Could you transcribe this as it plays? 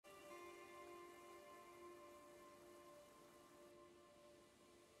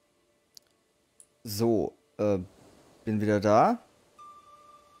So, bin wieder da.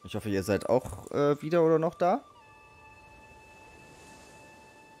 Ich hoffe, ihr seid auch wieder oder noch da.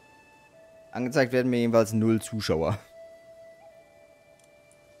 Angezeigt werden mir jedenfalls 0 Zuschauer.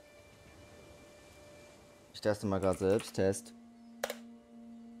 Ich teste mal gerade selbst. Test.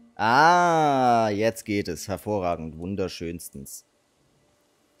 Ah, jetzt geht es. Hervorragend. Wunderschönstens.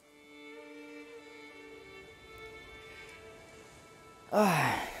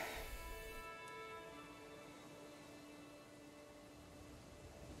 Ah.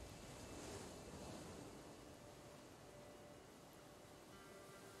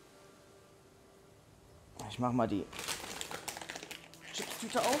 Ich mach mal die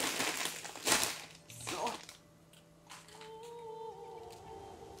Chipstüte auf. So.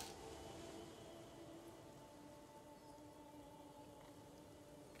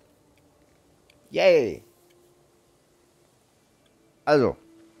 Yay. Also.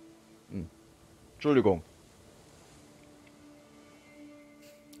 Entschuldigung.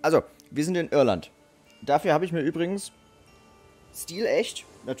 Also, wir sind in Irland. Dafür habe ich mir übrigens stilecht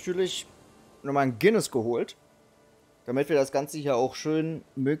natürlich nochmal ein Guinness geholt. Damit wir das Ganze hier auch schön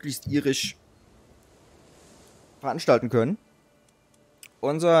möglichst irisch veranstalten können.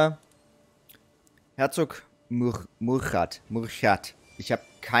 Unser Herzog Murchad. Ich habe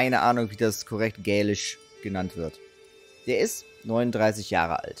keine Ahnung, wie das korrekt gälisch genannt wird. Der ist 39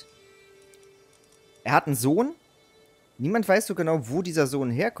 Jahre alt. Er hat einen Sohn. Niemand weiß so genau, wo dieser Sohn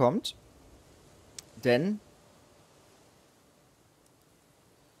herkommt. Denn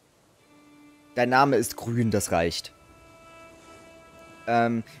dein Name ist grün, das reicht.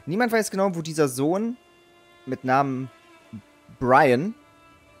 Niemand weiß genau, wo dieser Sohn mit Namen Brian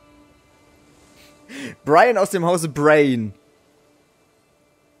aus dem Hause Briain.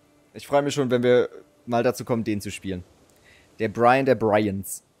 Ich freue mich schon, wenn wir mal dazu kommen, den zu spielen. Der Brian der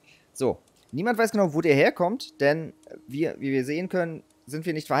Briains. So, niemand weiß genau, wo der herkommt, denn wie wir sehen können, sind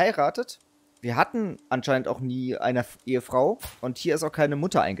wir nicht verheiratet. Wir hatten anscheinend auch nie eine Ehefrau und hier ist auch keine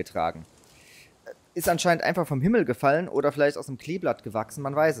Mutter eingetragen. Ist anscheinend einfach vom Himmel gefallen oder vielleicht aus dem Kleeblatt gewachsen,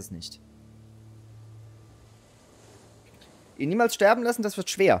 man weiß es nicht. Ihn niemals sterben lassen, das wird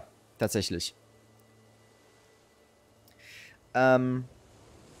schwer, tatsächlich.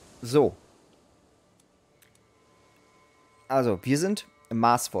 So. Also, wir sind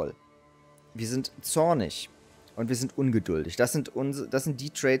maßvoll. Wir sind zornig. Und wir sind ungeduldig. Das sind die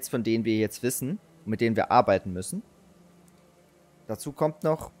Traits, von denen wir jetzt wissen, mit denen wir arbeiten müssen. Dazu kommt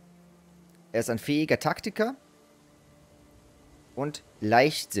noch, er ist ein fähiger Taktiker und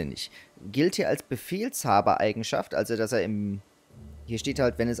leichtsinnig. Gilt hier als Befehlshaber-Eigenschaft, also dass er hier steht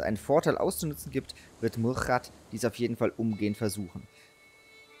halt, wenn es einen Vorteil auszunutzen gibt, wird Murchad dies auf jeden Fall umgehend versuchen.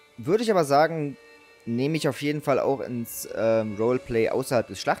 Würde ich aber sagen, nehme ich auf jeden Fall auch ins Roleplay außerhalb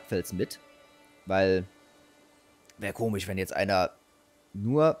des Schlachtfelds mit, weil wäre komisch, wenn jetzt einer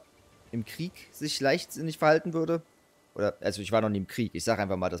nur im Krieg sich leichtsinnig verhalten würde. Oder, also ich war noch nie im Krieg. Ich sage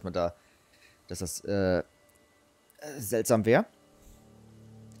einfach mal, dass das seltsam wäre.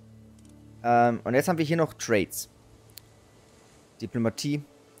 Und jetzt haben wir hier noch Traits. Diplomatie,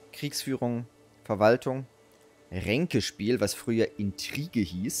 Kriegsführung, Verwaltung, Ränkespiel, was früher Intrige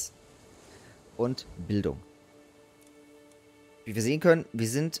hieß, und Bildung. Wie wir sehen können, wir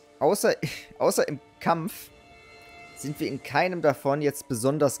sind, außer im Kampf, sind wir in keinem davon jetzt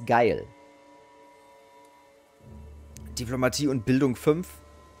besonders geil. Diplomatie und Bildung 5,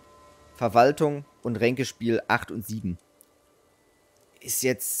 Verwaltung und Ränkespiel 8 und 7. Ist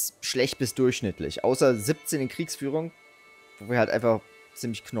jetzt schlecht bis durchschnittlich. Außer 17 in Kriegsführung, wo wir halt einfach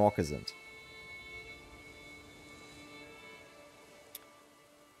ziemlich knorke sind.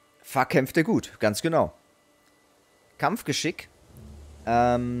 Verkämpft er gut, ganz genau. Kampfgeschick.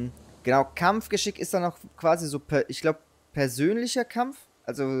 Genau, Kampfgeschick ist dann auch quasi so, ich glaube, persönlicher Kampf.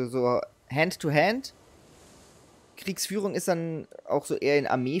 Also so Hand-to-Hand. Kriegsführung ist dann auch so eher in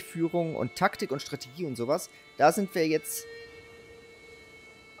Armeeführung und Taktik und Strategie und sowas. Da sind wir jetzt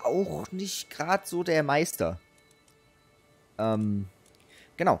auch nicht gerade so der Meister.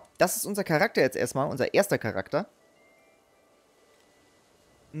 Genau, das ist unser Charakter jetzt erstmal, unser erster Charakter.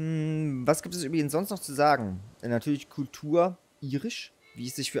 Was gibt es über ihn sonst noch zu sagen? Natürlich Kultur irisch, wie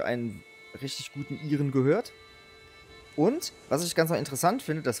es sich für einen richtig guten Iren gehört. Und, was ich ganz noch interessant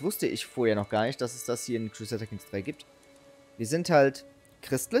finde, das wusste ich vorher noch gar nicht, dass es das hier in Crusader Kings 3 gibt. Wir sind halt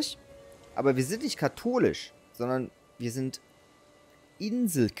christlich, aber wir sind nicht katholisch, sondern wir sind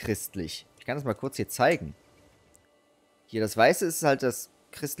inselchristlich. Ich kann das mal kurz hier zeigen. Hier, das Weiße ist halt das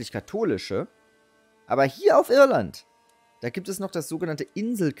christlich-katholische, aber hier auf Irland, da gibt es noch das sogenannte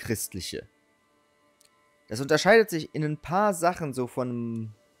Inselchristliche. Das unterscheidet sich in ein paar Sachen so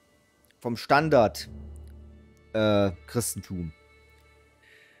von vom Standard Christentum.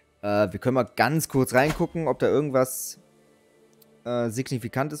 Wir können mal ganz kurz reingucken, ob da irgendwas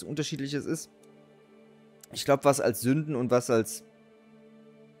Signifikantes, Unterschiedliches ist. Ich glaube, was als Sünden und was als...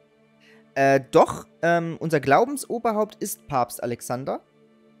 doch, unser Glaubensoberhaupt ist Papst Alexander.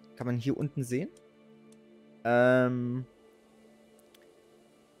 Kann man hier unten sehen. Wir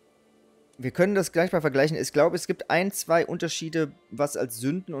können das gleich mal vergleichen. Ich glaube, es gibt 1, 2 Unterschiede, was als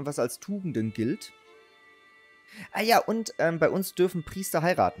Sünden und was als Tugenden gilt. Ah ja, und bei uns dürfen Priester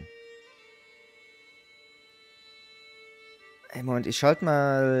heiraten. Hey, Moment, ich schalte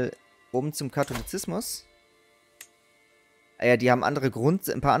mal um zum Katholizismus. Ah ja, die haben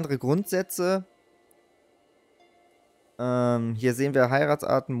ein paar andere Grundsätze. Hier sehen wir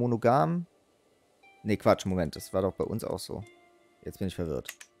Heiratsarten, monogam. Ne, Quatsch, Moment, das war doch bei uns auch so. Jetzt bin ich verwirrt.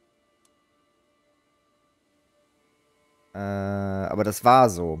 Aber das war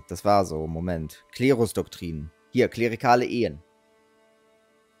so, Moment. Klerusdoktrinen. Hier, klerikale Ehen.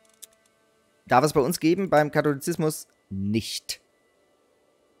 Darf es bei uns geben, beim Katholizismus nicht.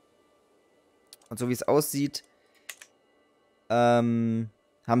 Und so wie es aussieht, haben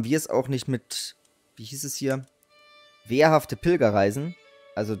wir es auch nicht mit, wie hieß es hier? Wehrhafte Pilgerreisen,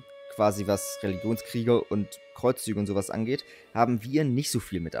 also quasi was Religionskriege und Kreuzzüge und sowas angeht, haben wir nicht so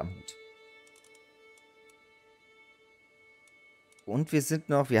viel mit am Hut. Und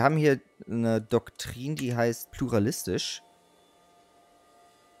wir haben hier eine Doktrin, die heißt pluralistisch.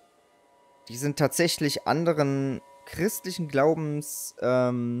 Die sind tatsächlich anderen christlichen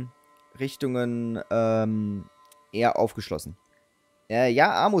Glaubensrichtungen eher aufgeschlossen.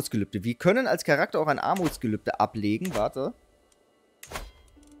 Ja, Armutsgelübde. Wir können als Charakter auch ein Armutsgelübde ablegen. Warte.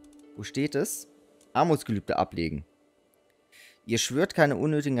 Wo steht es? Armutsgelübde ablegen. Ihr schwört, keine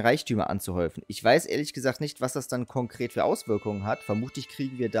unnötigen Reichtümer anzuhäufen. Ich weiß ehrlich gesagt nicht, was das dann konkret für Auswirkungen hat. Vermutlich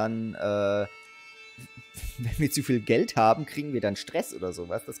kriegen wir dann, wenn wir zu viel Geld haben, kriegen wir dann Stress oder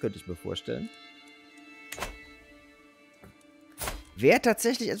sowas. Das könnte ich mir vorstellen. Wäre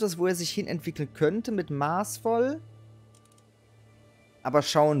tatsächlich etwas, wo er sich hin entwickeln könnte mit maßvoll. Aber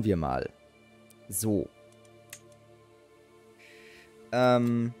schauen wir mal. So.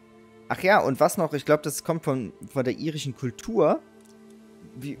 Ach ja, und was noch? Ich glaube, das kommt von der irischen Kultur.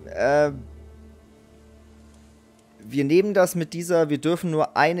 Wir nehmen das mit dieser, wir dürfen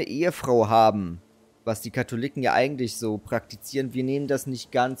nur eine Ehefrau haben, was die Katholiken ja eigentlich so praktizieren. Wir nehmen das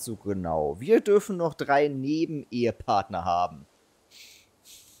nicht ganz so genau. Wir dürfen noch 3 Nebenehepartner haben.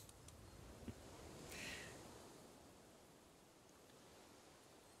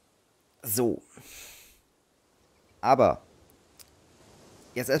 So. Aber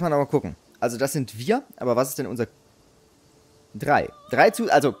jetzt erstmal noch mal gucken. Also das sind wir, aber was ist denn unser... 3.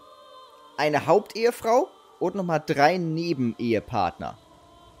 Also eine Hauptehefrau und nochmal 3 Nebenehepartner.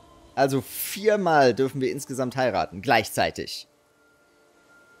 Also 4-mal dürfen wir insgesamt heiraten, gleichzeitig.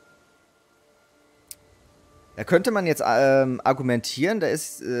 Da könnte man jetzt argumentieren, da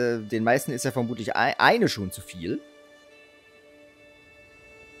ist, den meisten ist ja vermutlich eine schon zu viel.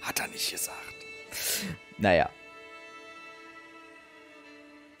 Hat er nicht gesagt. Naja.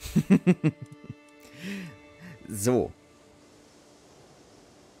 So.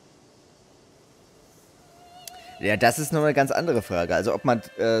 Ja, das ist noch eine ganz andere Frage. Also ob man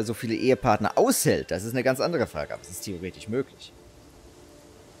so viele Ehepartner aushält, das ist eine ganz andere Frage. Aber es ist theoretisch möglich.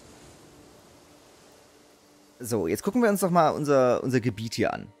 So, jetzt gucken wir uns doch mal unser Gebiet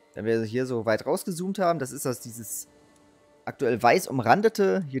hier an. Wenn wir hier so weit rausgezoomt haben, das ist dieses aktuell weiß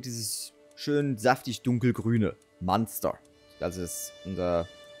umrandete, hier dieses schön saftig dunkelgrüne Munster. Das ist unser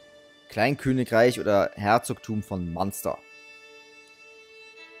Kleinkönigreich oder Herzogtum von Munster.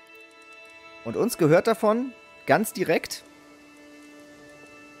 Und uns gehört davon ganz direkt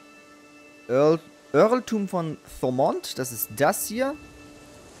Earltum von Thomond, das ist das hier.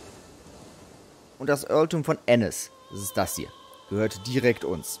 Und das Earltum von Ennis, das ist das hier. Gehört direkt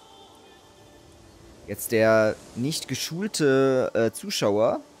uns. Jetzt der nicht geschulte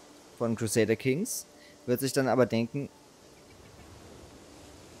Zuschauer von Crusader Kings wird sich dann aber denken,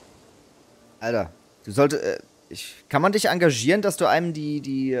 Alter, du solltest, kann man dich engagieren, dass du einem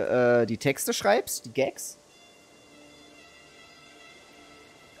die Texte schreibst, die Gags?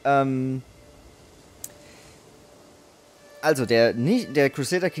 Also, der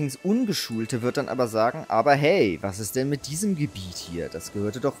Crusader Kings Ungeschulte wird dann aber sagen, aber hey, was ist denn mit diesem Gebiet hier? Das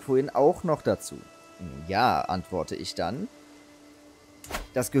gehörte doch vorhin auch noch dazu. Ja, antworte ich dann.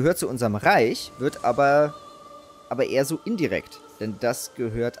 Das gehört zu unserem Reich, wird aber eher so indirekt, denn das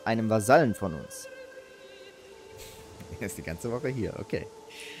gehört einem Vasallen von uns. Er ist die ganze Woche hier, okay.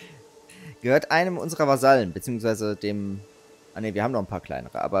 Gehört einem unserer Vasallen, beziehungsweise dem... Ah ne, wir haben noch ein paar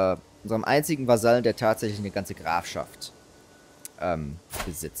kleinere, aber Unserem einzigen Vasallen, der tatsächlich eine ganze Grafschaft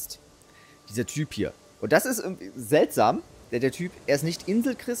besitzt. Dieser Typ hier. Und das ist irgendwie seltsam. Der Typ, er ist nicht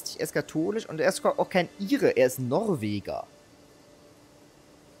inselchristlich, er ist katholisch und er ist auch kein Ire, er ist Norweger.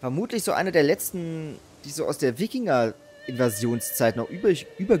 Vermutlich so einer der letzten, die so aus der Wikinger-Invasionszeit noch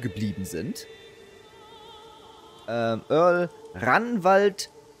übergeblieben sind. Earl Ranwald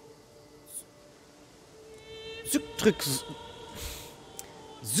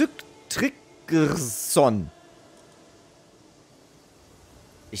Sygtryggersson.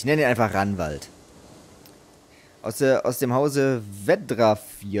 Ich nenne ihn einfach Ranwald. Aus dem Hause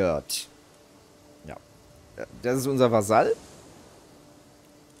Vedrafjord. Ja. Das ist unser Vasall.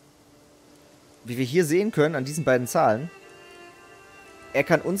 Wie wir hier sehen können, an diesen beiden Zahlen. Er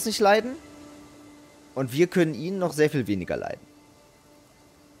kann uns nicht leiden. Und wir können ihn noch sehr viel weniger leiden.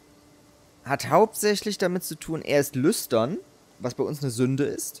 Hat hauptsächlich damit zu tun, er ist lüstern. Was bei uns eine Sünde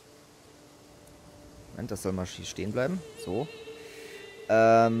ist. Moment, das soll mal stehen bleiben. So.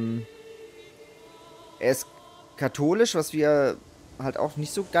 Er ist katholisch, was wir halt auch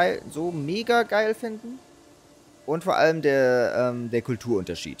nicht so geil, so mega geil finden. Und vor allem der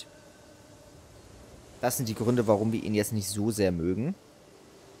Kulturunterschied. Das sind die Gründe, warum wir ihn jetzt nicht so sehr mögen.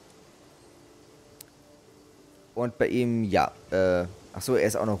 Und bei ihm, ja, achso, er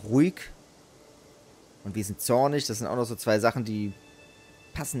ist auch noch ruhig. Und wir sind zornig. Das sind auch noch so zwei Sachen, die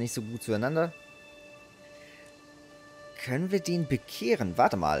passen nicht so gut zueinander. Können wir den bekehren?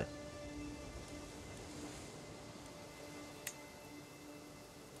 Warte mal.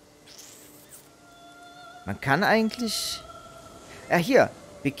 Man kann eigentlich... Ja, hier.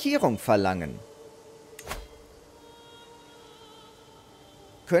 Bekehrung verlangen.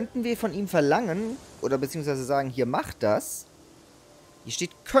 Könnten wir von ihm verlangen, oder beziehungsweise sagen, hier macht das. Hier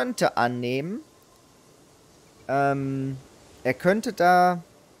steht, könnte annehmen. Er könnte da...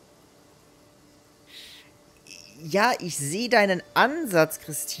 Ja, ich sehe deinen Ansatz,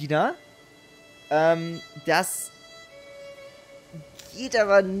 Christina. Das geht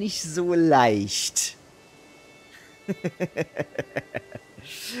aber nicht so leicht.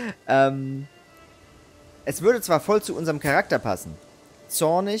 Es würde zwar voll zu unserem Charakter passen.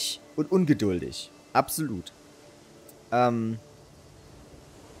 Zornig und ungeduldig. Absolut. Ja,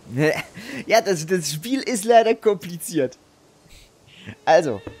 das Spiel ist leider kompliziert.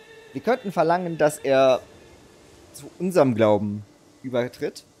 Also, wir könnten verlangen, dass er zu unserem Glauben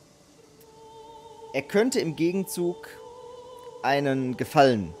übertritt. Er könnte im Gegenzug einen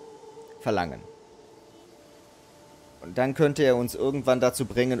Gefallen verlangen. Und dann könnte er uns irgendwann dazu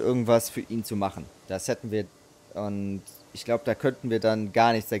bringen, irgendwas für ihn zu machen. Das hätten wir... Und ich glaube, da könnten wir dann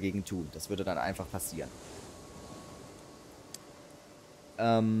gar nichts dagegen tun. Das würde dann einfach passieren.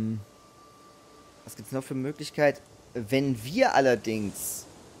 Was gibt es noch für Möglichkeit? Wenn wir allerdings...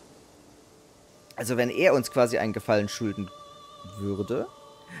 Also wenn er uns quasi einen Gefallen schulden würde...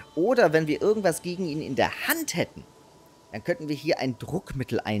 Oder wenn wir irgendwas gegen ihn in der Hand hätten... Dann könnten wir hier ein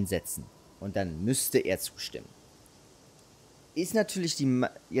Druckmittel einsetzen. Und dann müsste er zustimmen. Ist natürlich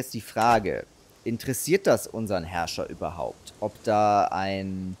jetzt die Frage... Interessiert das unseren Herrscher überhaupt? Ob da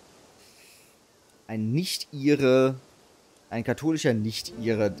ein Nicht-Ire, ein katholischer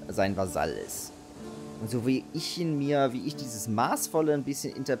Nicht-Ire sein Vasall ist. Und so wie ich dieses Maßvolle ein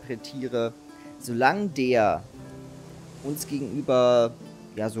bisschen interpretiere, solange der uns gegenüber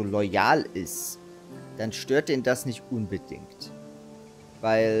ja so loyal ist, dann stört den das nicht unbedingt.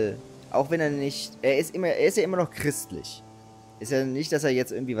 Weil, auch wenn er nicht, er ist ja immer noch christlich. Ist ja nicht, dass er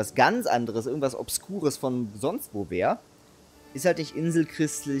jetzt irgendwie was ganz anderes, irgendwas Obskures von sonst wo wäre. Ist halt nicht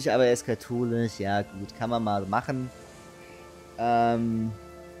inselchristlich, aber er ist katholisch. Ja, gut, kann man mal machen.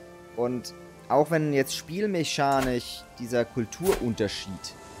 Und auch wenn jetzt spielmechanisch dieser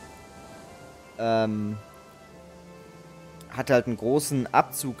Kulturunterschied hat halt einen großen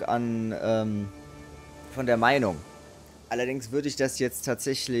Abzug an von der Meinung. Allerdings würde ich das jetzt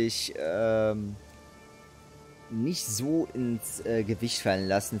tatsächlich nicht so ins Gewicht fallen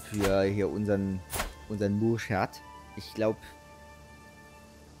lassen für hier unseren Murschert. Ich glaube,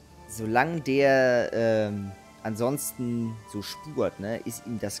 solange der ansonsten so spurt, ne, ist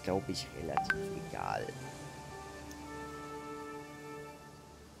ihm das, glaube ich, relativ egal.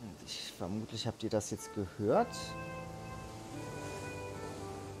 Vermutlich habt ihr das jetzt gehört.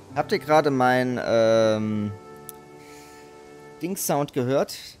 Habt ihr gerade mein Dings-Sound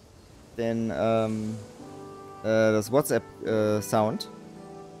gehört? Denn das WhatsApp-Sound.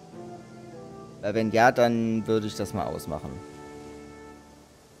 Wenn ja, dann würde ich das mal ausmachen.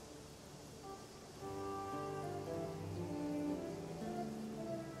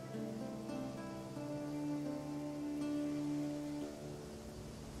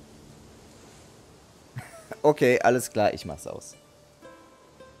 Okay, alles klar, ich mach's aus.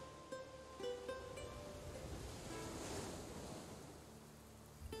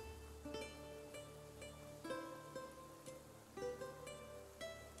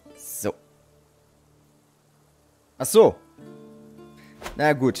 So. Ach so.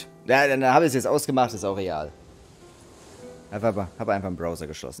 Na gut. Ja, dann habe ich es jetzt ausgemacht, ist auch real. Habe einfach einen Browser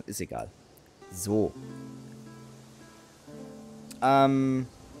geschlossen, ist egal. So.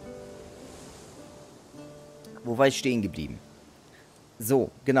 Wo war ich stehen geblieben?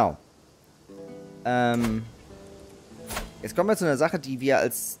 So, genau. Jetzt kommen wir zu einer Sache, die wir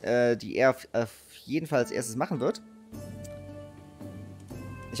die er auf jeden Fall als erstes machen wird.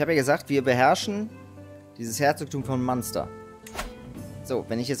 Ich habe ja gesagt, wir beherrschen dieses Herzogtum von Munster. So,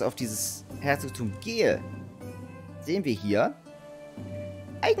 wenn ich jetzt auf dieses Herzogtum gehe, sehen wir hier,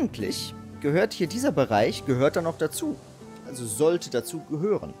 eigentlich gehört hier dieser Bereich, gehört da noch dazu. Also sollte dazu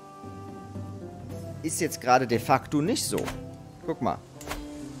gehören. Ist jetzt gerade de facto nicht so. Guck mal.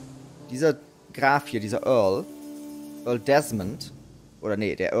 Dieser Graf hier, dieser Earl Desmond, oder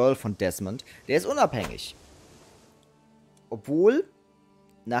nee, der Earl von Desmond, der ist unabhängig. Obwohl,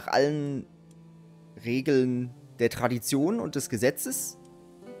 nach allen Regeln der Tradition und des Gesetzes,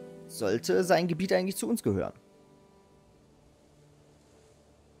 sollte sein Gebiet eigentlich zu uns gehören.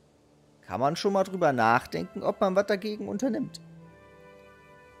 Kann man schon mal drüber nachdenken, ob man was dagegen unternimmt.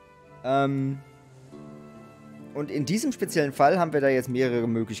 Und in diesem speziellen Fall haben wir da jetzt mehrere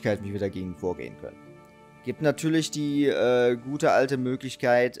Möglichkeiten, wie wir dagegen vorgehen können. Gibt natürlich die gute alte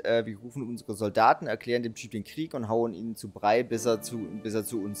Möglichkeit, wir rufen unsere Soldaten, erklären dem Typ den Krieg und hauen ihn zu Brei, bis er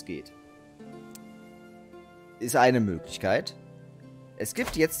zu uns geht. Ist eine Möglichkeit. Es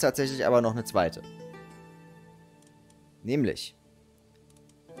gibt jetzt tatsächlich aber noch eine zweite. Nämlich,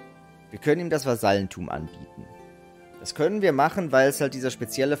 wir können ihm das Vasallentum anbieten. Das können wir machen, weil es halt dieser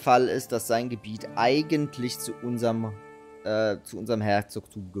spezielle Fall ist, dass sein Gebiet eigentlich zu unserem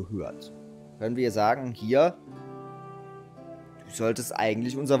Herzogtum gehört. Können wir sagen, hier, du solltest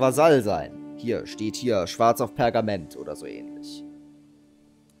eigentlich unser Vasall sein. Hier, steht hier, schwarz auf Pergament oder so ähnlich.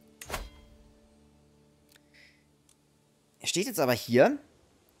 Er steht jetzt aber hier,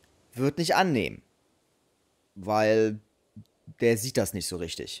 wird nicht annehmen. Weil der sieht das nicht so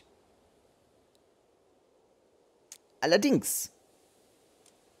richtig. Allerdings,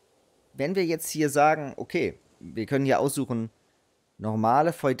 wenn wir jetzt hier sagen, okay, wir können hier aussuchen,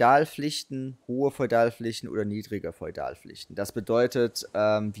 normale Feudalpflichten, hohe Feudalpflichten oder niedrige Feudalpflichten. Das bedeutet,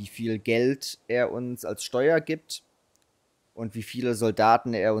 wie viel Geld er uns als Steuer gibt und wie viele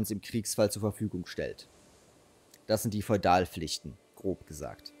Soldaten er uns im Kriegsfall zur Verfügung stellt. Das sind die Feudalpflichten, grob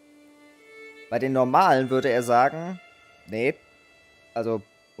gesagt. Bei den normalen würde er sagen, nee, also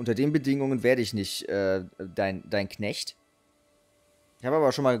unter den Bedingungen werde ich nicht dein Knecht. Ich habe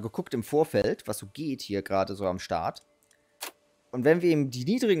aber schon mal geguckt im Vorfeld, was so geht hier gerade so am Start. Und wenn wir ihm die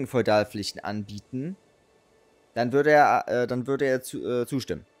niedrigen Feudalpflichten anbieten, dann würde er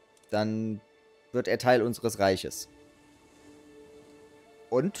zustimmen. Dann wird er Teil unseres Reiches.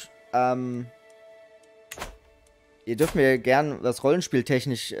 Und, ihr dürft mir gern, was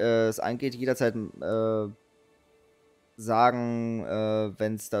rollenspieltechnisch angeht, jederzeit sagen,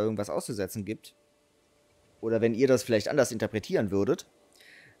 wenn es da irgendwas auszusetzen gibt. Oder wenn ihr das vielleicht anders interpretieren würdet.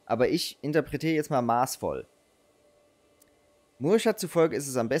 Aber ich interpretiere jetzt mal maßvoll. Murchat zufolge ist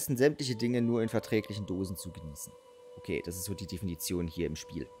es am besten, sämtliche Dinge nur in verträglichen Dosen zu genießen. Okay, das ist so die Definition hier im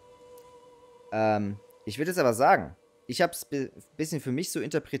Spiel. Ich würde jetzt aber sagen, ich habe es ein bisschen für mich so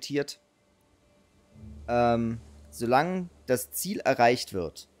interpretiert, solange das Ziel erreicht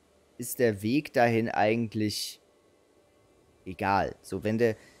wird, ist der Weg dahin eigentlich egal. So, wenn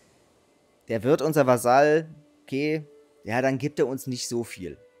der wird unser Vasall, okay, ja, dann gibt er uns nicht so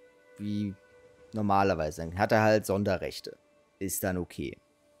viel wie normalerweise. Dann hat er halt Sonderrechte. Ist dann okay.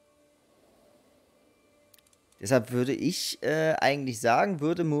 Deshalb würde ich eigentlich sagen,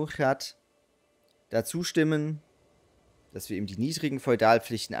 würde Murchat dazu stimmen, dass wir ihm die niedrigen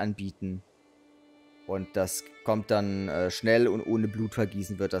Feudalpflichten anbieten. Und das kommt dann schnell und ohne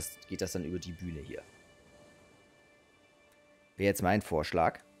Blutvergießen geht das dann über die Bühne hier. Wäre jetzt mein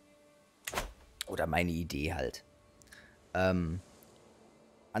Vorschlag. Oder meine Idee halt.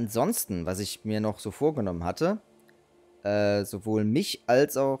 Ansonsten, was ich mir noch so vorgenommen hatte, sowohl mich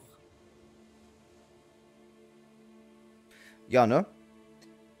als auch... Ja, ne?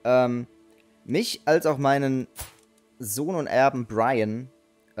 Mich als auch meinen Sohn und Erben Brian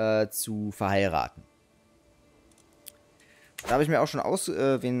zu verheiraten. Da habe ich mir auch schon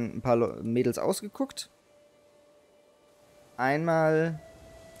ein paar Mädels ausgeguckt. Einmal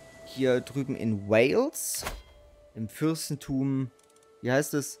hier drüben in Wales, im Fürstentum, wie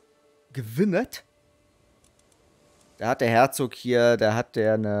heißt es? Gewinnet. Da hat der Herzog hier, da hat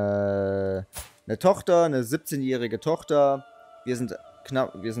der eine Tochter, eine 17-jährige Tochter. Wir sind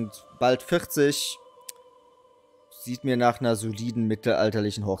bald 40. Sieht mir nach einer soliden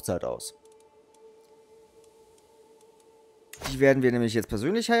mittelalterlichen Hochzeit aus. Die werden wir nämlich jetzt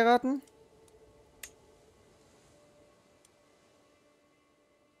persönlich heiraten.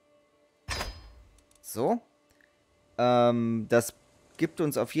 So. Das gibt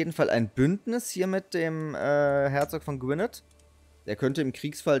uns auf jeden Fall ein Bündnis hier mit dem Herzog von Gwynedd. Der könnte im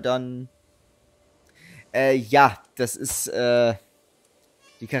Kriegsfall dann... ja, das ist...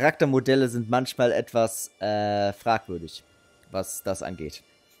 die Charaktermodelle sind manchmal etwas fragwürdig, was das angeht.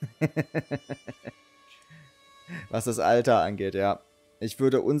 Was das Alter angeht, ja. Ich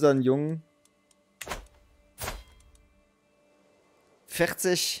würde unseren Jungen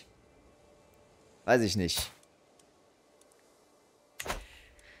 40... Weiß ich nicht.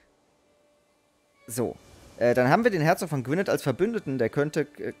 So. Dann haben wir den Herzog von Gwynedd als Verbündeten. Der könnte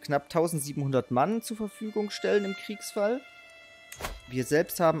knapp 1700 Mann zur Verfügung stellen im Kriegsfall. Wir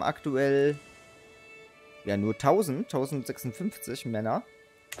selbst haben aktuell ja nur 1056 Männer.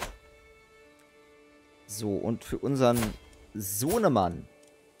 So, und für unseren Sohnemann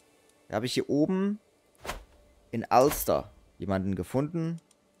habe ich hier oben in Ulster jemanden gefunden,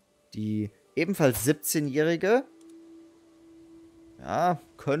 die ebenfalls 17-Jährige. Ja,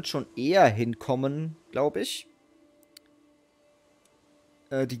 könnte schon eher hinkommen, glaube ich.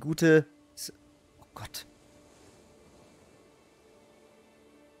 Die gute... Oh Gott.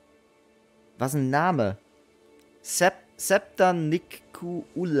 Was ein Name? Septanikku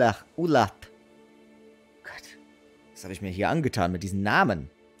Ulat. Gott. Was habe ich mir hier angetan mit diesen Namen?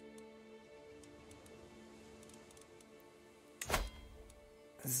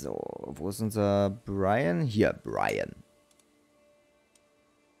 So, wo ist unser Brian? Hier, Brian.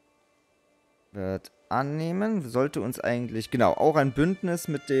 Wird annehmen. Sollte uns eigentlich... Genau, auch ein Bündnis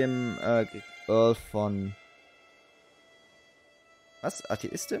mit dem Earl von... Was?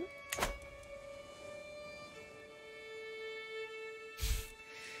 Atheistin?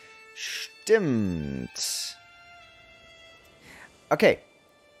 Stimmt. Okay.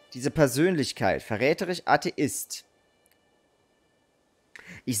 Diese Persönlichkeit. Verräterisch Atheist.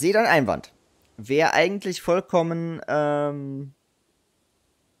 Ich sehe deinen Einwand. Wäre eigentlich vollkommen,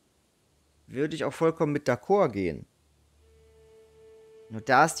 würde ich auch vollkommen mit d'accord gehen. Nur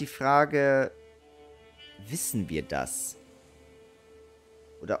da ist die Frage, wissen wir das?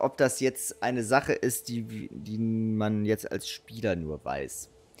 Oder ob das jetzt eine Sache ist, die man jetzt als Spieler nur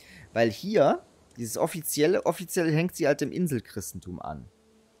weiß. Weil hier, dieses offiziell hängt sie halt dem Inselchristentum an.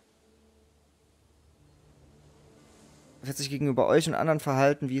 Wird sich gegenüber euch und anderen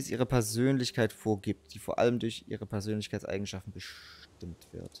verhalten, wie es ihre Persönlichkeit vorgibt, die vor allem durch ihre Persönlichkeitseigenschaften bestimmt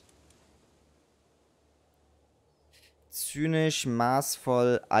wird. Zynisch,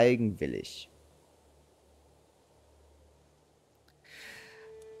 maßvoll, eigenwillig.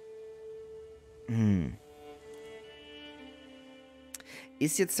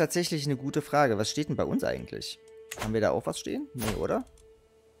 Ist jetzt tatsächlich eine gute Frage. Was steht denn bei uns eigentlich? Haben wir da auch was stehen? Nee, oder?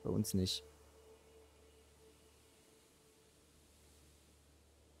 Bei uns nicht.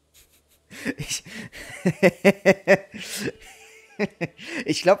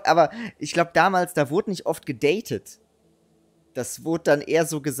 Ich glaube damals, da wurde nicht oft gedatet. Das wurde dann eher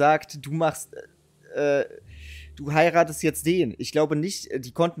so gesagt, du heiratest jetzt den. Ich glaube nicht,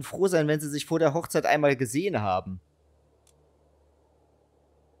 die konnten froh sein, wenn sie sich vor der Hochzeit einmal gesehen haben.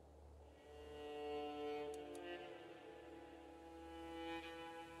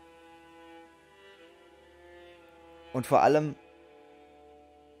 Und vor allem,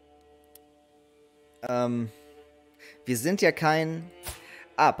 wir sind ja kein...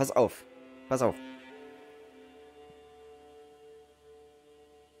 Ah, pass auf. Pass auf.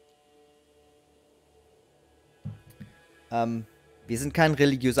 Wir sind kein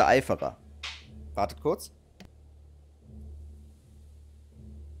religiöser Eiferer. Wartet kurz.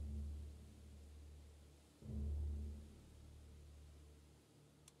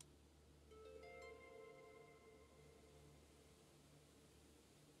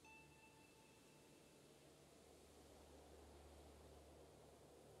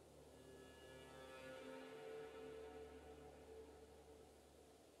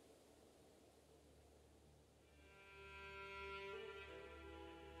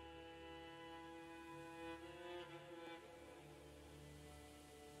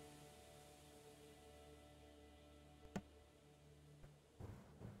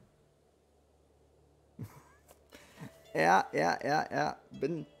 Ja.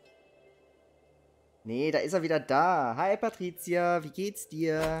 Nee, da ist er wieder da. Hi, Patricia. Wie geht's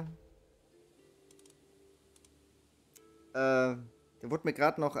dir? Da wurde mir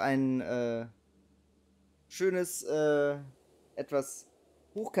gerade noch ein schönes, etwas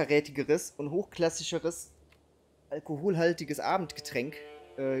hochkarätigeres und hochklassischeres, alkoholhaltiges Abendgetränk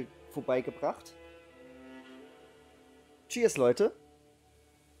vorbeigebracht. Cheers, Leute.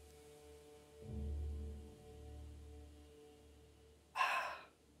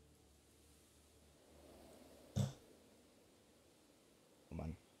 Oh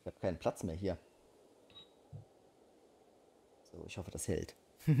Mann, ich habe keinen Platz mehr hier. So, ich hoffe, das hält.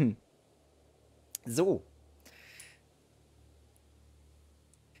 So.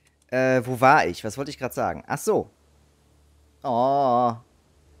 Wo war ich? Was wollte ich gerade sagen? Ach so. Oh.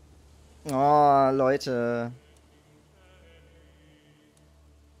 Oh, Leute.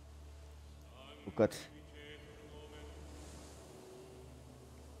 Oh Gott.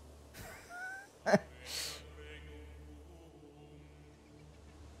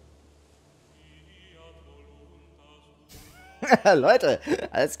 Leute,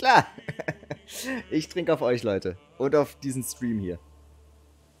 alles klar. Ich trinke auf euch, Leute. Und auf diesen Stream hier.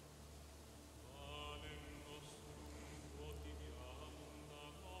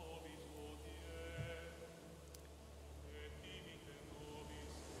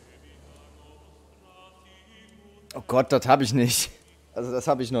 Oh Gott, das habe ich nicht. Also das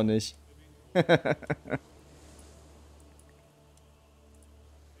habe ich noch nicht.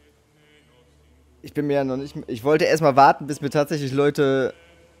 Ich bin mir ja noch nicht... Ich wollte erstmal warten, bis mir tatsächlich Leute...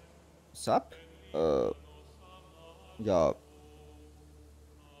 Sub? Ja.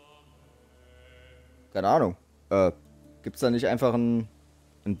 Keine Ahnung. Gibt's da nicht einfach einen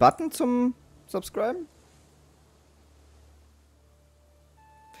Button zum Subscriben?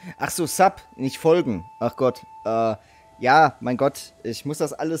 Ach so, Sub, nicht folgen. Ach Gott. Ja, mein Gott, ich muss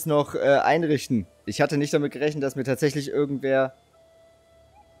das alles noch einrichten. Ich hatte nicht damit gerechnet, dass mir tatsächlich irgendwer...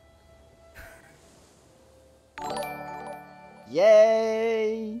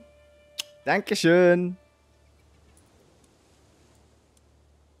 Yay! Dankeschön.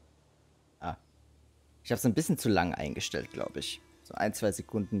 Ah, ich habe es ein bisschen zu lang eingestellt, glaube ich. So 1, 2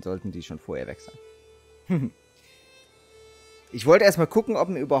 Sekunden sollten die schon vorher weg sein. Ich wollte erstmal gucken, ob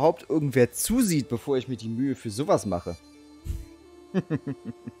mir überhaupt irgendwer zusieht, bevor ich mir die Mühe für sowas mache.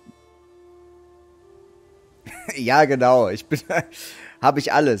 Ja, genau. Habe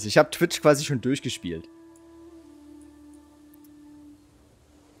ich alles. Ich habe Twitch quasi schon durchgespielt.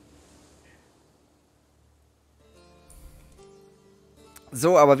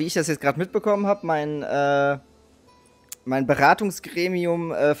 So, aber wie ich das jetzt gerade mitbekommen habe, mein Beratungsgremium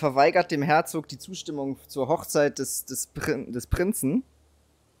verweigert dem Herzog die Zustimmung zur Hochzeit des Prinzen.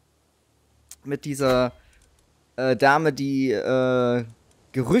 Mit dieser Dame, die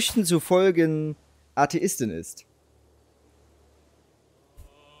Gerüchten zufolge Atheistin ist.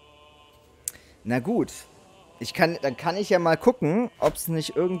 Na gut. Dann kann ich ja mal gucken, ob es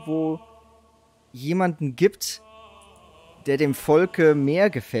nicht irgendwo jemanden gibt, der dem Volke mehr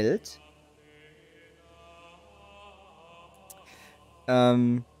gefällt.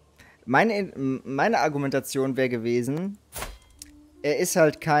 Meine Argumentation wäre gewesen, er ist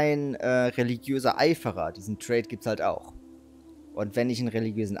halt kein religiöser Eiferer. Diesen Trait gibt's halt auch. Und wenn ich einen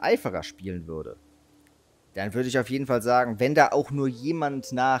religiösen Eiferer spielen würde, dann würde ich auf jeden Fall sagen, wenn da auch nur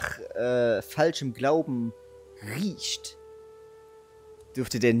jemand nach falschem Glauben riecht,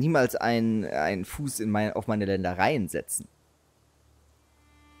 dürfte der niemals einen Fuß auf meine Ländereien setzen.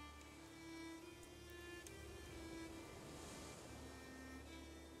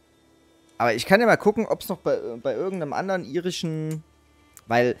 Aber ich kann ja mal gucken, ob es noch bei irgendeinem anderen irischen...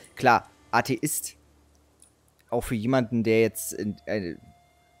 Weil, klar, Atheist, auch für jemanden, der jetzt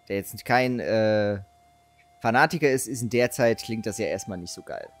kein Fanatiker ist in der Zeit, klingt das ja erstmal nicht so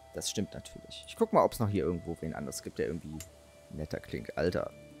geil. Das stimmt natürlich. Ich guck mal, ob es noch hier irgendwo wen anderes gibt, der irgendwie netter klingt. Alter,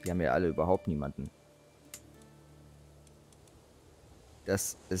 wir haben ja alle überhaupt niemanden.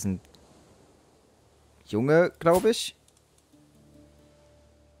 Das ist ein Junge, glaube ich.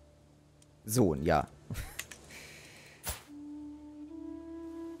 Sohn, ja.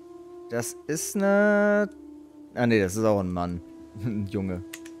 Das ist eine... Ah, ne, das ist auch ein Mann. Ein Junge.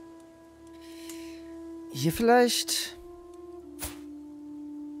 Hier vielleicht...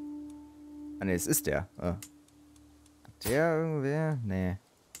 Ah, ne, es ist der. Ah. Hat der irgendwer? Nee.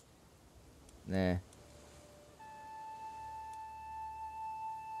 Nee.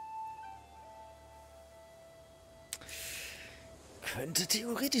 Könnte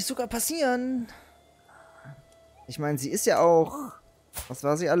theoretisch sogar passieren. Ich meine, sie ist ja auch... Was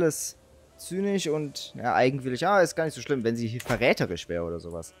war sie alles? Zynisch und ja, eigenwillig. Ja, ist gar nicht so schlimm, wenn sie hier verräterisch wäre oder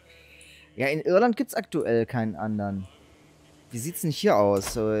sowas. Ja, in Irland gibt's aktuell keinen anderen. Wie sieht's denn hier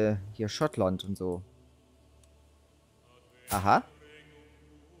aus? So, hier Schottland und so. Aha.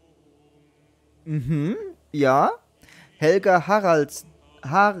 Mhm. Ja. Helga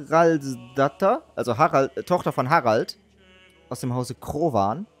Haraldsdatter, also Tochter von Harald, aus dem Hause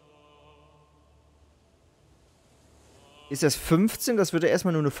Krowan. Ist das 15? Das würde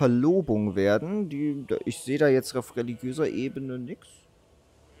erstmal nur eine Verlobung werden. Ich sehe da jetzt auf religiöser Ebene nichts.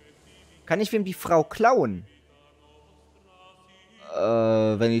 Kann ich wem die Frau klauen?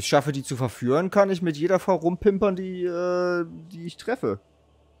 Wenn ich es schaffe, die zu verführen, kann ich mit jeder Frau rumpimpern, die ich treffe.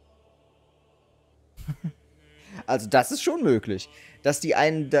 Also das ist schon möglich. Dass die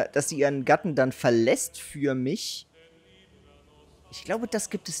ihren Gatten dann verlässt für mich. Ich glaube, das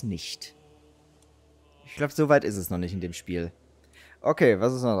gibt es nicht. Ich glaube, so weit ist es noch nicht in dem Spiel. Okay,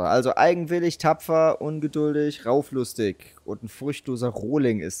 was ist noch? Also eigenwillig, tapfer, ungeduldig, rauflustig und ein furchtloser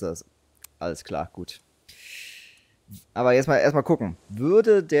Rohling ist das. Alles klar, gut. Aber jetzt mal erstmal gucken.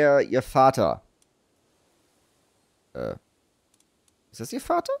 Würde ihr Vater. Ist das ihr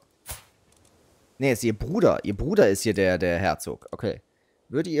Vater? Nee, ist ihr Bruder. Ihr Bruder ist hier der Herzog. Okay.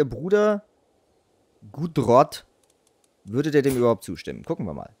 Würde ihr Bruder Gudrod, würde der dem überhaupt zustimmen? Gucken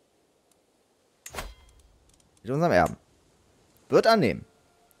wir mal. Mit unserem Erben. Wird annehmen.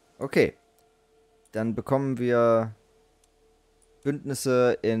 Okay. Dann bekommen wir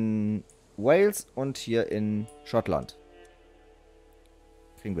Bündnisse in Wales und hier in Schottland.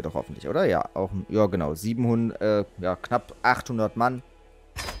 Kriegen wir doch hoffentlich, oder? Ja, auch, ja genau, 700, ja, knapp 800 Mann.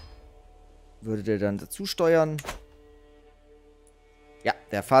 Würde der dann dazu steuern? Ja,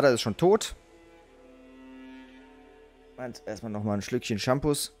 der Vater ist schon tot. Und erstmal nochmal ein Schlückchen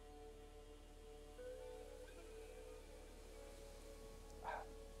Shampoos.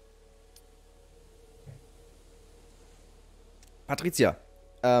 Patricia,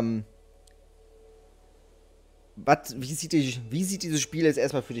 wie sieht dieses Spiel jetzt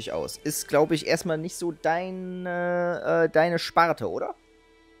erstmal für dich aus? Ist, glaube ich, erstmal nicht so deine Sparte, oder?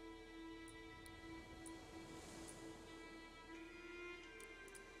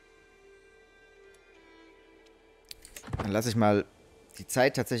 Dann lasse ich mal die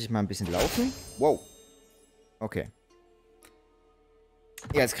Zeit tatsächlich mal ein bisschen laufen. Wow. Okay.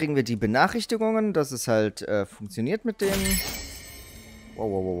 Ja, jetzt kriegen wir die Benachrichtigungen, dass es halt funktioniert mit dem...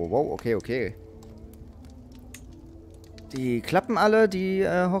 Wow. Okay. Die klappen alle, die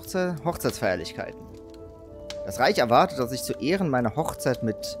Hochzeitsfeierlichkeiten. Das Reich erwartet, dass ich zu Ehren meiner Hochzeit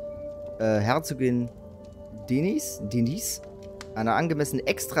mit Herzogin Denis eine angemessen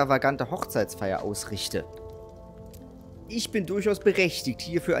extravagante Hochzeitsfeier ausrichte. Ich bin durchaus berechtigt,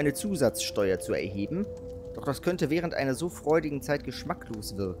 hierfür eine Zusatzsteuer zu erheben, doch das könnte während einer so freudigen Zeit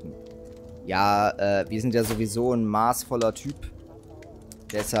geschmacklos wirken. Ja, wir sind ja sowieso ein maßvoller Typ.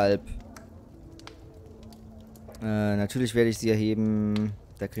 Deshalb... natürlich werde ich sie erheben.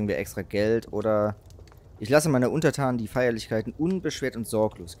 Da kriegen wir extra Geld. Oder ich lasse meine Untertanen die Feierlichkeiten unbeschwert und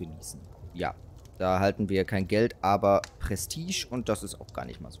sorglos genießen. Ja, da halten wir kein Geld, aber Prestige. Und das ist auch gar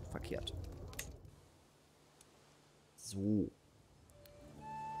nicht mal so verkehrt. So.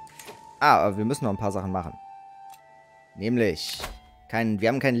 Aber wir müssen noch ein paar Sachen machen. Nämlich, wir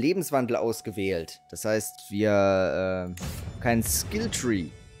haben keinen Lebenswandel ausgewählt. Das heißt, wir keinen Skilltree.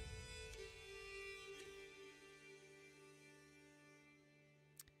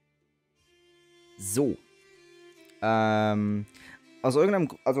 So. Aus irgendeinem...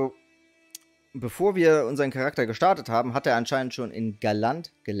 Also, bevor wir unseren Charakter gestartet haben, hat er anscheinend schon in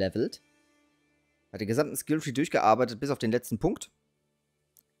Galant gelevelt. Hat den gesamten Skilltree durchgearbeitet, bis auf den letzten Punkt.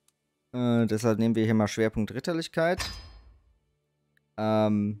 Deshalb nehmen wir hier mal Schwerpunkt Ritterlichkeit.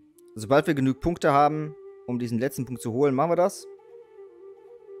 Sobald wir genug Punkte haben, um diesen letzten Punkt zu holen, machen wir das.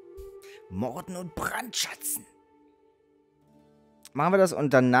 Morden und Brandschatzen. Machen wir das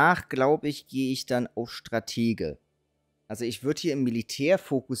und danach, glaube ich, gehe ich dann auf Stratege. Also ich würde hier im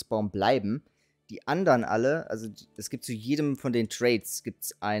Militärfokusbaum bleiben. Die anderen alle, also es gibt zu jedem von den Trades, gibt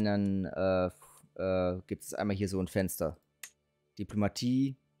es einmal hier so ein Fenster.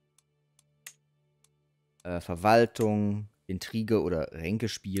 Diplomatie, Verwaltung, Intrige oder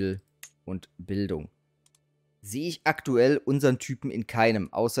Ränkespiel und Bildung. Sehe ich aktuell unseren Typen in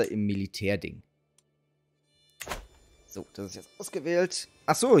keinem, außer im Militärding. So, das ist jetzt ausgewählt.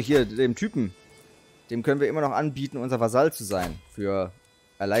 Ach so, hier, dem Typen. Dem können wir immer noch anbieten, unser Vasall zu sein. Für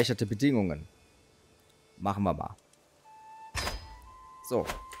erleichterte Bedingungen. Machen wir mal. So.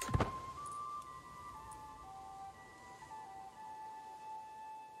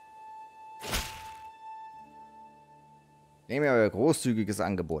 Nehmen wir euer großzügiges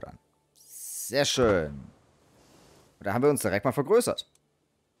Angebot an. Sehr schön. Und da haben wir uns direkt mal vergrößert.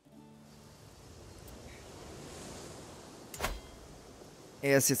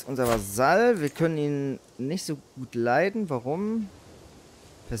 Er ist jetzt unser Vasall. Wir können ihn nicht so gut leiden. Warum?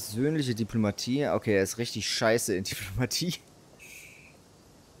 Persönliche Diplomatie. Okay, er ist richtig scheiße in Diplomatie.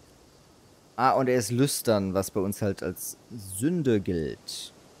 Ah, und er ist lüstern, was bei uns halt als Sünde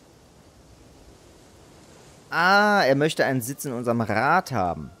gilt. Ah, er möchte einen Sitz in unserem Rat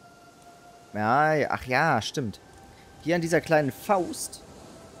haben. Ja, ach ja, stimmt. Hier an dieser kleinen Faust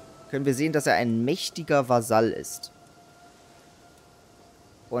können wir sehen, dass er ein mächtiger Vasall ist.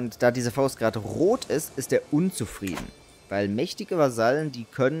 Und da diese Faust gerade rot ist, ist er unzufrieden. Weil mächtige Vasallen, die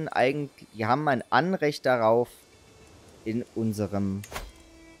können eigentlich, die haben ein Anrecht darauf, in unserem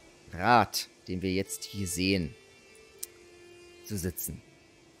Rat, den wir jetzt hier sehen, zu sitzen.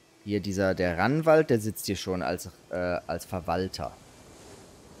 Hier der Ranwald, der sitzt hier schon als Verwalter.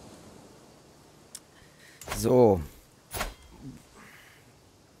 So.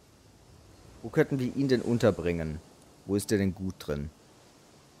 Wo könnten wir ihn denn unterbringen? Wo ist der denn gut drin?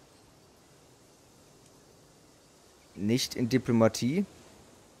 Nicht in Diplomatie.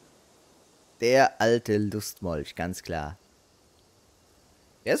 Der alte Lustmolch, ganz klar.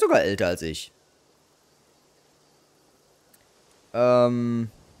 Er ist sogar älter als ich. Ja,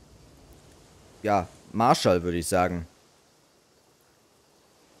 Marschall würde ich sagen.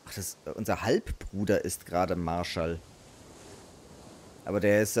 Ach, unser Halbbruder ist gerade Marschall. Aber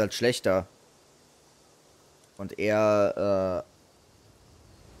der ist halt schlechter. Und er,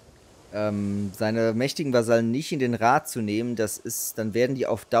 seine mächtigen Vasallen nicht in den Rat zu nehmen, das ist, dann werden die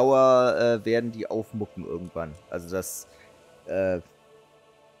auf Dauer, werden die aufmucken irgendwann. Also das,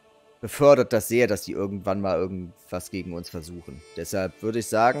 befördert das sehr, dass die irgendwann mal irgendwas gegen uns versuchen. Deshalb würde ich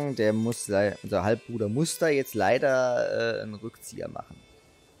sagen, unser Halbbruder muss da jetzt leider einen Rückzieher machen.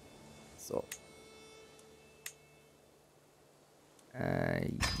 So.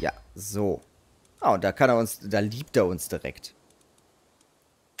 Ja, so. Ah, und da liebt er uns direkt.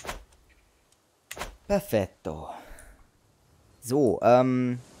 Perfetto. So,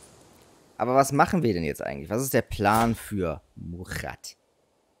 aber was machen wir denn jetzt eigentlich? Was ist der Plan für Murat?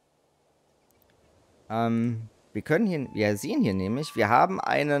 Wir sehen hier nämlich, wir haben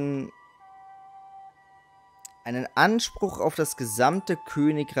einen Anspruch auf das gesamte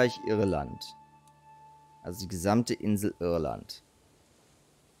Königreich Irland. Also die gesamte Insel Irland.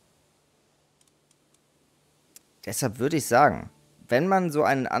 Deshalb würde ich sagen, wenn man so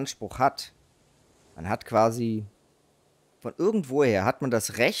einen Anspruch hat, man hat quasi von irgendwoher hat man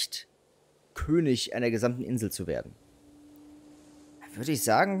das Recht, König einer gesamten Insel zu werden. Dann würde ich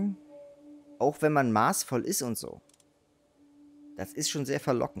sagen, auch wenn man maßvoll ist und so, das ist schon sehr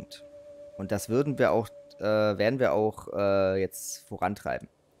verlockend. Und das werden wir auch jetzt vorantreiben.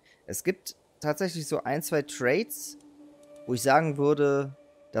 Es gibt tatsächlich so ein, zwei Trades, wo ich sagen würde,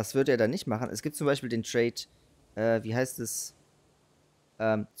 das würde er dann nicht machen. Es gibt zum Beispiel den Trade, wie heißt es?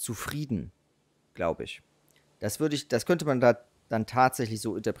 Zufrieden, glaube ich. Das könnte man da dann tatsächlich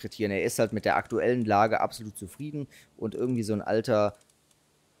so interpretieren. Er ist halt mit der aktuellen Lage absolut zufrieden und irgendwie so ein alter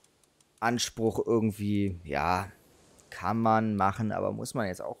Anspruch irgendwie, ja, kann man machen, aber muss man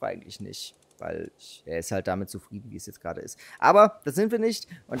jetzt auch eigentlich nicht, weil er ist halt damit zufrieden, wie es jetzt gerade ist. Aber das sind wir nicht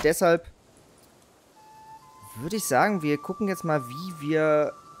und deshalb würde ich sagen, wir gucken jetzt mal, wie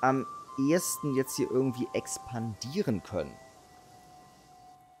wir am ehesten jetzt hier irgendwie expandieren können.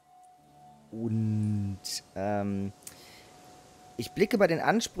 Und ich blicke bei den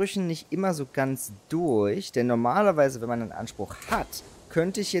Ansprüchen nicht immer so ganz durch, denn normalerweise, wenn man einen Anspruch hat,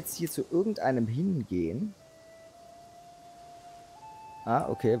 könnte ich jetzt hier zu irgendeinem hingehen. Ah,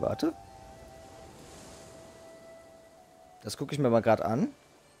 okay, warte. Das gucke ich mir mal gerade an.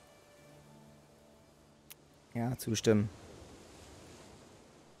 Ja, zustimmen.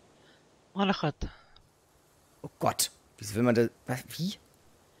 Oh Gott. Wieso will man das... Was? Wie?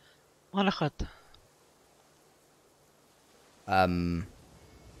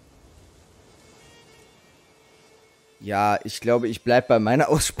 Ja, ich glaube, ich bleibe bei meiner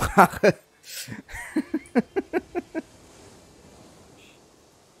Aussprache.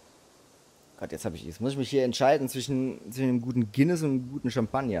 Gott, jetzt muss ich mich hier entscheiden zwischen einem guten Guinness und einem guten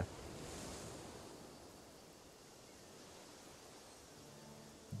Champagner.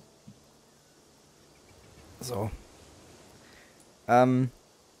 So.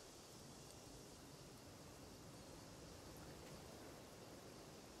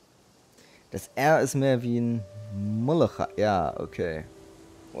 Das R ist mehr wie ein Mullecha. Ja, okay.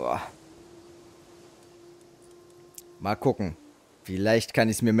 Boah. Mal gucken. Vielleicht kann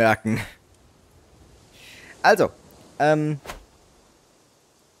ich es mir merken. Also, wie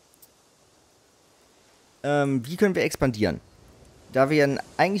können wir expandieren? Da wir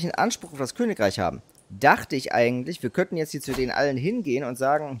eigentlich einen Anspruch auf das Königreich haben, dachte ich eigentlich, wir könnten jetzt hier zu denen allen hingehen und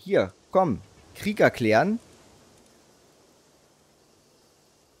sagen, hier, komm, Krieg erklären.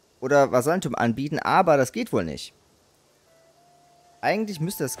 Oder Vasallentum anbieten, aber das geht wohl nicht. Eigentlich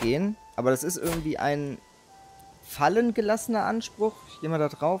müsste das gehen, aber das ist irgendwie ein fallen gelassener Anspruch. Ich gehe mal da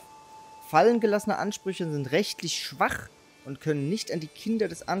drauf. Fallen gelassene Ansprüche sind rechtlich schwach und können nicht an die Kinder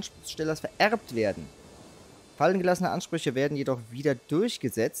des Anspruchsstellers vererbt werden. Fallen gelassene Ansprüche werden jedoch wieder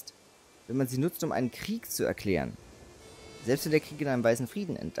durchgesetzt, wenn man sie nutzt, um einen Krieg zu erklären. Selbst wenn der Krieg in einem weißen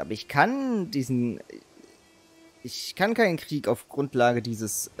Frieden endet. Aber ich kann keinen Krieg auf Grundlage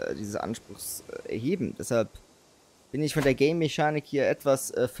dieses Anspruchs erheben. Deshalb bin ich von der Game-Mechanik hier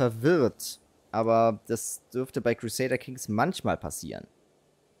etwas verwirrt. Aber das dürfte bei Crusader Kings manchmal passieren.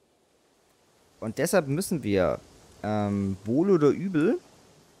 Und deshalb müssen wir, wohl oder übel,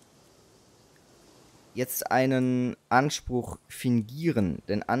 jetzt einen Anspruch fingieren.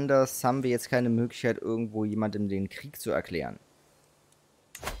 Denn anders haben wir jetzt keine Möglichkeit, irgendwo jemandem den Krieg zu erklären.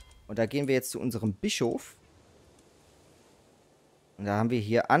 Und da gehen wir jetzt zu unserem Bischof. Und da haben wir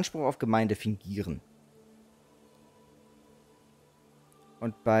hier Anspruch auf Gemeinde fingieren.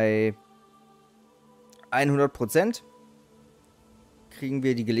 Und bei 100% kriegen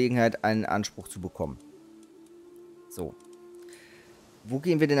wir die Gelegenheit, einen Anspruch zu bekommen. So. Wo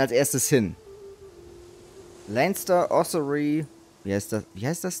gehen wir denn als erstes hin? Leinster, Ossory, wie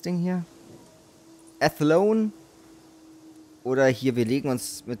heißt das Ding hier? Athlone. Oder hier, wir legen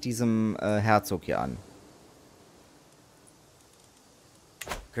uns mit diesem Herzog hier an.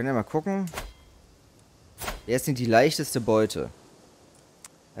 Können wir mal gucken. Wer ist denn die leichteste Beute?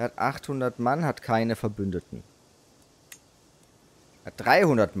 Er hat 800 Mann, hat keine Verbündeten. Hat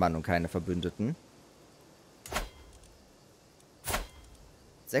 300 Mann und keine Verbündeten.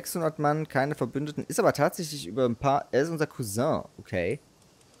 600 Mann, keine Verbündeten. Ist aber tatsächlich über ein paar... Er ist unser Cousin, okay.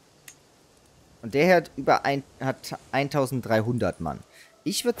 Und der hat 1300 Mann.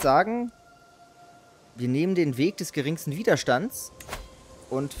 Ich würde sagen, wir nehmen den Weg des geringsten Widerstands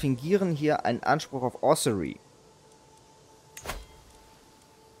und fingieren hier einen Anspruch auf Ossory.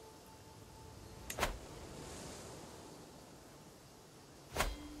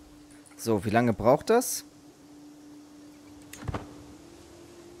 So, wie lange braucht das?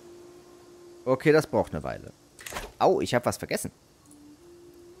 Okay, das braucht eine Weile. Au, ich habe was vergessen.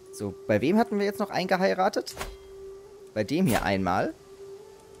 So, bei wem hatten wir jetzt noch eingeheiratet? Bei dem hier einmal.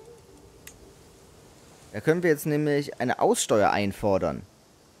 Da können wir jetzt nämlich eine Aussteuer einfordern.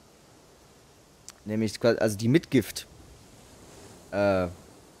 Nämlich, also die Mitgift seiner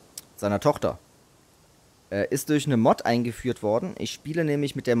Tochter. Ist durch eine Mod eingeführt worden. Ich spiele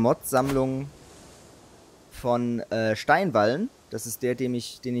nämlich mit der Mod-Sammlung von Steinwallen. Das ist der, den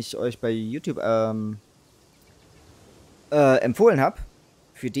ich euch bei YouTube empfohlen habe.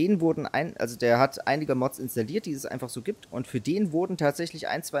 Für den wurden also der hat einige Mods installiert, die es einfach so gibt. Und für den wurden tatsächlich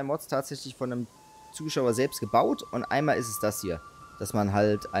 2 Mods tatsächlich von einem Zuschauer selbst gebaut. Und einmal ist es das hier, dass man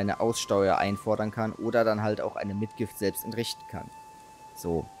halt eine Aussteuer einfordern kann oder dann halt auch eine Mitgift selbst entrichten kann.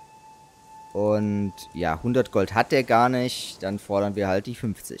 So. Und ja, 100 Gold hat der gar nicht. Dann fordern wir halt die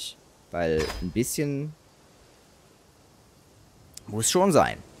 50. Weil ein bisschen muss schon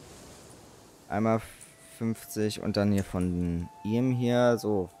sein. Einmal 50 und dann hier von ihm hier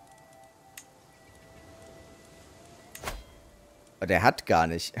so. Der hat gar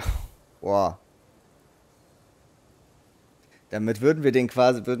nicht. Boah. Damit würden wir dem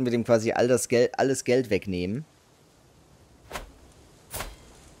quasi alles Geld wegnehmen.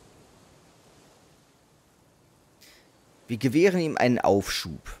 Wir gewähren ihm einen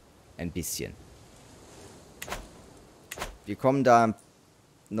Aufschub. Ein bisschen. Wir kommen da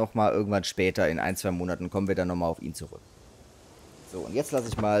nochmal irgendwann später, in 1-2 Monaten, kommen wir dann nochmal auf ihn zurück. So, und jetzt lasse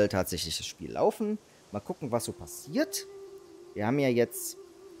ich mal tatsächlich das Spiel laufen. Mal gucken, was so passiert. Wir haben ja jetzt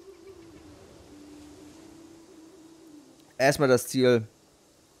erstmal das Ziel.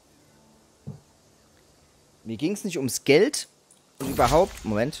 Mir ging es nicht ums Geld und überhaupt.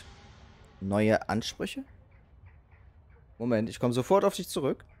 Moment. Neue Ansprüche? Moment, ich komme sofort auf dich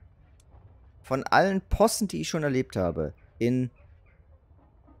zurück. Von allen Posten, die ich schon erlebt habe, in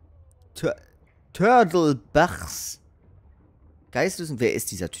Turtlebachs Geistlosen. Wer ist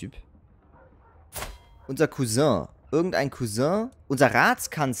dieser Typ? Unser Cousin. Irgendein Cousin. Unser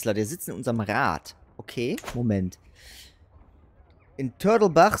Ratskanzler, der sitzt in unserem Rat. Okay, Moment. In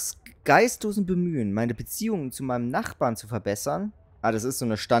Turtlebachs geistlosen Bemühen, meine Beziehungen zu meinem Nachbarn zu verbessern. Ah, das ist so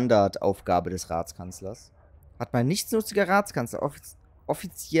eine Standardaufgabe des Ratskanzlers. Hat mein nichtsnutziger Ratskanzler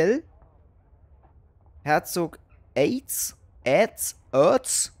offiziell Herzog Erz,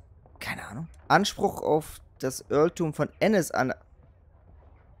 keine Ahnung, Anspruch auf das Earltum von Ennis an.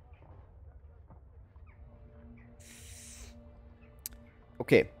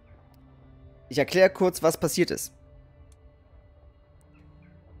 Okay. Ich erkläre kurz, was passiert ist.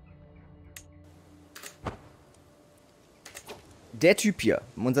 Der Typ hier,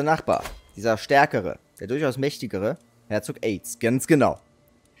 unser Nachbar, dieser stärkere, der durchaus mächtigere, Herzog AIDS, ganz genau.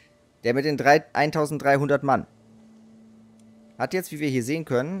 Der mit den 1300 Mann hat jetzt, wie wir hier sehen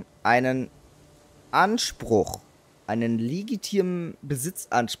können, einen Anspruch, einen legitimen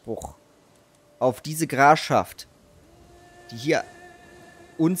Besitzanspruch auf diese Grafschaft, die hier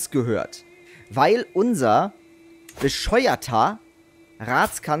uns gehört. Weil unser bescheuerter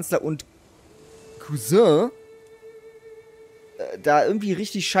Ratskanzler und Cousin da irgendwie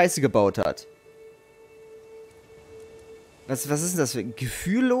richtig Scheiße gebaut hat. Was ist denn das für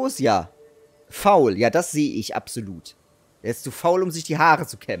gefühllos? Ja. Faul, ja, das sehe ich absolut. Er ist zu faul, um sich die Haare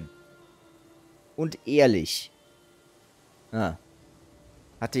zu kämmen. Und ehrlich. Ah.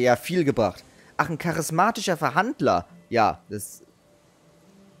 Hatte ja viel gebracht. Ach, ein charismatischer Verhandler. Ja, das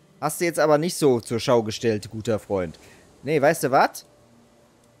hast du jetzt aber nicht so zur Schau gestellt, guter Freund. Nee, weißt du was?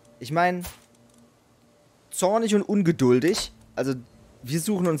 Ich meine, zornig und ungeduldig. Also, wir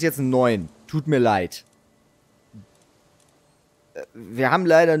suchen uns jetzt einen neuen. Tut mir leid. Wir haben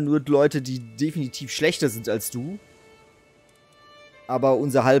leider nur Leute, die definitiv schlechter sind als du. Aber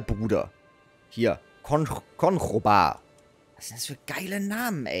unser Halbbruder. Hier. Konchobar. Was sind das für geile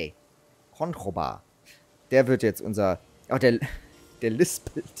Namen, ey? Konchobar. Der wird jetzt unser... Oh, der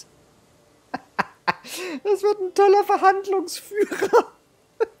lispelt. Das wird ein toller Verhandlungsführer.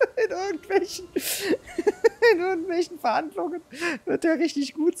 In irgendwelchen Verhandlungen wird der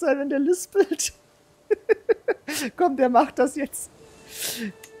richtig gut sein, wenn der lispelt. Komm, der macht das jetzt.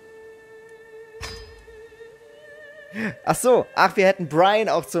 Ach so. Ach, wir hätten Brian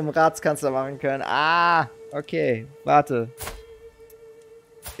auch zum Ratskanzler machen können. Ah, okay. Warte.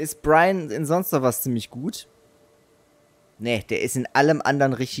 Ist Brian in sonst noch was ziemlich gut? Nee, der ist in allem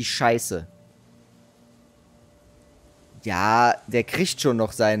anderen richtig scheiße. Ja, der kriegt schon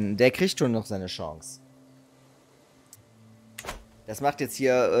noch seine Chance. Das macht jetzt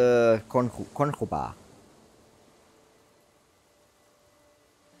hier, Konchobar.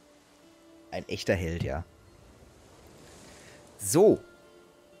 Ein echter Held, ja. So.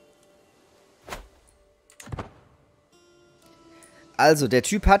 Also, der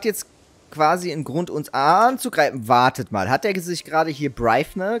Typ hat jetzt quasi einen Grund, uns anzugreifen. Wartet mal, hat er sich gerade hier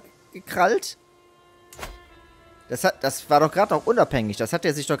Breifner gekrallt? Das war doch gerade auch unabhängig. Das hat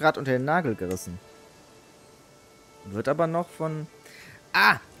er sich doch gerade unter den Nagel gerissen. Wird aber noch von...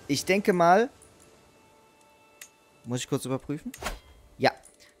 Ah, ich denke mal... Muss ich kurz überprüfen? Ja,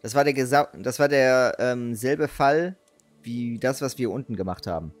 das war der selbe Fall wie das, was wir unten gemacht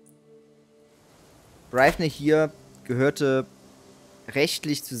haben. Breifner hier gehörte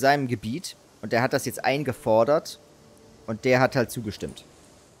rechtlich zu seinem Gebiet und der hat das jetzt eingefordert und der hat halt zugestimmt.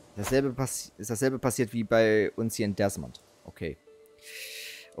 Ist dasselbe passiert wie bei uns hier in Desmond. Okay.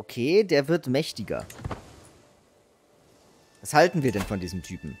 Okay, der wird mächtiger. Was halten wir denn von diesem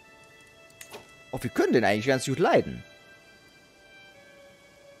Typen? Oh, wir können den eigentlich ganz gut leiden.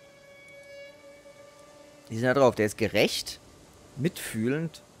 Die sind da drauf. Der ist gerecht,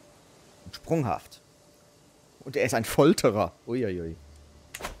 mitfühlend und sprunghaft. Und er ist ein Folterer. Uiuiui.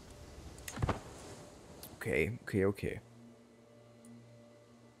 Okay.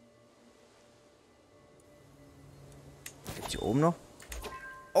 Gibt's hier oben noch?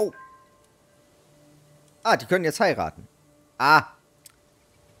 Oh. Ah, die können jetzt heiraten. Ah.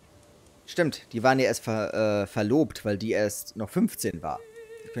 Stimmt, die waren ja erst verlobt, weil die erst noch 15 war.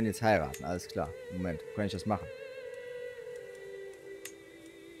 Die können jetzt heiraten, alles klar. Moment, kann ich das machen?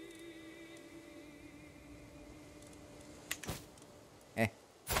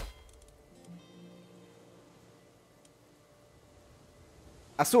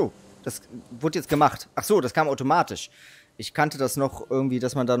 Ach so, das wurde jetzt gemacht. Ach so, das kam automatisch. Ich kannte das noch irgendwie,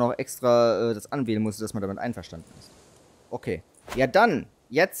 dass man da noch extra das anwählen musste, dass man damit einverstanden ist. Okay. Ja dann,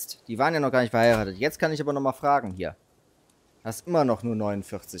 jetzt, die waren ja noch gar nicht verheiratet. Jetzt kann ich aber noch mal fragen hier. Hast immer noch nur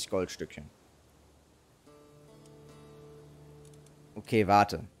 49 Goldstückchen. Okay,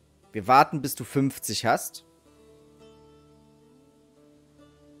 warte. Wir warten, bis du 50 hast.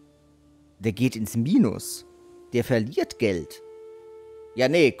 Der geht ins Minus. Der verliert Geld. Ja,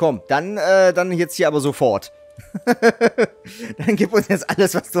 nee, komm, dann jetzt hier aber sofort. Dann gib uns jetzt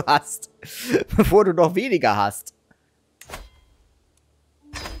alles, was du hast. Bevor du noch weniger hast.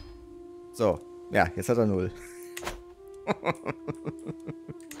 So, ja, jetzt hat er 0.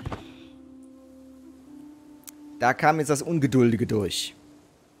 Da kam jetzt das Ungeduldige durch.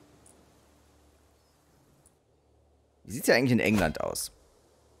 Wie sieht es ja eigentlich in England aus?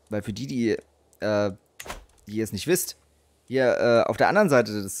 Weil für die, die ihr es nicht wisst, Hier auf der anderen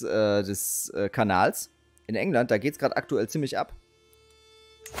Seite des Kanals, in England, da geht es gerade aktuell ziemlich ab.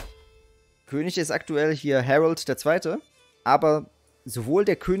 König ist aktuell hier Harold II., aber sowohl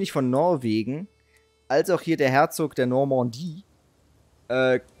der König von Norwegen als auch hier der Herzog der Normandie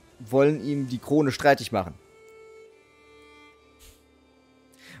wollen ihm die Krone streitig machen.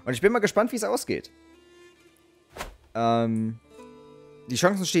 Und ich bin mal gespannt, wie es ausgeht. Die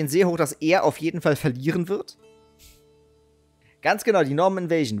Chancen stehen sehr hoch, dass er auf jeden Fall verlieren wird. Ganz genau, die Norman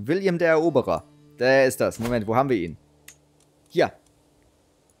Invasion. William der Eroberer. Der ist das. Moment, wo haben wir ihn? Hier.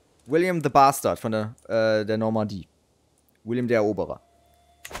 William the Bastard von der Normandie. William der Eroberer.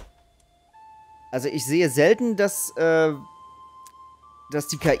 Also ich sehe selten, dass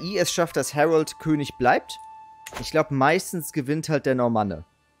die KI es schafft, dass Harold König bleibt. Ich glaube, meistens gewinnt halt der Normanne.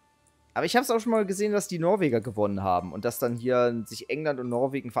 Aber ich habe es auch schon mal gesehen, dass die Norweger gewonnen haben und dass dann hier sich England und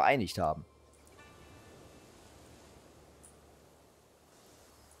Norwegen vereinigt haben.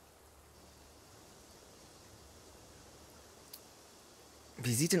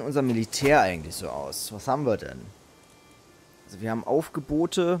 Wie sieht denn unser Militär eigentlich so aus? Was haben wir denn? Also wir haben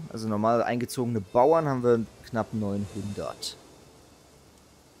Aufgebote, also normal eingezogene Bauern haben wir knapp 900.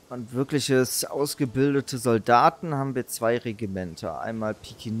 Und wirkliches ausgebildete Soldaten haben wir 2 Regimenter. Einmal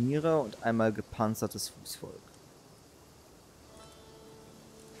Pikeniere und einmal gepanzertes Fußvolk.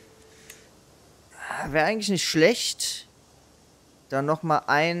 Wäre eigentlich nicht schlecht. Dann nochmal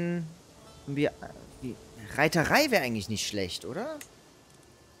Reiterei wäre eigentlich nicht schlecht, oder?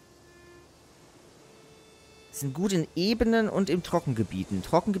 Sind gut in Ebenen und in Trockengebieten.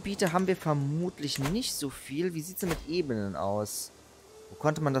 Trockengebiete haben wir vermutlich nicht so viel. Wie sieht es denn mit Ebenen aus? Wo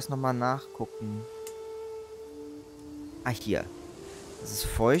konnte man das nochmal nachgucken? Ah, hier. Das ist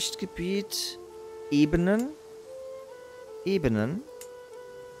Feuchtgebiet. Ebenen. Ebenen.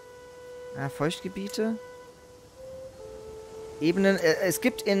 Ah, Feuchtgebiete. Ebenen. Es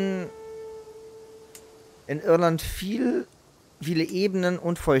gibt in Irland viele Ebenen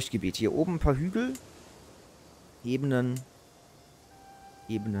und Feuchtgebiete. Hier oben ein paar Hügel. Ebenen.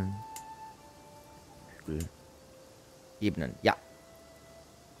 Ebenen. Hügel. Ebenen. Ja.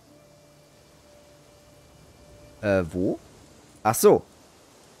 Wo? Ach so.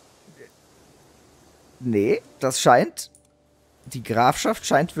 Nee, das scheint... Die Grafschaft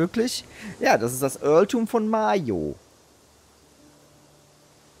scheint wirklich... Ja, das ist das Earltum von Mayo.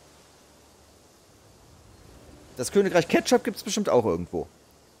 Das Königreich Ketchup gibt es bestimmt auch irgendwo.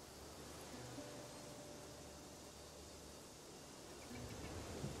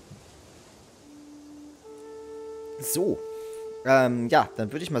 So. Ja,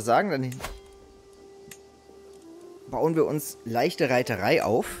 dann würde ich mal sagen, dann bauen wir uns leichte Reiterei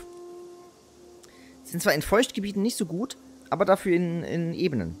auf. Sind zwar in Feuchtgebieten nicht so gut, aber dafür in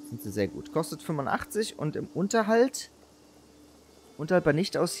Ebenen sind sie sehr gut. Kostet 85 und im Unterhalt bei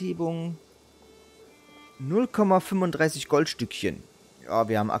Nichtaushebung 0,35 Goldstückchen. Ja,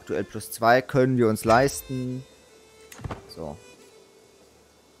 wir haben aktuell +2, können wir uns leisten. So.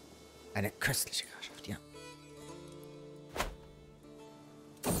 Eine köstliche Grafschaft, ja.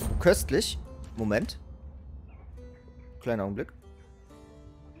 Köstlich. Moment. Kleiner Augenblick.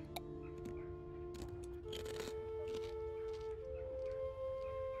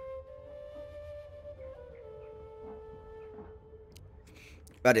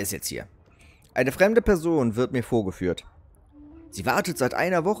 Ah, der ist jetzt hier. Eine fremde Person wird mir vorgeführt. Sie wartet seit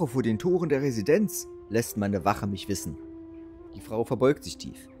einer Woche vor den Toren der Residenz, lässt meine Wache mich wissen. Die Frau verbeugt sich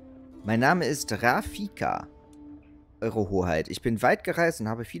tief. Mein Name ist Rafika, Eure Hoheit. Ich bin weit gereist und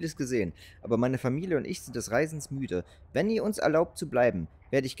habe vieles gesehen, aber meine Familie und ich sind des Reisens müde. Wenn ihr uns erlaubt zu bleiben,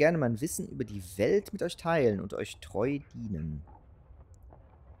 werde ich gerne mein Wissen über die Welt mit euch teilen und euch treu dienen.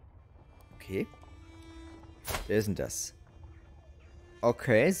 Okay. Wer ist denn das?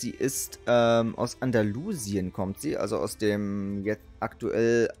 Okay, sie ist aus Andalusien kommt sie, also aus dem jetzt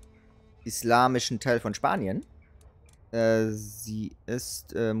aktuell islamischen Teil von Spanien. Sie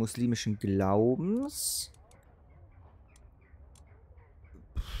ist muslimischen Glaubens.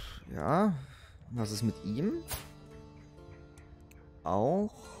 Ja, was ist mit ihm?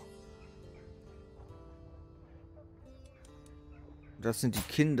 Auch. Das sind die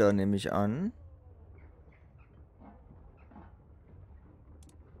Kinder, nehme ich an.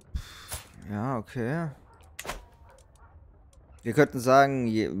 Ja, okay. Wir könnten sagen,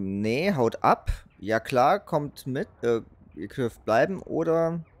 nee, haut ab. Ja klar, kommt mit. Ihr dürft bleiben.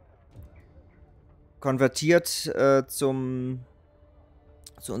 Oder konvertiert zu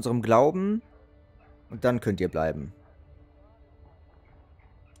unserem Glauben. Und dann könnt ihr bleiben.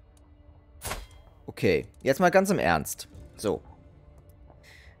 Okay, jetzt mal ganz im Ernst. So.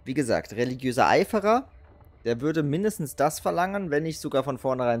 Wie gesagt, religiöser Eiferer. Der würde mindestens das verlangen, wenn nicht sogar von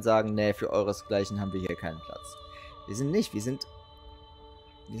vornherein sagen, nee, für euresgleichen haben wir hier keinen Platz. Wir sind nicht, wir sind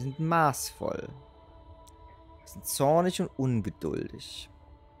maßvoll. Wir sind zornig und ungeduldig.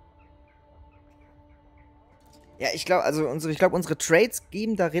 Ja, ich glaube, also unsere Trades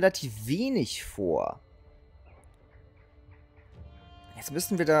geben da relativ wenig vor. Jetzt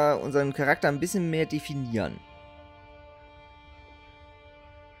müssten wir da unseren Charakter ein bisschen mehr definieren.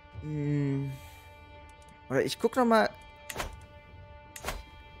 Oder ich gucke nochmal.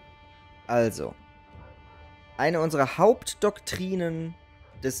 Also. Eine unserer Hauptdoktrinen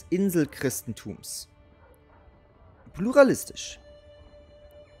des Inselchristentums. Pluralistisch.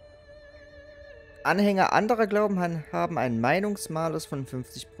 Anhänger anderer Glauben haben einen Meinungsmalus von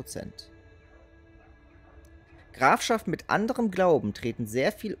 50%. Grafschaften mit anderem Glauben treten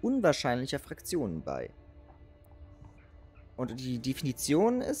sehr viel unwahrscheinlicher Fraktionen bei. Und die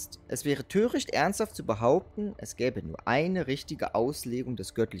Definition ist, es wäre töricht, ernsthaft zu behaupten, es gäbe nur eine richtige Auslegung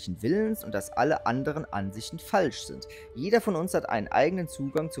des göttlichen Willens und dass alle anderen Ansichten falsch sind. Jeder von uns hat einen eigenen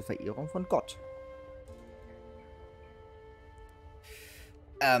Zugang zur Verehrung von Gott.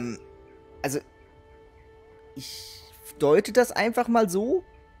 Also, ich deute das einfach mal so,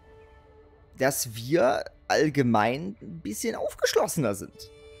 dass wir allgemein ein bisschen aufgeschlossener sind.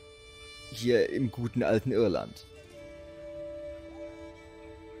 Hier im guten alten Irland.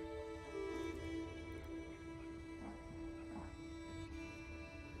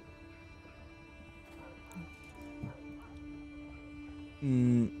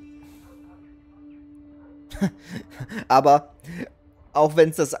 Aber auch wenn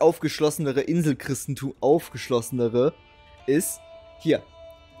es das aufgeschlossenere Inselchristentum aufgeschlossenere ist, hier,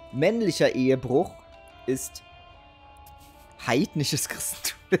 männlicher Ehebruch ist heidnisches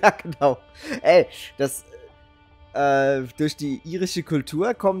Christentum. Ja, genau. Ey, das durch die irische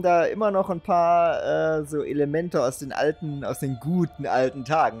Kultur kommen da immer noch ein paar so Elemente aus den guten alten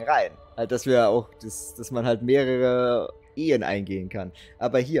Tagen rein. Halt, dass wir auch, dass man halt mehrere Ehen eingehen kann.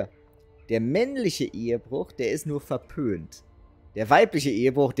 Aber hier, der männliche Ehebruch, der ist nur verpönt. Der weibliche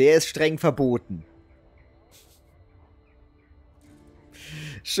Ehebruch, der ist streng verboten.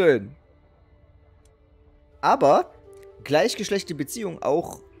 Schön. Aber gleichgeschlechtliche Beziehungen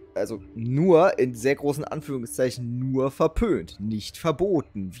auch, also nur, in sehr großen Anführungszeichen, nur verpönt, nicht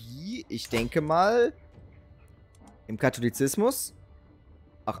verboten. Wie, ich denke mal, im Katholizismus?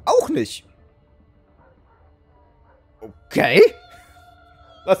 Ach, auch nicht. Okay.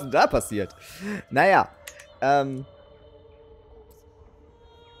 Was ist denn da passiert? Naja,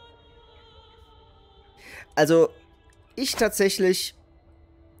 also, ich tatsächlich,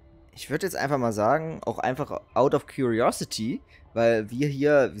 ich würde jetzt einfach mal sagen, auch einfach out of curiosity, weil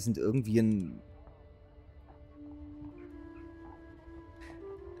wir sind irgendwie ein...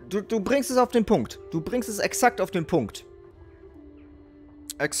 Du bringst es auf den Punkt. Du bringst es exakt auf den Punkt.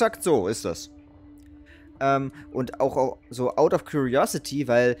 Exakt so ist das. Und auch so out of curiosity,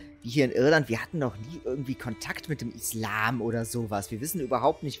 weil wir hier in Irland, wir hatten noch nie irgendwie Kontakt mit dem Islam oder sowas. Wir wissen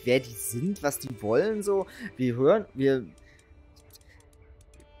überhaupt nicht, wer die sind, was die wollen, so. Die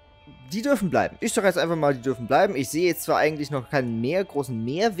dürfen bleiben. Ich sage jetzt einfach mal, die dürfen bleiben. Ich sehe jetzt zwar eigentlich noch keinen großen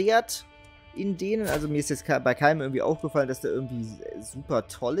Mehrwert in denen. Also mir ist jetzt bei keinem irgendwie aufgefallen, dass der irgendwie super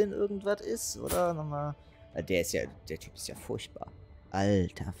toll in irgendwas ist, oder? Nochmal. Der Typ ist ja furchtbar.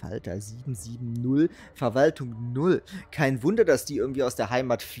 Alter Falter, 770, Verwaltung 0. Kein Wunder, dass die irgendwie aus der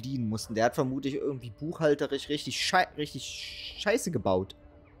Heimat fliehen mussten. Der hat vermutlich irgendwie buchhalterisch richtig scheiße gebaut.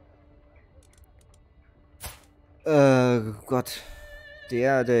 Gott.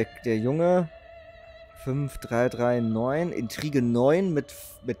 Der Junge, 5339, Intrige 9 mit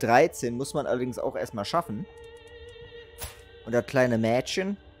 13 muss man allerdings auch erstmal schaffen. Und das kleine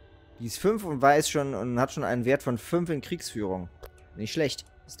Mädchen, die ist 5 und weiß schon und hat schon einen Wert von 5 in Kriegsführung. Nicht schlecht.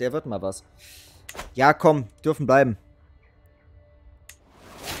 Der wird mal was. Ja, komm, dürfen bleiben.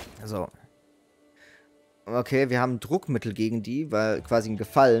 So. Okay, wir haben Druckmittel gegen die, weil quasi ein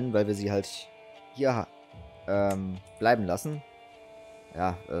Gefallen, weil wir sie halt hier bleiben lassen.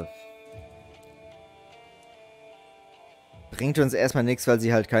 Ja, bringt uns erstmal nichts, weil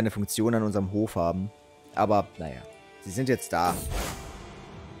sie halt keine Funktion an unserem Hof haben. Aber, naja. Sie sind jetzt da.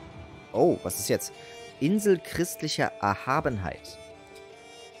 Oh, was ist jetzt? Insel christlicher Erhabenheit.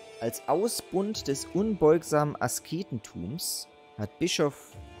 Als Ausbund des unbeugsamen Asketentums hat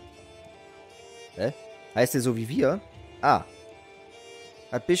Bischof... Heißt er so wie wir? Ah.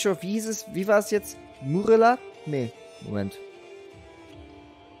 Hat Bischof, wie war es jetzt? Murela? Nee, Moment.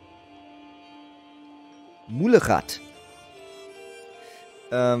 Mulerat.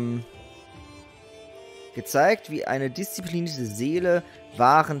 Gezeigt, wie eine disziplinierte Seele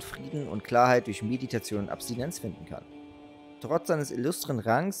wahren Frieden und Klarheit durch Meditation und Abstinenz finden kann. Trotz seines illustren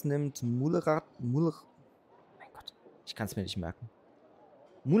Rangs nimmt mein Gott, ich kann es mir nicht merken.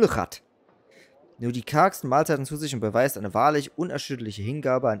 Mulerat nur die kargsten Mahlzeiten zu sich und beweist eine wahrlich unerschütterliche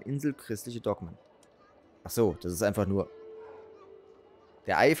Hingabe an inselchristliche Dogmen. Ach so, das ist einfach nur...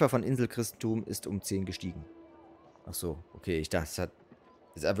 Der Eifer von Inselchristentum ist um 10 gestiegen. Ach so, okay, ich dachte, das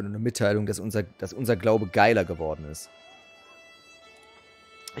ist einfach nur eine Mitteilung, dass unser Glaube geiler geworden ist.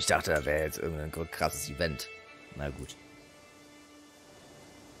 Ich dachte, da wäre jetzt irgendein krasses Event. Na gut.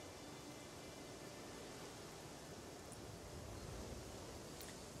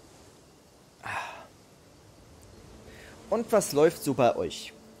 Und was läuft so bei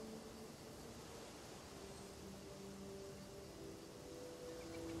euch?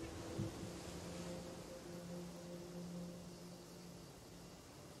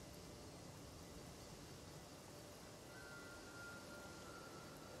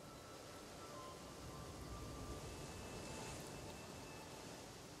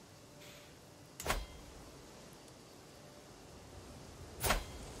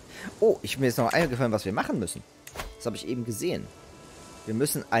 Oh, mir ist noch eingefallen, was wir machen müssen. Das habe ich eben gesehen. Wir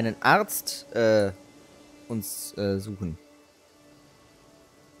müssen einen Arzt uns suchen.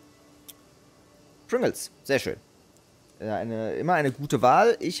 Pringles, sehr schön. Immer eine gute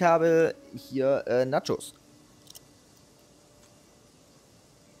Wahl. Ich habe hier Nachos.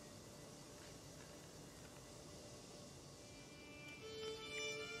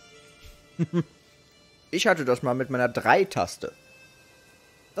 Ich hatte das mal mit meiner 3-Taste.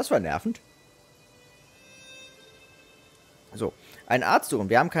 Das war nervend. So, einen Arzt suchen.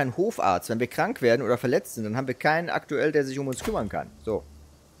 Wir haben keinen Hofarzt. Wenn wir krank werden oder verletzt sind, dann haben wir keinen aktuell, der sich um uns kümmern kann. So.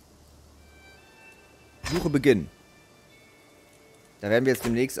 Suche beginnen. Da werden wir jetzt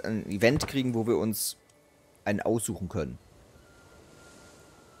demnächst ein Event kriegen, wo wir uns einen aussuchen können.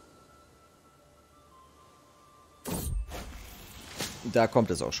 Da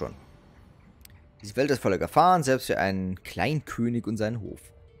kommt es auch schon. Diese Welt ist voller Gefahren, selbst für einen Kleinkönig und seinen Hof.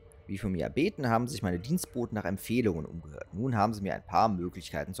 Wie von mir erbeten, haben sich meine Dienstboten nach Empfehlungen umgehört. Nun haben sie mir ein paar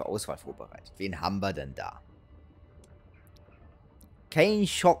Möglichkeiten zur Auswahl vorbereitet. Wen haben wir denn da? Kein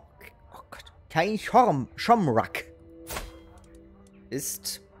Schomrak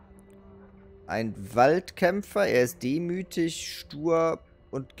ist ein Waldkämpfer. Er ist demütig, stur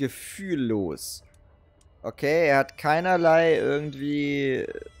und gefühllos. Okay, er hat keinerlei irgendwie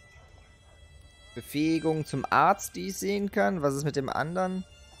Befähigung zum Arzt, die ich sehen kann. Was ist mit dem anderen?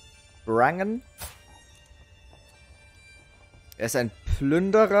 Brangen. Er ist ein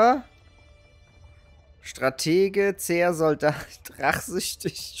Plünderer. Stratege, zäher Soldat,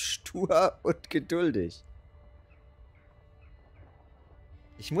 rachsüchtig, stur und geduldig.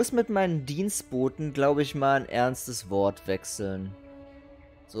 Ich muss mit meinen Dienstboten, glaube ich, mal ein ernstes Wort wechseln.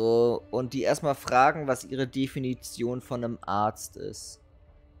 So, und die erstmal fragen, was ihre Definition von einem Arzt ist.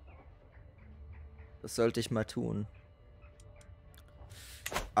 Das sollte ich mal tun.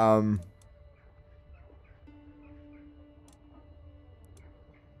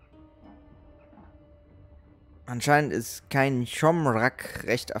 Anscheinend ist kein Schomrak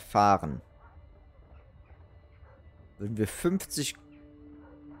recht erfahren. Würden wir 50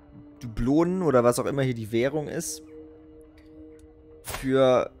 Dublonen oder was auch immer hier die Währung ist,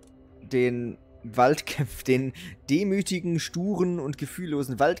 für den Waldkämpfer, den demütigen, sturen und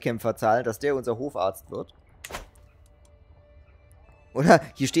gefühllosen Waldkämpfer zahlen, dass der unser Hofarzt wird? Oder,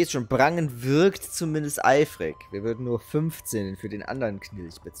 hier steht schon, Brangen wirkt zumindest eifrig. Wir würden nur 15 für den anderen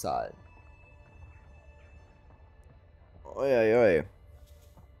Knilch bezahlen. Uiuiui.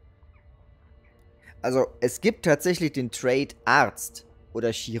 Also, es gibt tatsächlich den Trade Arzt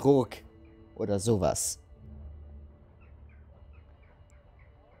oder Chirurg oder sowas.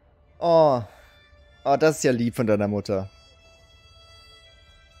 Oh. Oh, das ist ja lieb von deiner Mutter.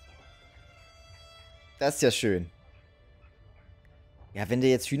 Das ist ja schön. Ja, wenn du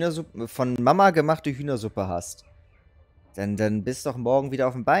jetzt Hühnersuppe, von Mama gemachte Hühnersuppe hast, dann bist du doch morgen wieder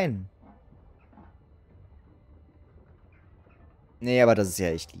auf dem Bein. Nee, aber das ist ja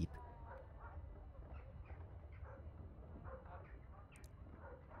echt lieb.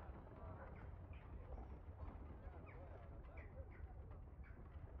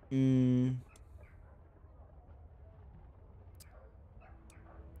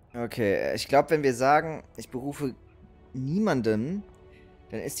 Okay, ich glaube, wenn wir sagen, ich berufe niemanden,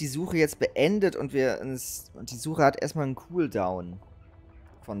 dann ist die Suche jetzt beendet und die Suche hat erstmal einen Cooldown.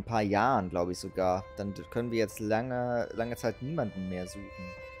 Von ein paar Jahren, glaube ich sogar. Dann können wir jetzt lange Zeit niemanden mehr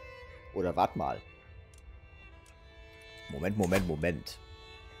suchen. Oder warte mal. Moment.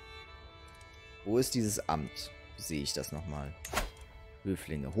 Wo ist dieses Amt? Sehe ich das nochmal?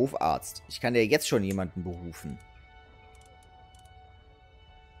 Höflinge. Hofarzt. Ich kann ja jetzt schon jemanden berufen.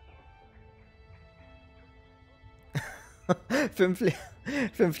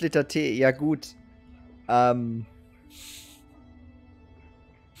 5 Liter Tee. Ja, gut.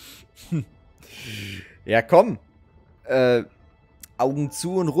 Ja, komm. Augen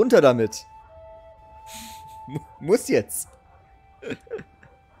zu und runter damit. Muss jetzt.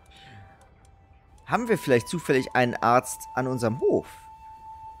 Haben wir vielleicht zufällig einen Arzt an unserem Hof,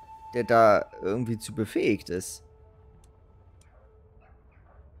 der da irgendwie zu befähigt ist?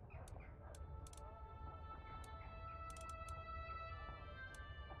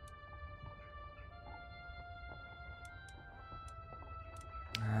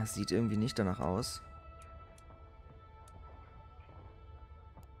 Sieht irgendwie nicht danach aus.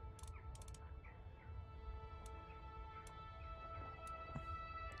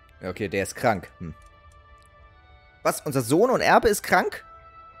 Okay, der ist krank. Was? Unser Sohn und Erbe ist krank?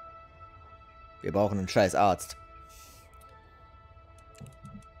 Wir brauchen einen scheiß Arzt.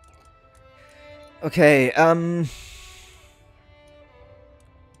 Okay,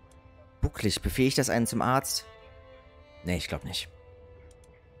 bucklig. Befähigt das einen zum Arzt? Nee, ich glaube nicht.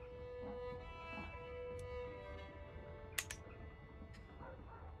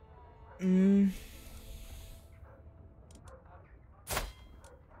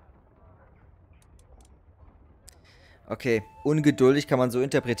 Okay, ungeduldig kann man so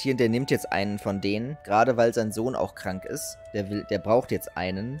interpretieren, der nimmt jetzt einen von denen, gerade weil sein Sohn auch krank ist. Der braucht jetzt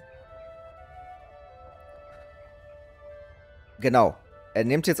einen. Genau. Er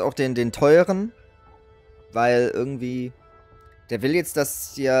nimmt jetzt auch den teuren, weil irgendwie, der will jetzt,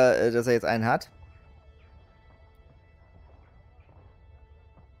 dass er jetzt einen hat.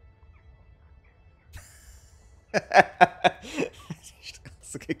 Die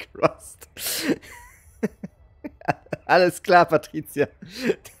Straße gecrossed. Alles klar, Patricia.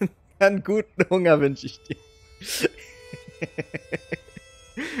 Einen guten Hunger wünsche ich dir.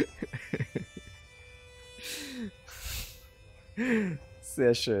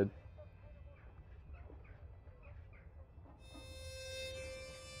 Sehr schön.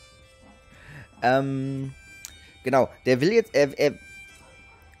 Genau, der will jetzt,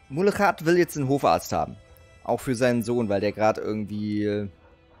 Mulekhat will jetzt einen Hofarzt haben. Auch für seinen Sohn, weil der gerade irgendwie...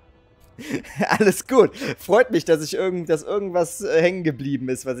 Alles gut. Freut mich, dass irgendwas hängen geblieben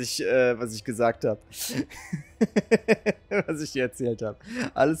ist, was ich gesagt habe. Was ich dir erzählt habe.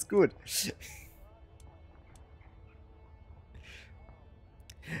 Alles gut.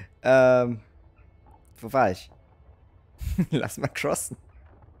 Wo war ich? Lass mal crossen.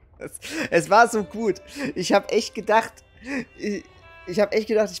 Es war so gut. Ich habe echt gedacht, ich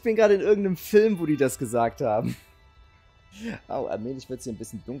bin gerade in irgendeinem Film, wo die das gesagt haben. Oh, allmählich wird es hier ein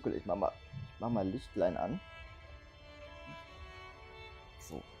bisschen dunkel. Ich mach mal Lichtlein an.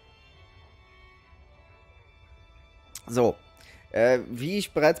 So. Wie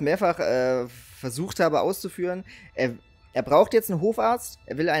ich bereits mehrfach versucht habe auszuführen, er braucht jetzt einen Hofarzt.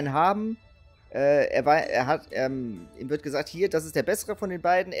 Er will einen haben. Ihm wird gesagt, hier, das ist der bessere von den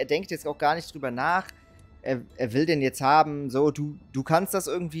beiden. Er denkt jetzt auch gar nicht drüber nach. Er will den jetzt haben. So, du kannst das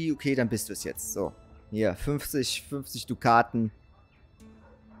irgendwie. Okay, dann bist du es jetzt. So. Hier, 50 Dukaten.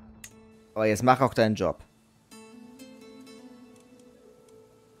 Aber jetzt mach auch deinen Job.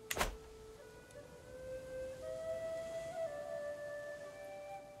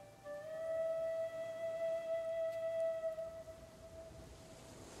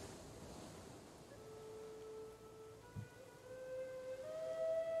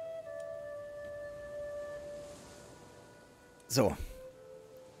 So.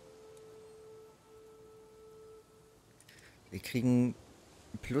 Wir kriegen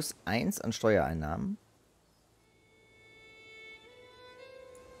 +1 an Steuereinnahmen.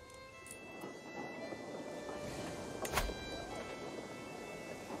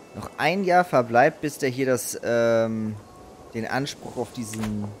 Noch ein Jahr verbleibt, bis der hier den Anspruch auf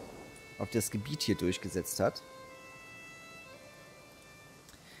das Gebiet hier durchgesetzt hat.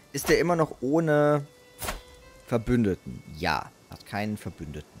 Ist er immer noch ohne Verbündeten? Ja, hat keinen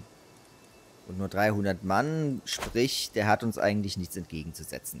Verbündeten. Und nur 300 Mann, sprich, der hat uns eigentlich nichts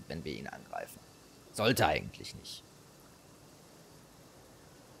entgegenzusetzen, wenn wir ihn angreifen. Sollte eigentlich nicht.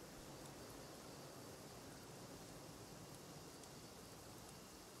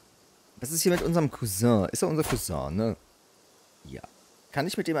 Was ist hier mit unserem Cousin? Ist er unser Cousin, ne? Ja. Kann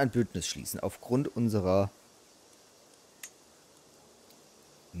ich mit dem ein Bündnis schließen, aufgrund unserer...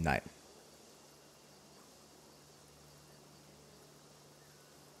 Nein.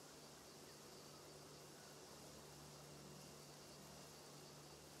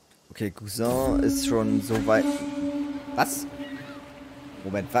 Okay, Cousin ist schon so weit... Was?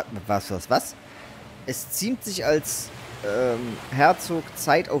 Moment, was? Es ziemt sich als Herzog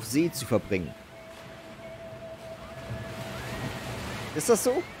Zeit auf See zu verbringen. Ist das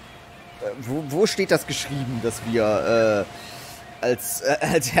so? Wo steht das geschrieben, dass wir als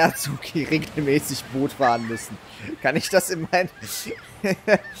Herzog hier regelmäßig Boot fahren müssen? Kann ich das in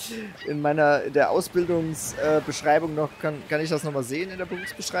der Ausbildungsbeschreibung noch, kann ich das nochmal sehen in der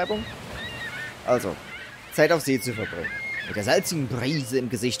Berufsbeschreibung? Also, Zeit auf See zu verbringen. Mit der salzigen Brise im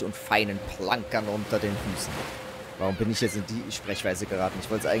Gesicht und feinen Plankern unter den Füßen. Warum bin ich jetzt in die Sprechweise geraten? Ich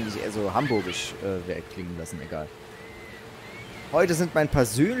wollte es eigentlich eher so hamburgisch klingen lassen, egal. Heute sind mein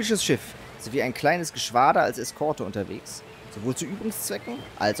persönliches Schiff sowie ein kleines Geschwader als Eskorte unterwegs. Sowohl zu Übungszwecken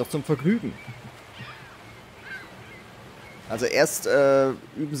als auch zum Vergnügen. Also erst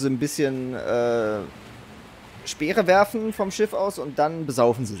üben sie ein bisschen Speere werfen vom Schiff aus und dann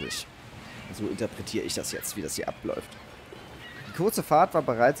besaufen sie sich. So interpretiere ich das jetzt, wie das hier abläuft. Die kurze Fahrt war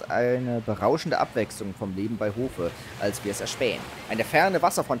bereits eine berauschende Abwechslung vom Leben bei Hofe, als wir es erspähen. Eine ferne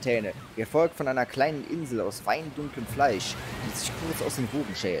Wasserfontäne, gefolgt von einer kleinen Insel aus weindunklem Fleisch, die sich kurz aus den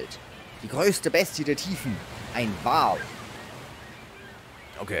Wogen schält. Die größte Bestie der Tiefen, ein Wal.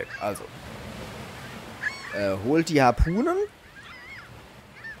 Okay, also. Holt die Harpunen.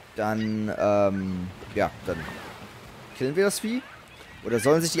 Dann, ja, dann killen wir das Vieh. Oder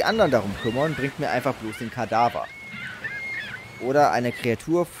sollen sich die anderen darum kümmern, bringt mir einfach bloß den Kadaver. Oder eine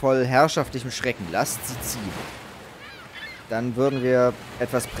Kreatur voll herrschaftlichem Schrecken. Lasst sie ziehen. Dann würden wir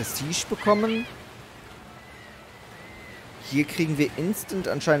etwas Prestige bekommen. Hier kriegen wir instant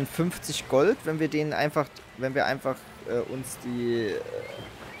anscheinend 50 Gold, wenn wir uns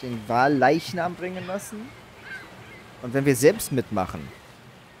den Wal-Leichnam bringen lassen. Und wenn wir selbst mitmachen.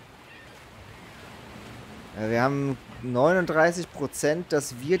 Wir haben 39%,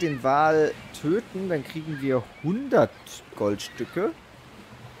 dass wir den Wal töten, dann kriegen wir 100 Goldstücke.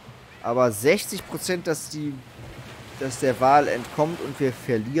 Aber 60%, dass der Wal entkommt und wir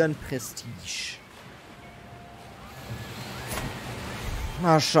verlieren Prestige.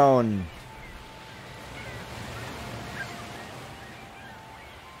 Mal schauen.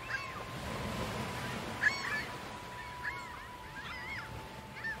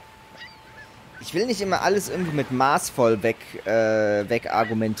 Ich will nicht immer alles irgendwie mit maßvoll weg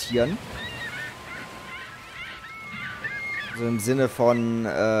argumentieren. So im Sinne von,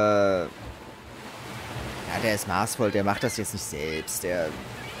 ja, der ist maßvoll, der macht das jetzt nicht selbst. Der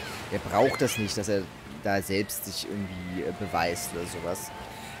braucht das nicht, dass er da selbst sich irgendwie beweist oder sowas.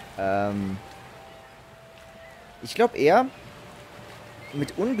 Ich glaube eher,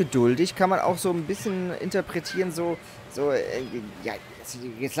 mit ungeduldig kann man auch so ein bisschen interpretieren, ja,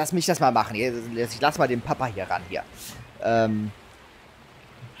 jetzt lass mich das mal machen. Ich lass mal den Papa hier ran, hier.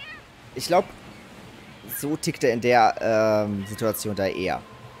 Ich glaube, so tickt er in der Situation da eher.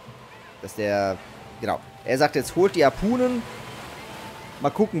 Dass der, genau, er sagt jetzt, holt die Harpunen,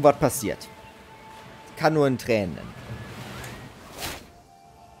 mal gucken, was passiert. Kann nur in Tränen nennen.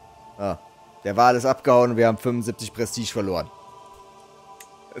 Ah, der Wal ist abgehauen und wir haben 75 Prestige verloren.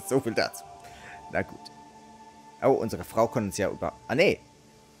 So viel dazu. Na gut. Oh, unsere Frau kann uns ja Ah, nee.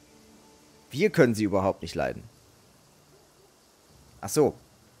 Wir können sie überhaupt nicht leiden. Ach so.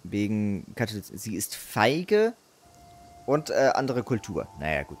 Wegen sie ist feige und andere Kultur.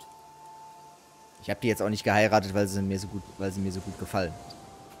 Naja, gut. Ich habe die jetzt auch nicht geheiratet, weil sie mir so gut gefallen hat.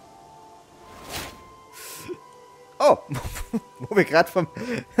 Oh, wo wir gerade vom...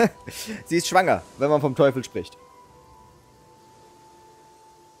 Sie ist schwanger, wenn man vom Teufel spricht.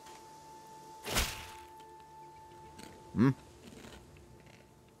 Hm?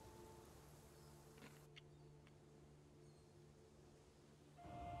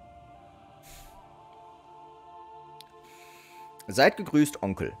 Seid gegrüßt,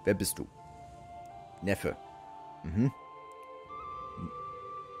 Onkel. Wer bist du? Neffe. Mhm.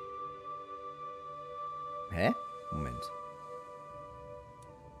 Hä? Moment.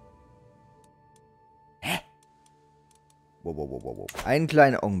 Hä? Wow. Einen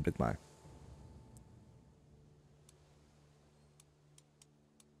kleinen Augenblick mal.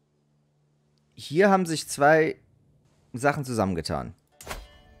 Hier haben sich zwei Sachen zusammengetan.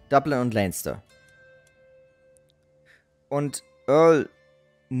 Dublin und Leinster. Und Earl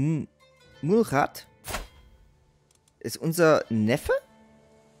Mulrat ist unser Neffe?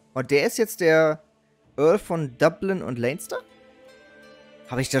 Und der ist jetzt der Earl von Dublin und Leinster?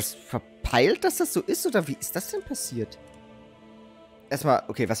 Habe ich das verpeilt, dass das so ist? Oder wie ist das denn passiert? Erstmal,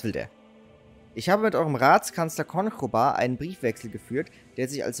 okay, was will der? Ich habe mit eurem Ratskanzler Konchobar einen Briefwechsel geführt, der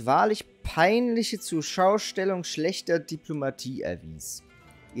sich als wahrlich peinliche Zurschaustellung schlechter Diplomatie erwies.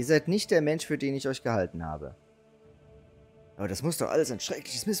 Ihr seid nicht der Mensch, für den ich euch gehalten habe. Aber das muss doch alles ein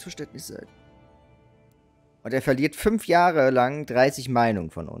schreckliches Missverständnis sein. Und er verliert 5 Jahre lang 30 Meinungen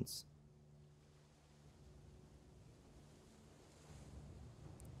von uns.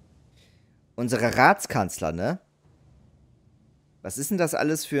 Unsere Ratskanzler, ne? Was ist denn das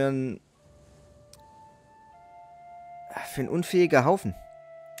alles für ein unfähiger Haufen?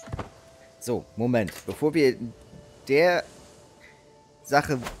 So, Moment. Bevor wir der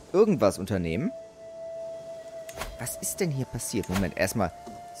Sache irgendwas unternehmen. Was ist denn hier passiert? Moment, erstmal.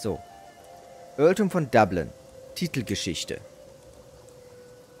 So. Earldom von Dublin. Titelgeschichte.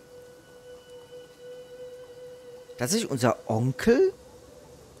 Tatsächlich, unser Onkel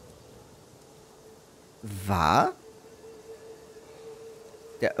war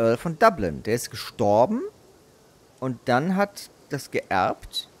der Earl von Dublin. Der ist gestorben und dann hat das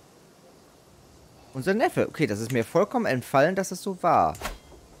geerbt unser Neffe. Okay, das ist mir vollkommen entfallen, dass es so war.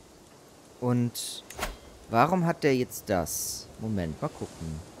 Und warum hat der jetzt das? Moment, mal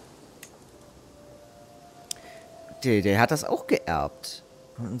gucken. Der hat das auch geerbt.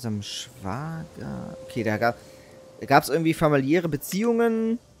 Von unserem Schwager. Okay, da gab es irgendwie familiäre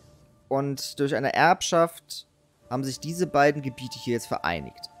Beziehungen. Und durch eine Erbschaft haben sich diese beiden Gebiete hier jetzt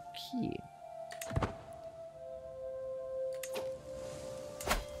vereinigt. Okay.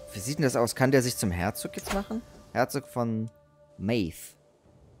 Wie sieht denn das aus? Kann der sich zum Herzog jetzt machen? Herzog von Meath.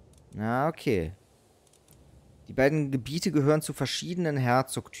 Na, okay. Die beiden Gebiete gehören zu verschiedenen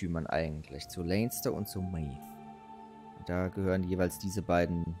Herzogtümern eigentlich. Zu Leinster und zu Meath. Und da gehören jeweils diese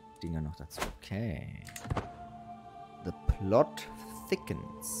beiden Dinge noch dazu. Okay. The plot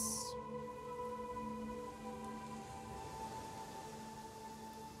thickens.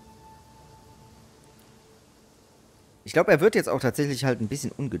 Ich glaube, er wird jetzt auch tatsächlich halt ein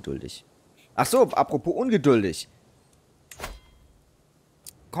bisschen ungeduldig. Ach so, apropos ungeduldig.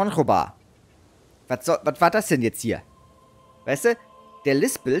 Konchobar. Was war das denn jetzt hier? Weißt du, der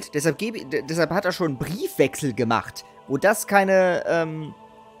lispelt, deshalb hat er schon einen Briefwechsel gemacht, wo das keine,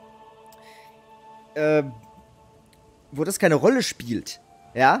 wo das keine Rolle spielt.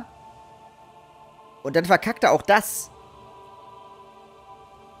 Ja? Und dann verkackt er auch das.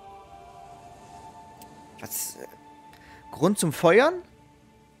 Was? Grund zum Feuern?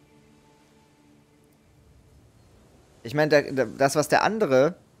 Ich meine, das, was der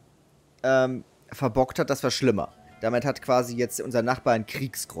andere verbockt hat, das war schlimmer. Damit hat quasi jetzt unser Nachbar einen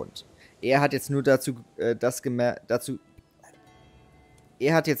Kriegsgrund. Er hat jetzt nur er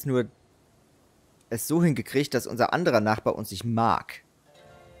hat jetzt nur es so hingekriegt, dass unser anderer Nachbar uns nicht mag.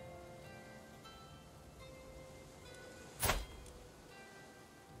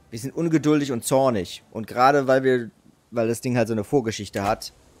 Wir sind ungeduldig und zornig. Und gerade weil das Ding halt so eine Vorgeschichte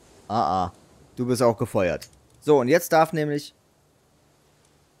hat. Du bist auch gefeuert. So, und jetzt darf nämlich...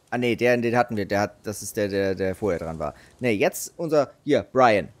 Ah, nee, den hatten wir. Das ist der vorher dran war. Nee, jetzt unser... Hier,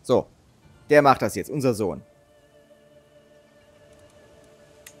 Brian. So. Der macht das jetzt, unser Sohn.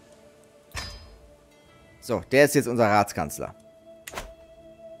 So, der ist jetzt unser Ratskanzler.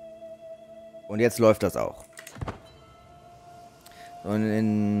 Und jetzt läuft das auch. Und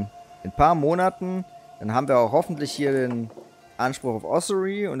in ein paar Monaten, dann haben wir auch hoffentlich hier den Anspruch auf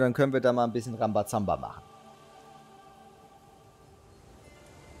Ossuary und dann können wir da mal ein bisschen Rambazamba machen.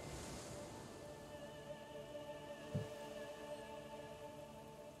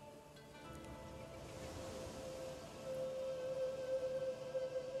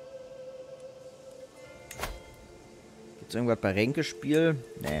 Gibt's irgendwas bei Ränkespiel?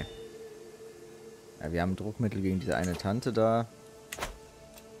 Nee. Ja, wir haben Druckmittel gegen diese eine Tante da.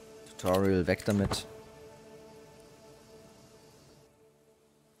 Tutorial, weg damit.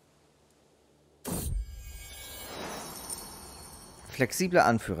 Flexibler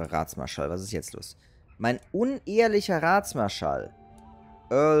Anführer, Ratsmarschall. Was ist jetzt los? Mein unehrlicher Ratsmarschall,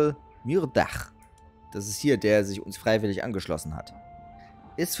 Earl Myrdach, das ist hier, der sich uns freiwillig angeschlossen hat,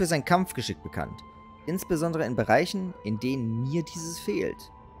 ist für sein Kampfgeschick bekannt. Insbesondere in Bereichen, in denen mir dieses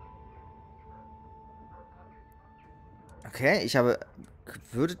fehlt. Okay,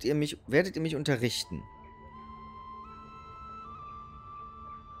 werdet ihr mich unterrichten?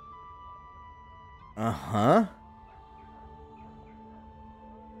 Aha.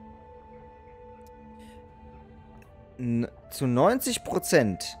 Zu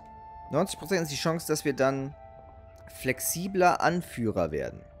 90%. 90% ist die Chance, dass wir dann flexibler Anführer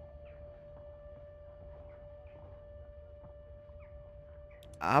werden.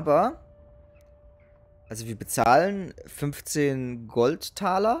 Aber, also wir bezahlen 15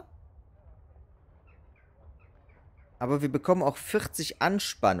 Goldtaler. Aber wir bekommen auch 40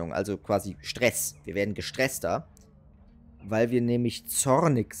 Anspannung, also quasi Stress. Wir werden gestresster. Weil wir nämlich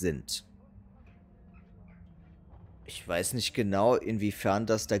zornig sind. Ich weiß nicht genau, inwiefern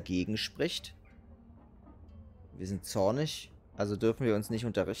das dagegen spricht. Wir sind zornig, also dürfen wir uns nicht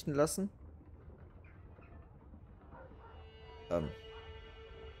unterrichten lassen.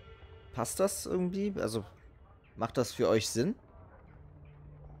 Passt das irgendwie? Also, macht das für euch Sinn?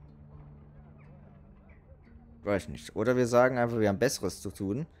 Weiß nicht. Oder wir sagen einfach, wir haben Besseres zu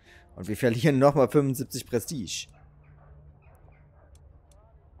tun. Und wir verlieren nochmal 75 Prestige.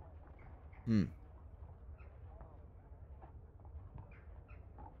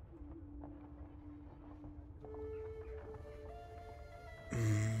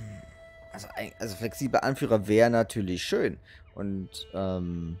 Also flexibler Anführer wäre natürlich schön. Und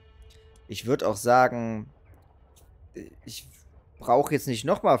ich würde auch sagen, ich brauche jetzt nicht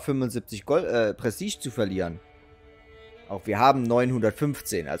nochmal 75 Prestige zu verlieren. Auch wir haben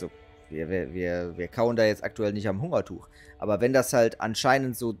 915, also wir kauen da jetzt aktuell nicht am Hungertuch. Aber wenn das halt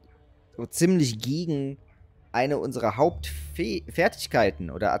anscheinend so ziemlich gegen eine unserer Hauptfertigkeiten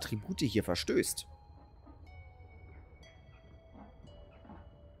oder Attribute hier verstößt.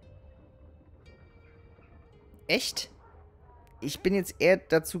 Echt? Ich bin jetzt eher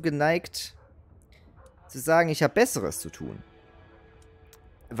dazu geneigt, zu sagen, ich habe Besseres zu tun.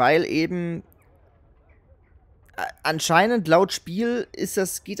 Weil eben anscheinend laut Spiel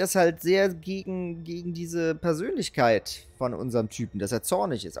geht das halt sehr gegen diese Persönlichkeit von unserem Typen, dass er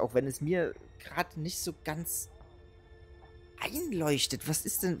zornig ist. Auch wenn es mir gerade nicht so ganz einleuchtet. Was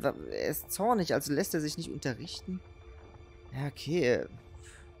ist denn? Er ist zornig, also lässt er sich nicht unterrichten? Ja, okay.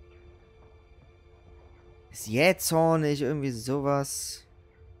 Ist jähzornig, irgendwie sowas.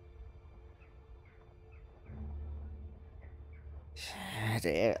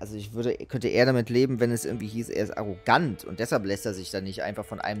 Also könnte eher damit leben, wenn es irgendwie hieß, er ist arrogant und deshalb lässt er sich dann nicht einfach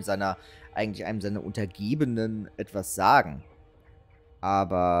von einem seiner Untergebenen etwas sagen.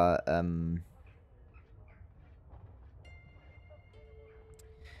 Aber,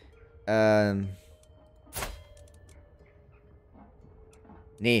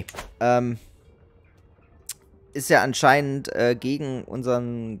 nee, ist ja anscheinend gegen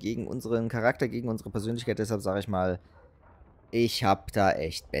unseren Charakter, gegen unsere Persönlichkeit, deshalb sage ich mal, ich habe da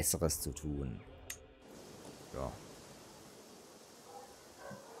echt Besseres zu tun. Ja.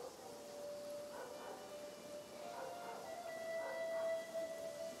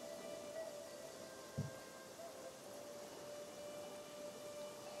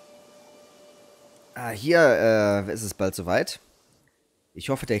 Hier ist es bald soweit. Ich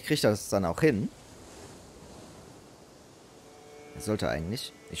hoffe, der kriegt das dann auch hin. Sollte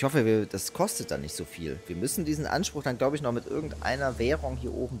eigentlich. Ich hoffe, das kostet dann nicht so viel. Wir müssen diesen Anspruch dann, glaube ich, noch mit irgendeiner Währung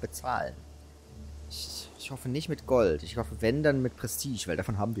hier oben bezahlen. Ich hoffe nicht mit Gold. Ich hoffe, wenn, dann mit Prestige, weil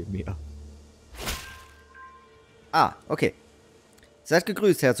davon haben wir mehr. Ah, okay. Seid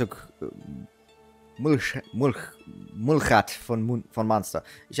gegrüßt, Herzog Mulchat von Munster.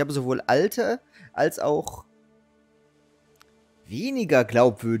 Ich habe sowohl alte als auch weniger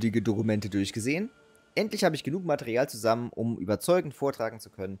glaubwürdige Dokumente durchgesehen. Endlich habe ich genug Material zusammen, um überzeugend vortragen zu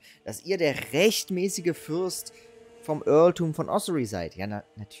können, dass ihr der rechtmäßige Fürst vom Earltum von Ossory seid. Ja,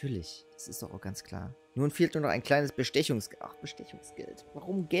 natürlich. Das ist doch auch ganz klar. Nun fehlt nur noch ein kleines Bestechungsgeld. Ach, Bestechungsgeld.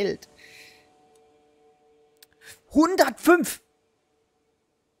 Warum Geld? 105!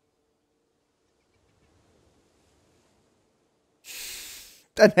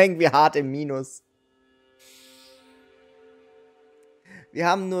 Dann hängen wir hart im Minus. Wir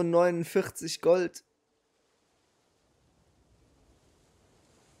haben nur 49 Gold.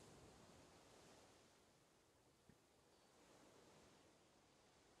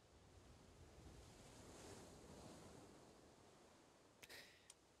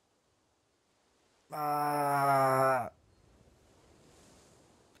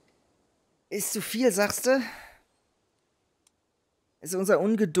 Ist zu viel, sagst du? Ist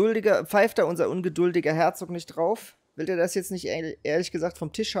pfeift da unser ungeduldiger Herzog nicht drauf? Will der das jetzt nicht ehrlich gesagt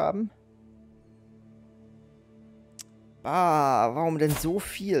vom Tisch haben? Warum denn so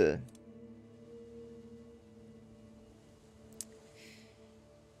viel?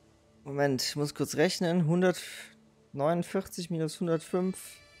 Moment, ich muss kurz rechnen. 149 minus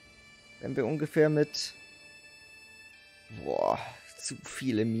 105. Wenn wir ungefähr mit... Boah, zu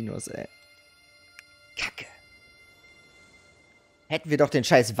viele Minus, ey. Kacke. Hätten wir doch den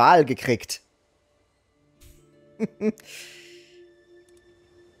scheiß Wal gekriegt.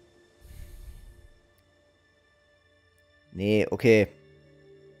 Nee, okay.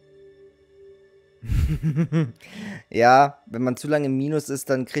 Ja, wenn man zu lange im Minus ist,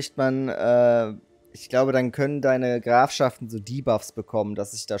 dann kriegt man, ich glaube, dann können deine Grafschaften so Debuffs bekommen,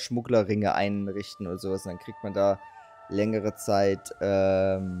 dass sich da Schmugglerringe einrichten oder sowas. Und dann kriegt man da längere Zeit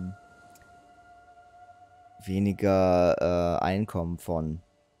weniger Einkommen von.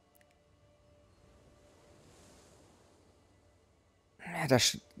 Ja,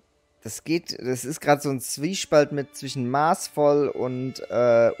 das ist gerade so ein Zwiespalt zwischen maßvoll und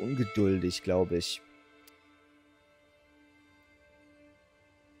ungeduldig, glaube ich.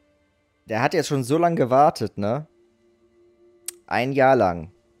 Der hat jetzt schon so lange gewartet, ne? 1 Jahr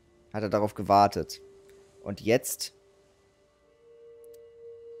lang hat er darauf gewartet. Und jetzt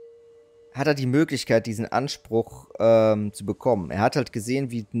hat er die Möglichkeit, diesen Anspruch zu bekommen. Er hat halt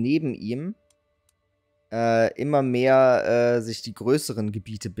gesehen, wie neben ihm immer mehr sich die größeren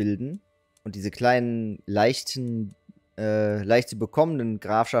Gebiete bilden und diese kleinen, leicht zu bekommenden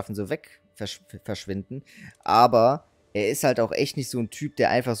Grafschaften so verschwinden. Aber er ist halt auch echt nicht so ein Typ, der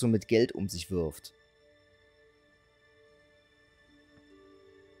einfach so mit Geld um sich wirft.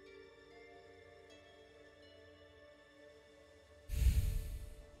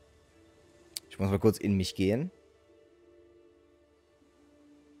 Ich muss mal kurz in mich gehen.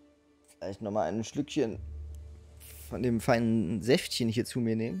 Vielleicht nochmal ein Schlückchen von dem feinen Säftchen hier zu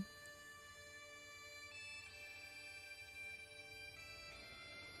mir nehmen.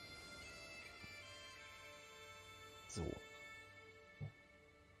 So.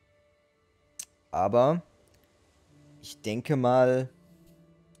 Aber ich denke mal,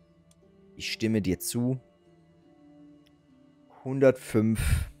 ich stimme dir zu.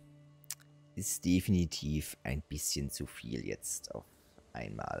 105 ist definitiv ein bisschen zu viel jetzt auf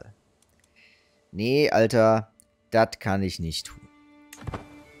einmal. Nee, Alter, das kann ich nicht tun.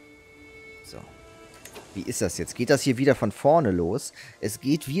 So. Wie ist das jetzt? Geht das hier wieder von vorne los? Es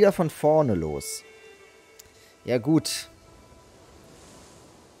geht wieder von vorne los. Ja, gut.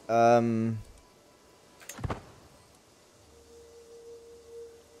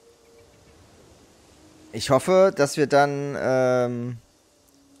 Ich hoffe, dass wir dann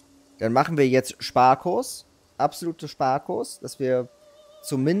machen wir jetzt Sparkurs. Absolute Sparkurs. Dass wir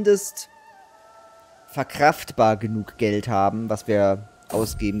zumindest verkraftbar genug Geld haben, was wir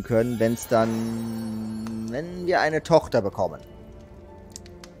ausgeben können, wenn wir eine Tochter bekommen.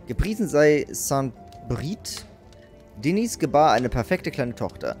 Gepriesen sei Saint-Brit. Denis gebar eine perfekte kleine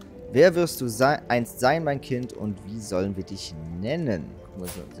Tochter. Wer wirst du einst sein, mein Kind, und wie sollen wir dich nennen? Gucken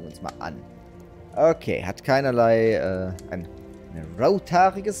wir uns mal an. Okay, hat keinerlei, ein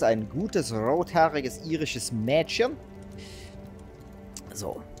gutes rothaariges irisches Mädchen.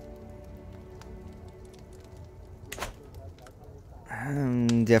 So.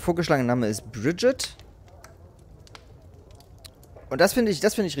 Der vorgeschlagene Name ist Bridget. Und das finde ich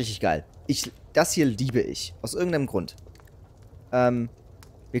richtig geil. Das hier liebe ich. Aus irgendeinem Grund. Wir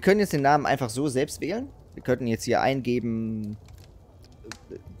können jetzt den Namen einfach so selbst wählen. Wir könnten jetzt hier eingeben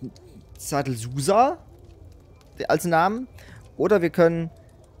Zadelsusa als Namen. Oder wir können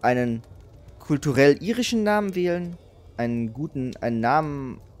einen kulturell irischen Namen wählen. Einen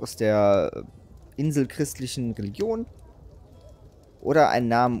Namen aus der inselchristlichen Religion. Oder einen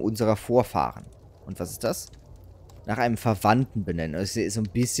Namen unserer Vorfahren. Und was ist das? Nach einem Verwandten benennen. Das ist so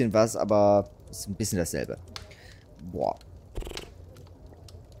ein bisschen was, aber ist ein bisschen dasselbe. Boah.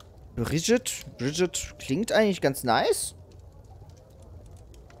 Bridget klingt eigentlich ganz nice.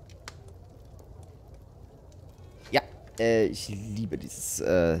 Ja, ich liebe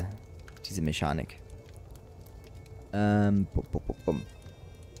diese Mechanik.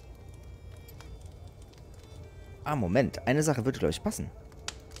 Ah, Moment. Eine Sache würde, glaube ich, passen.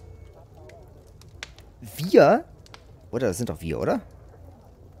 Wir... Oder? Das sind doch wir, oder?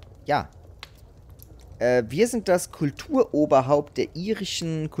 Ja. Wir sind das Kulturoberhaupt der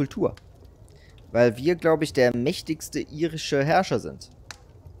irischen Kultur. Weil wir, glaube ich, der mächtigste irische Herrscher sind.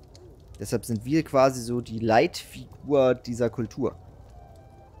 Deshalb sind wir quasi so die Leitfigur dieser Kultur.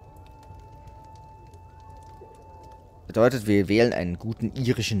 Bedeutet, wir wählen einen guten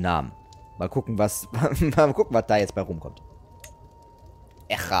irischen Namen. Mal gucken, was da jetzt bei rumkommt.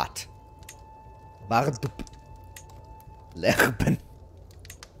 Echat. Wardup. Leben.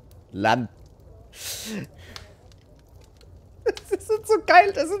 Land. Das sind so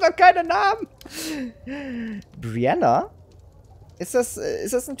geil, das sind doch keine Namen. Brianna? Ist das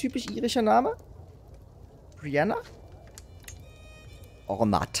ein typisch irischer Name? Brianna?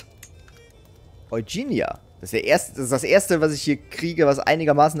 Ormat. Eugenia. Das ist das erste, was ich hier kriege, was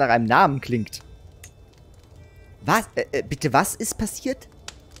einigermaßen nach einem Namen klingt. Was? Bitte, was ist passiert?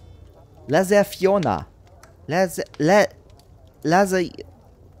 Laser Fiona. Laser...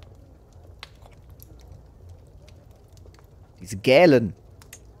 Diese Gälen.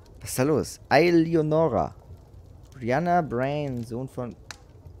 Was ist da los? Eleonora. Brianna Brain, Sohn von...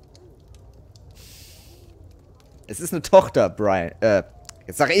 Es ist eine Tochter, Brian.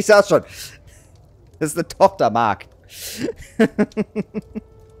 Jetzt sage ich das schon. Es ist eine Tochter, Mark.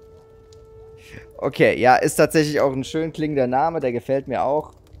 Okay, ja, ist tatsächlich auch ein schön klingender Name. Der gefällt mir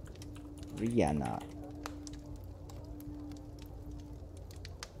auch. Rihanna.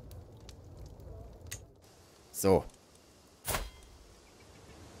 So.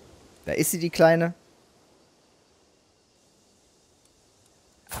 Da ist sie, die Kleine.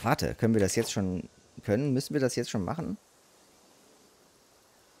 Ach, warte, können wir das jetzt schon... Müssen wir das jetzt schon machen?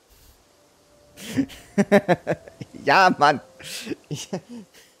 Ja, Mann.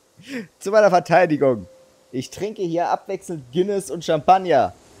 Zu meiner Verteidigung. Ich trinke hier abwechselnd Guinness und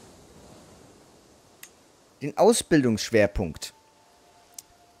Champagner. Den Ausbildungsschwerpunkt.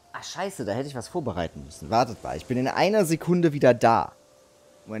 Ach, scheiße, da hätte ich was vorbereiten müssen. Wartet mal, ich bin in einer Sekunde wieder da.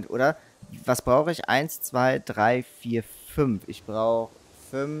 Moment, oder? Was brauche ich? 1, 2, 3, 4, 5. Ich brauche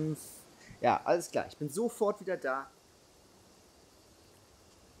 5. Ja, alles klar. Ich bin sofort wieder da.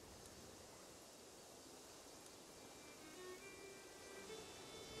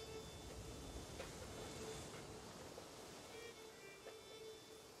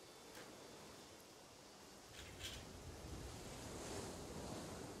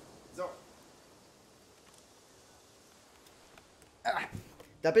 So.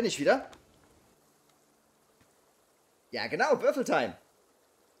 Da bin ich wieder. Ja, genau, Würfeltime.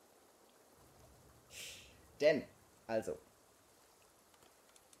 Denn, also.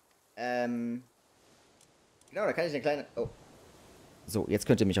 Genau, da kann ich eine kleine... Oh. So, jetzt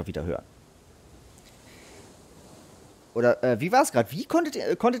könnt ihr mich auch wieder hören. Oder, wie war es gerade? Wie konntet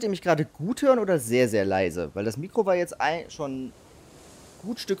ihr mich gerade gut hören oder sehr, sehr leise? Weil das Mikro war jetzt schon ein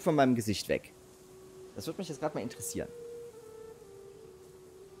gut Stück von meinem Gesicht weg. Das würde mich jetzt gerade mal interessieren.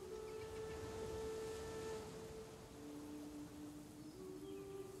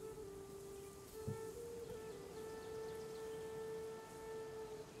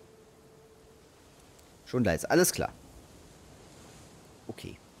 Schon leise, alles klar.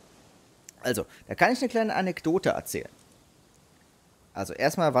 Okay. Also, da kann ich eine kleine Anekdote erzählen. Also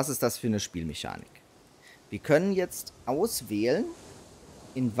erstmal, was ist das für eine Spielmechanik? Wir können jetzt auswählen,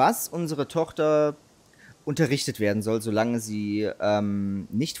 in was unsere Tochter unterrichtet werden soll, solange sie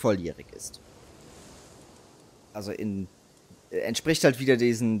nicht volljährig ist. Also entspricht halt wieder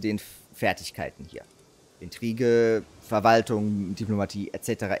den Fertigkeiten hier. Intrige, Verwaltung, Diplomatie,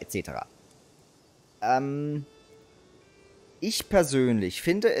 etc. etc. Ich persönlich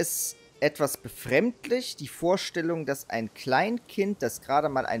finde es etwas befremdlich, die Vorstellung, dass ein Kleinkind, das gerade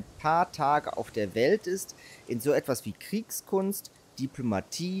mal ein paar Tage auf der Welt ist, in so etwas wie Kriegskunst,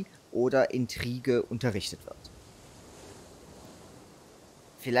 Diplomatie oder Intrige unterrichtet wird.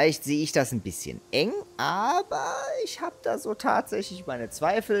 Vielleicht sehe ich das ein bisschen eng, aber ich habe da so tatsächlich meine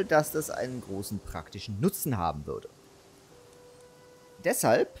Zweifel, dass das einen großen praktischen Nutzen haben würde.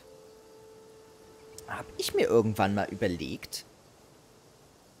 Deshalb habe ich mir irgendwann mal überlegt,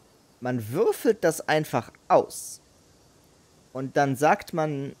 man würfelt das einfach aus. Und dann sagt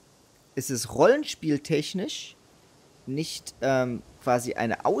man, es ist rollenspieltechnisch nicht quasi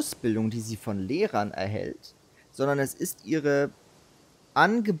eine Ausbildung, die sie von Lehrern erhält, sondern es ist ihre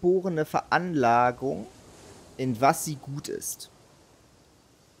angeborene Veranlagung, in was sie gut ist.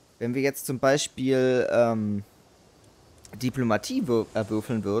 Wenn wir jetzt zum Beispiel Diplomatie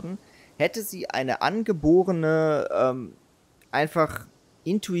würfeln würden, hätte sie eine angeborene, einfach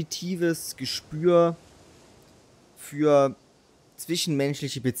intuitives Gespür für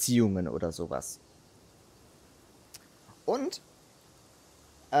zwischenmenschliche Beziehungen oder sowas. Und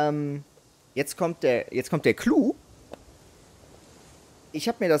jetzt kommt der Clou. Ich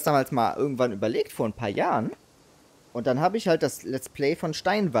habe mir das damals mal irgendwann überlegt, vor ein paar Jahren. Und dann habe ich halt das Let's Play von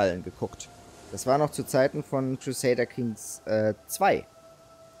Steinwallen geguckt. Das war noch zu Zeiten von Crusader Kings 2.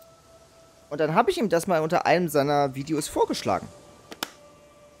 Und dann habe ich ihm das mal unter einem seiner Videos vorgeschlagen,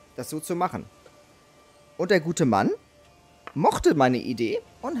 das so zu machen. Und der gute Mann mochte meine Idee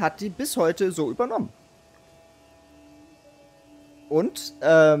und hat die bis heute so übernommen. Und,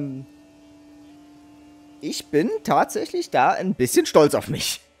 ich bin tatsächlich da ein bisschen stolz auf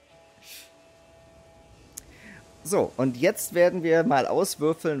mich. So, und jetzt werden wir mal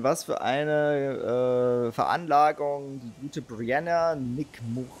auswürfeln, was für eine Veranlagung die gute Brianna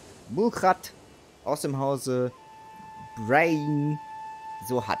Mulchat aus dem Hause Briains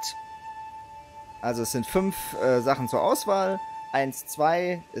so hat. Also es sind 5 Sachen zur Auswahl. 1,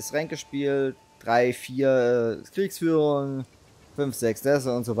 2 ist Ränkespiel, 3, 4 ist Kriegsführung, 5, 6 das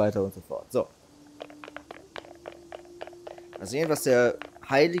und so weiter und so fort. So. Mal sehen, was der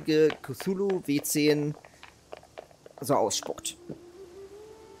heilige Cthulhu W10 so ausspuckt.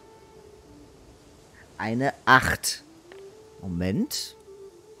 eine 8. Moment.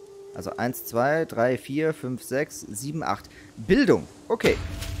 Also 1, 2, 3, 4, 5, 6, 7, 8. Bildung. Okay.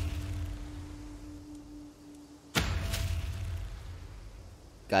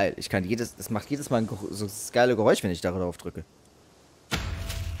 Geil. Ich kann das macht jedes Mal so das geile Geräusch, wenn ich darauf drücke.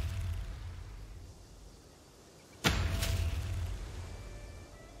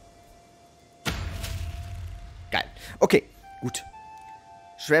 Geil. Okay, gut.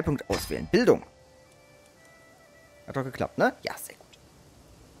 Schwerpunkt auswählen. Bildung. Hat doch geklappt, ne? Ja, sehr gut.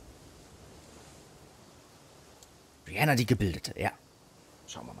 Brianna, die Gebildete, ja.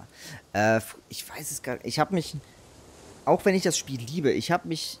 Schauen wir mal. Ich weiß es gar nicht. Ich habe mich, auch wenn ich das Spiel liebe, ich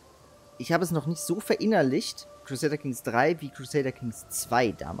habe es noch nicht so verinnerlicht, Crusader Kings 3, wie Crusader Kings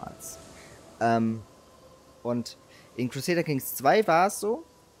 2 damals. Und in Crusader Kings 2 war es so,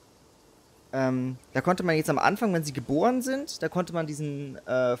 da konnte man jetzt am Anfang, wenn sie geboren sind, da konnte man diesen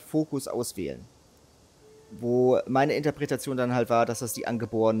Fokus auswählen. Wo meine Interpretation dann halt war, dass das die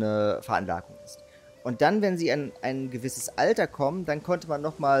angeborene Veranlagung ist. Und dann, wenn sie an ein gewisses Alter kommen, dann konnte man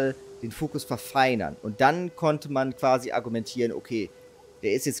nochmal den Fokus verfeinern. Und dann konnte man quasi argumentieren, okay,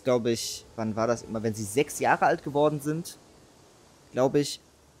 der ist jetzt, glaube ich, wann war das immer, wenn sie 6 Jahre alt geworden sind, glaube ich,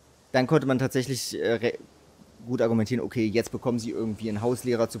 dann konnte man tatsächlich gut argumentieren, okay, jetzt bekommen sie irgendwie einen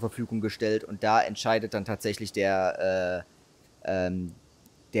Hauslehrer zur Verfügung gestellt und da entscheidet dann tatsächlich der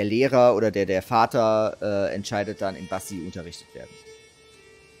Lehrer oder der Vater entscheidet dann, in was sie unterrichtet werden.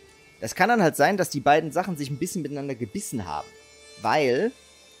 Es kann dann halt sein, dass die beiden Sachen sich ein bisschen miteinander gebissen haben. Weil,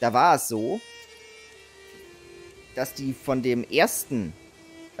 da war es so, dass die von dem ersten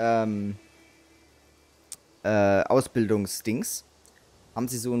Ausbildungsdings haben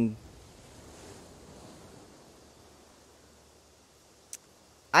sie so ein...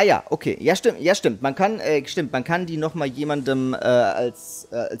 Ah ja, okay. Ja, stimmt. Man kann die nochmal jemandem als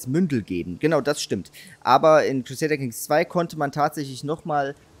Mündel geben. Genau, das stimmt. Aber in Crusader Kings 2 konnte man tatsächlich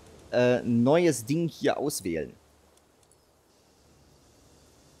nochmal ein neues Ding hier auswählen.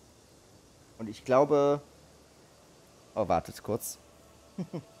 Und ich glaube... Oh, wartet kurz.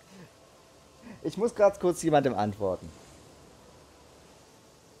 Ich muss gerade kurz jemandem antworten.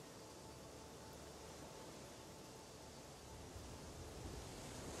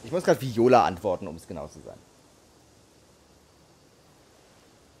 Ich muss gerade Viola antworten, um es genau zu sein.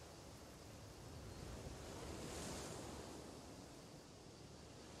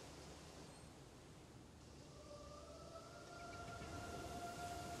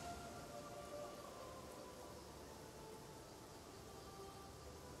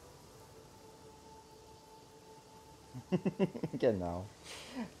 Genau.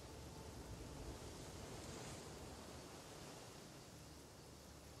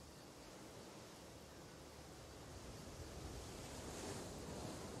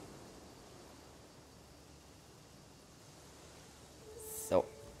 So.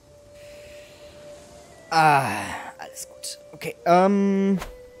 Alles gut. Okay,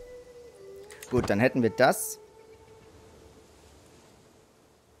 gut, dann hätten wir das.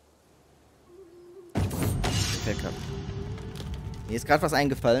 Mir ist gerade was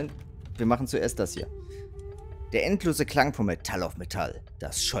eingefallen. Wir machen zuerst das hier. Der endlose Klang von Metall auf Metall.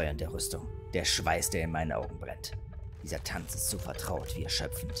 Das Scheuern der Rüstung. Der Schweiß, der in meinen Augen brennt. Dieser Tanz ist so vertraut wie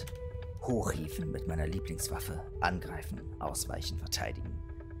erschöpfend. Hochhieven mit meiner Lieblingswaffe. Angreifen, ausweichen, verteidigen.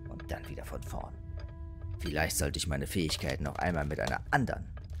 Und dann wieder von vorn. Vielleicht sollte ich meine Fähigkeiten noch einmal mit einer anderen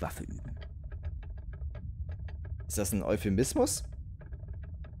Waffe üben. Ist das ein Euphemismus?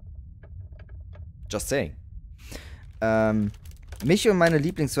 Just saying. Mich und meine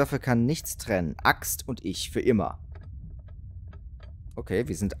Lieblingswaffe kann nichts trennen. Axt und ich, für immer. Okay,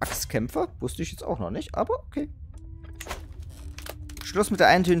 wir sind Axtkämpfer. Wusste ich jetzt auch noch nicht, aber okay. Schluss mit der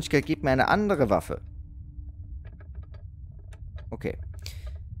Eintönigkeit, gib mir eine andere Waffe. Okay.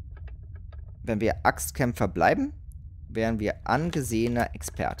 Wenn wir Axtkämpfer bleiben, wären wir angesehener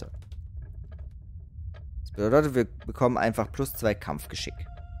Experte. Das bedeutet, wir bekommen einfach +2 Kampfgeschick.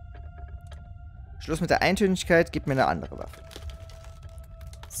 Schluss mit der Eintönigkeit, gib mir eine andere Waffe.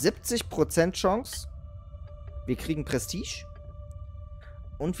 70% Chance. Wir kriegen Prestige.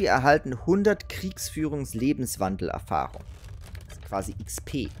 Und wir erhalten 100 Kriegsführungs-Lebenswandel-Erfahrung. Das ist quasi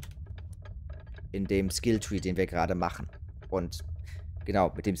XP. In dem Skilltree, den wir gerade machen. Und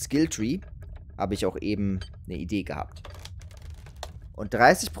genau, mit dem Skilltree habe ich auch eben eine Idee gehabt. Und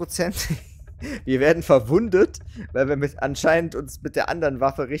 30%, wir werden verwundet, weil wir anscheinend uns mit der anderen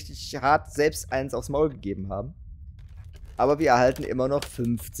Waffe richtig hart selbst eins aufs Maul gegeben haben. Aber wir erhalten immer noch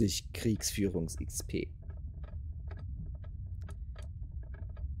 50 Kriegsführungs-XP.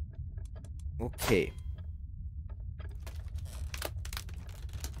 Okay.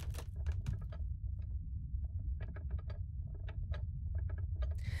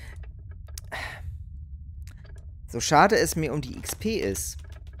 So schade es mir um die XP ist.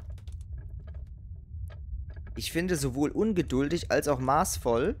 Ich finde sowohl ungeduldig als auch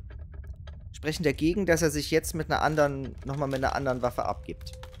maßvoll sprechen dagegen, dass er sich jetzt mit einer anderen, nochmal mit einer anderen Waffe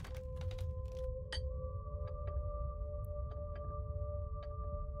abgibt.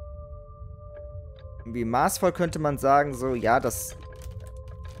 Wie maßvoll könnte man sagen, so, ja, das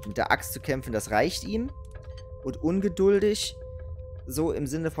mit der Axt zu kämpfen, das reicht ihm. Und ungeduldig, so im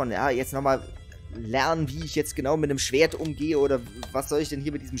Sinne von, ja, jetzt nochmal lernen, wie ich jetzt genau mit einem Schwert umgehe oder was soll ich denn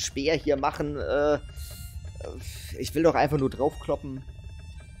hier mit diesem Speer hier machen? Ich will doch einfach nur draufkloppen.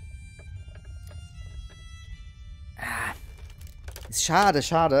 Ist schade,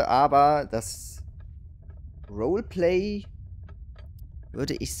 schade, aber das Roleplay,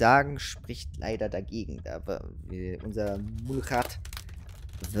 würde ich sagen, spricht leider dagegen. Unser Mulchat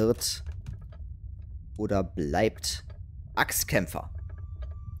wird oder bleibt Axtkämpfer.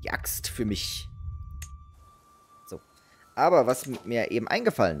 Die Axt für mich. So. Aber was mir eben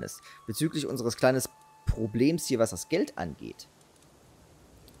eingefallen ist, bezüglich unseres kleinen Problems hier, was das Geld angeht.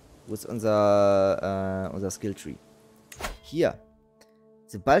 Wo ist unser Skilltree? Hier.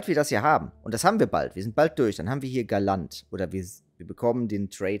 Sobald wir das hier haben, und das haben wir bald, wir sind bald durch, dann haben wir hier Galant. Oder wir bekommen den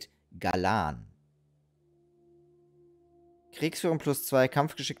Trade Galan. Kriegsführung plus 2,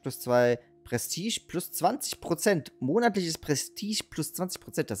 Kampfgeschick plus 2, Prestige plus 20%. Monatliches Prestige plus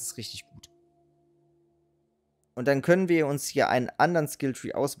 20%, das ist richtig gut. Und dann können wir uns hier einen anderen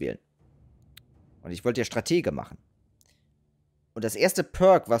Skilltree auswählen. Und ich wollte ja Stratege machen. Und das erste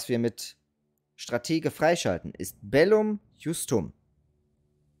Perk, was wir mit Stratege freischalten, ist Bellum Justum.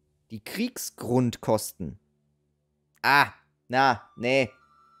 Die Kriegsgrundkosten. Nee.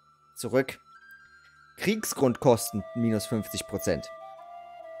 Zurück. Kriegsgrundkosten minus 50%.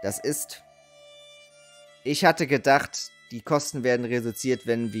 Das ist... Ich hatte gedacht, die Kosten werden reduziert,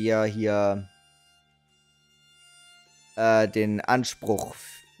 wenn wir hier den Anspruch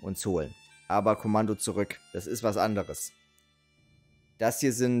uns holen. Aber Kommando zurück. Das ist was anderes. Das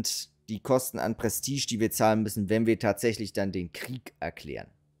hier sind die Kosten an Prestige, die wir zahlen müssen, wenn wir tatsächlich dann den Krieg erklären.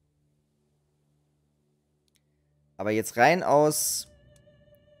 Aber jetzt rein aus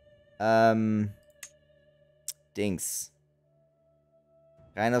Dings.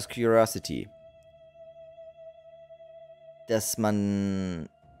 Rein aus Curiosity. Dass man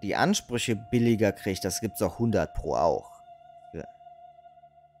die Ansprüche billiger kriegt, das gibt's auch 100 pro auch. Ja.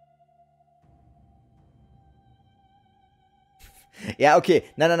 Ja, okay.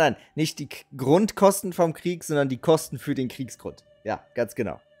 Nein. Nicht die Grundkosten vom Krieg, sondern die Kosten für den Kriegsgrund. Ja, ganz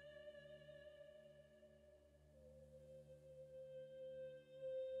genau.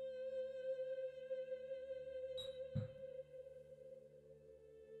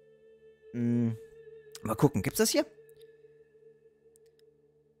 Mal gucken, gibt's das hier?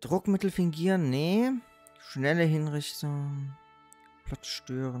 Druckmittel fingieren? Nee. Schnelle Hinrichtung. Plot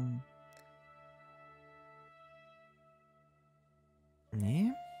stören.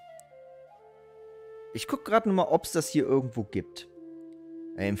 Nee. Ich guck gerade nochmal, ob es das hier irgendwo gibt.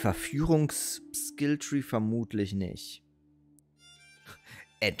 Im Verführungs-Skilltree vermutlich nicht.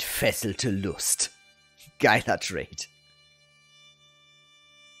 Entfesselte Lust. Geiler Trade.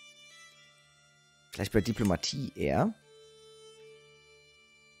 Vielleicht bei Diplomatie eher.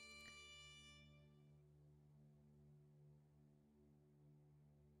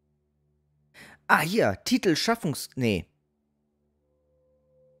 Hier. Titel Nee.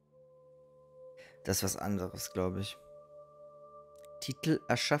 Das ist was anderes, glaube ich. Titel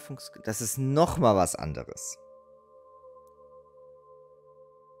Das ist nochmal was anderes.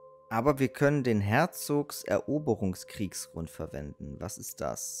 Aber wir können den Herzogseroberungskriegsgrund verwenden. Was ist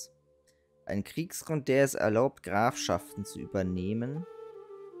das? Ein Kriegsgrund, der es erlaubt, Grafschaften zu übernehmen,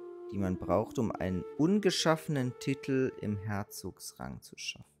 die man braucht, um einen ungeschaffenen Titel im Herzogsrang zu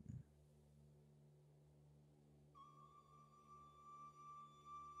schaffen.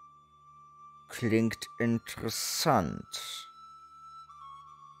 Klingt interessant.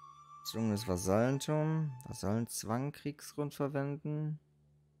 Zwungenes Vasallentum. Vasallenzwang, Kriegsgrund verwenden.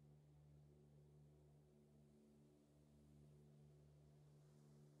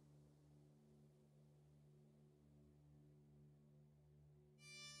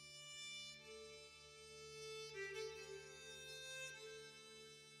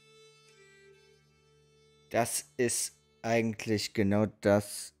 Das ist eigentlich genau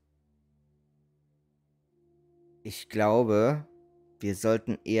das. Ich glaube, wir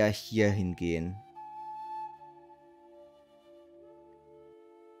sollten eher hier hingehen.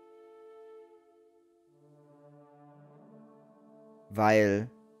 Weil...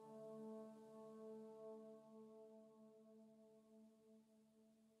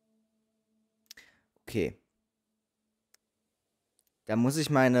 Okay. Da muss ich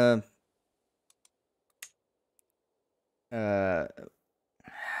meine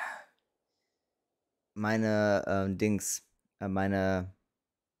meine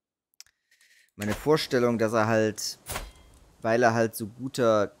Vorstellung, dass er halt, weil er halt so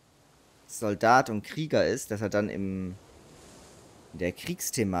guter Soldat und Krieger ist, dass er dann in der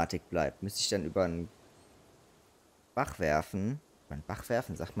Kriegsthematik bleibt, müsste ich dann über einen Bach werfen. Über einen Bach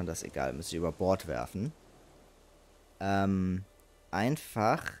werfen, sagt man das? Egal, müsste ich über Bord werfen.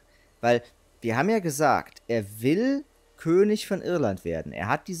 Einfach, weil wir haben ja gesagt, er will König von Irland werden. Er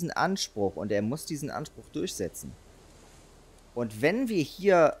hat diesen Anspruch und er muss diesen Anspruch durchsetzen. Und wenn wir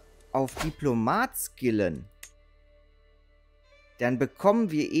hier auf Diplomat skillen, dann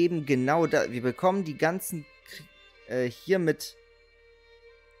bekommen wir eben genau das. Wir bekommen die ganzen hier mit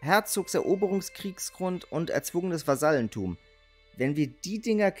Herzogseroberungskriegsgrund und erzwungenes Vasallentum. Wenn wir die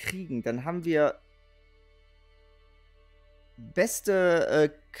Dinger kriegen, dann haben wir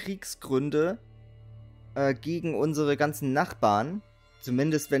beste Kriegsgründe gegen unsere ganzen Nachbarn.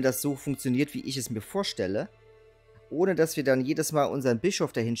 Zumindest, wenn das so funktioniert, wie ich es mir vorstelle. Ohne, dass wir dann jedes Mal unseren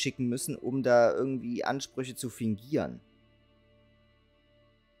Bischof dahin schicken müssen, um da irgendwie Ansprüche zu fingieren.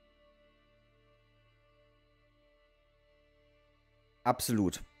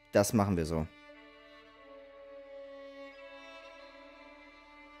 Absolut. Das machen wir so.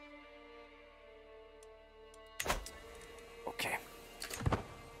 Okay.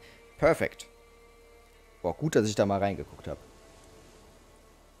 Perfekt. Boah, gut, dass ich da mal reingeguckt habe.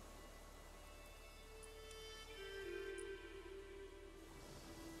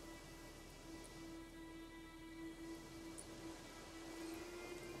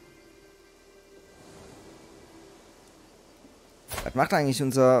 Was macht eigentlich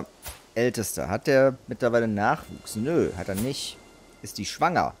unser Ältester? Hat der mittlerweile Nachwuchs? Nö, hat er nicht. Ist die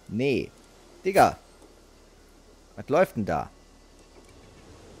schwanger? Nee. Digga. Was läuft denn da?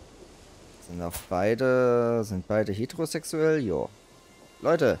 Sind beide heterosexuell? Jo.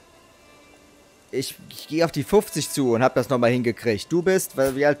 Leute. Ich gehe auf die 50 zu und hab das nochmal hingekriegt. Du bist,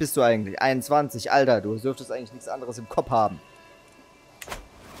 wie alt bist du eigentlich? 21, Alter. Du dürftest eigentlich nichts anderes im Kopf haben.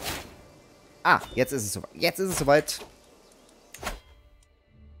 Ah, jetzt ist es soweit. Jetzt ist es soweit.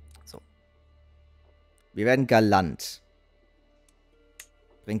 So. Wir werden galant.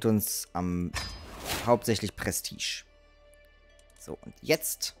 Bringt uns hauptsächlich Prestige. So, und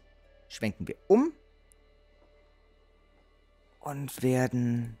jetzt schwenken wir um. Und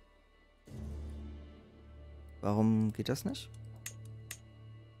werden... Warum geht das nicht?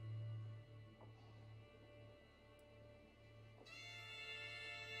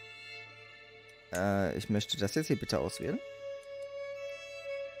 Ich möchte das jetzt hier bitte auswählen.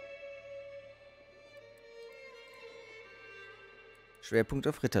 Schwerpunkt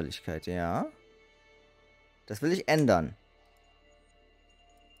auf Ritterlichkeit, ja. Das will ich ändern.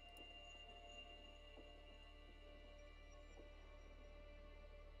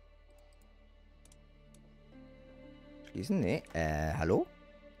 Schließen? Nee. Hallo?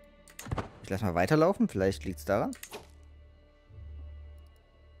 Ich lasse mal weiterlaufen. Vielleicht liegt es daran.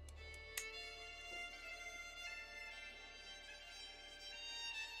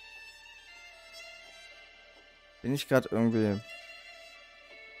 Bin ich gerade irgendwie...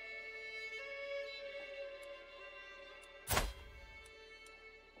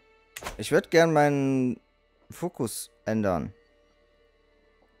 Ich würde gern meinen Fokus ändern.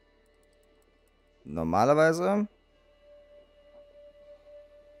 Normalerweise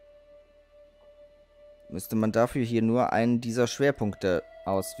müsste man dafür hier nur einen dieser Schwerpunkte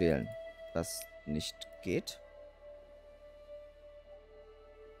auswählen, was nicht geht.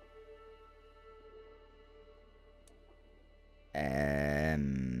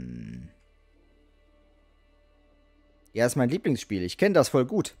 Ja, ist mein Lieblingsspiel. Ich kenne das voll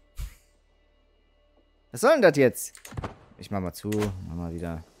gut. Was soll denn das jetzt? Ich mach mal zu. Mach mal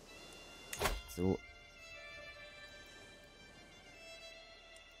wieder. So.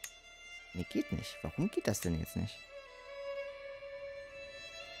 Nee, geht nicht. Warum geht das denn jetzt nicht?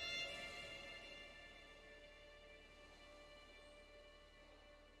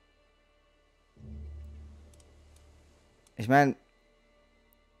 Ich meine,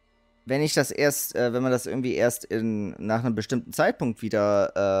 wenn ich das erst, wenn man das irgendwie erst nach einem bestimmten Zeitpunkt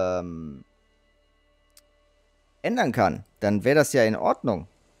wieder ändern kann, dann wäre das ja in Ordnung.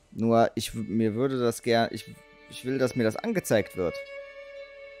 Nur mir würde das gern, ich will, dass mir das angezeigt wird.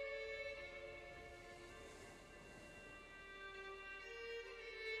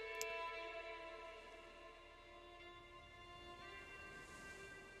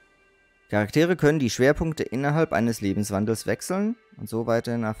 Charaktere können die Schwerpunkte innerhalb eines Lebenswandels wechseln und so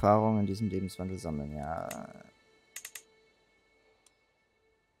weiterhin Erfahrungen in diesem Lebenswandel sammeln. Ja.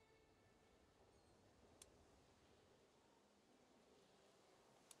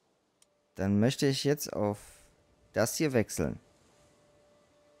 Dann möchte ich jetzt auf das hier wechseln.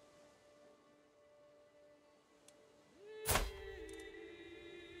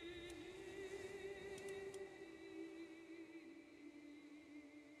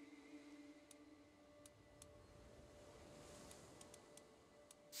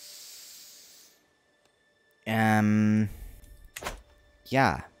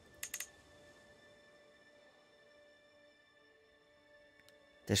 Ja.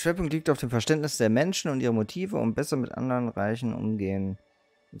 Der Schwerpunkt liegt auf dem Verständnis der Menschen und ihrer Motive, um besser mit anderen Reichen umzugehen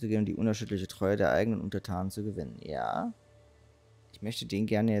und die unterschiedliche Treue der eigenen Untertanen zu gewinnen. Ja. Ich möchte den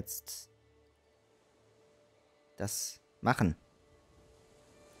gerne jetzt das machen.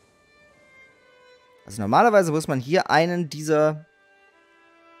 Also normalerweise muss man hier einen dieser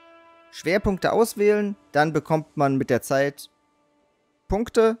Schwerpunkte auswählen, dann bekommt man mit der Zeit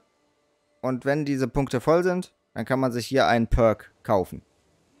Punkte und wenn diese Punkte voll sind, dann kann man sich hier einen Perk kaufen.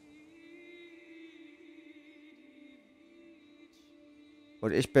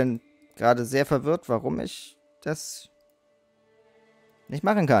 Und ich bin gerade sehr verwirrt, warum ich das nicht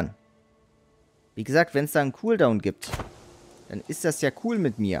machen kann. Wie gesagt, wenn es da einen Cooldown gibt, dann ist das ja cool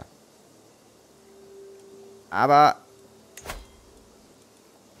mit mir. Aber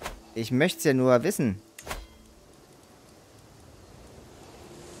ich möchte es ja nur wissen.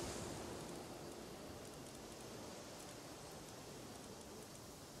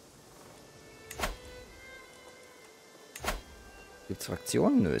 Gibt es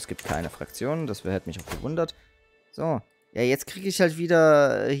Fraktionen? Nö, es gibt keine Fraktionen. Das hätte mich auch gewundert. So. Ja, jetzt kriege ich halt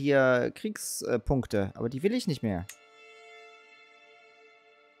wieder hier Kriegspunkte. Aber die will ich nicht mehr.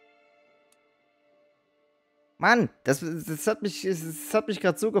 Mann, das hat mich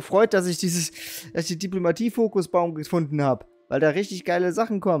gerade so gefreut, dass ich den Diplomatie-Fokusbaum gefunden habe. Weil da richtig geile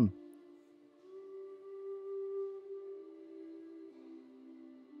Sachen kommen.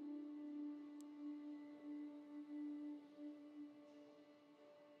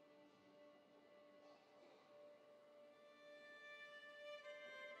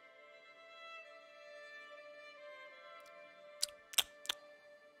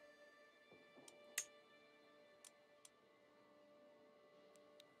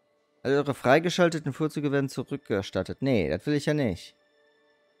 Also eure freigeschalteten Vorzüge werden zurückerstattet. Nee, das will ich ja nicht.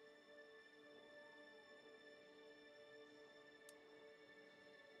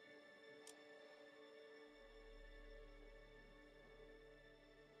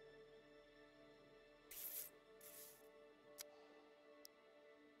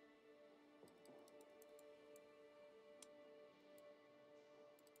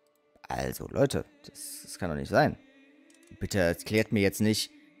 Also, Leute, das kann doch nicht sein. Bitte erklärt mir jetzt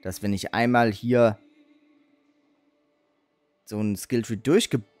nicht, dass wenn ich einmal hier so ein Skilltree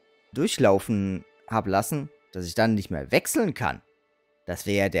durchlaufen habe lassen, dass ich dann nicht mehr wechseln kann. Das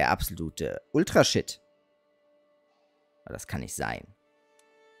wäre ja der absolute Ultrashit. Aber das kann nicht sein.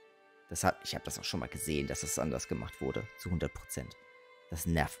 Ich habe das auch schon mal gesehen, dass das anders gemacht wurde. Zu 100%. Das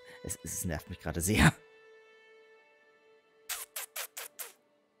nervt. Es nervt mich gerade sehr.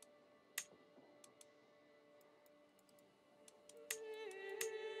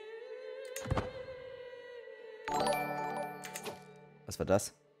 Was war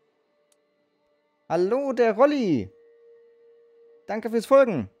das? Hallo, der Rolli. Danke fürs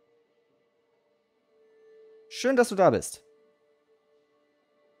Folgen. Schön, dass du da bist.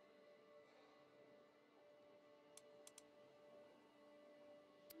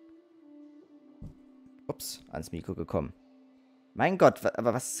 Ups, ans Mikro gekommen. Mein Gott,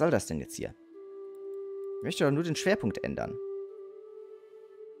 aber was soll das denn jetzt hier? Ich möchte doch nur den Schwerpunkt ändern.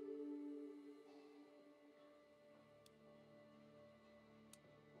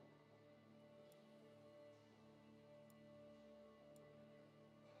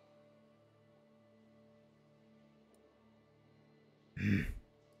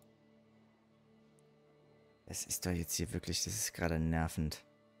 Es ist doch jetzt hier wirklich, das ist gerade nervend.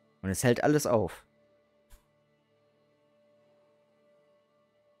 Und es hält alles auf.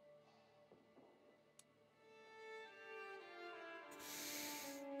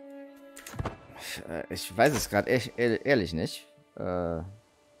 Ich weiß es gerade ehrlich nicht.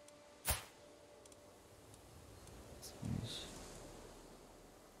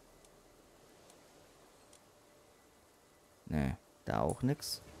 Nee, da auch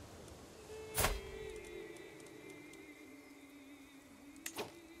nix.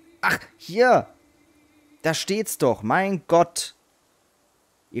 Ach, hier! Da steht's doch, mein Gott!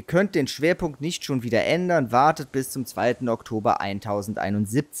 Ihr könnt den Schwerpunkt nicht schon wieder ändern, wartet bis zum 2. Oktober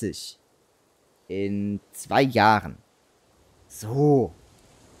 1071. In 2 Jahren. So.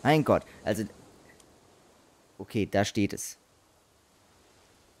 Mein Gott, also... Okay, da steht es.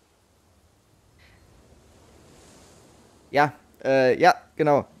 Ja, ja,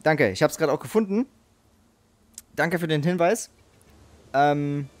 genau. Danke. Ich habe es gerade auch gefunden. Danke für den Hinweis.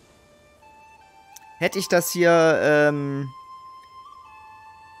 Hätte ich das hier,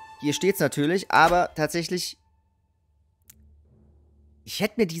 hier steht's natürlich, aber tatsächlich, ich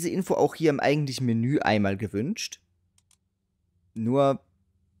hätte mir diese Info auch hier im eigentlichen Menü einmal gewünscht. Nur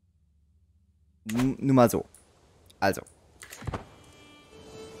mal so. Also.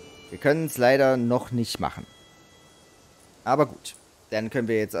 Wir können es leider noch nicht machen. Aber gut. Dann können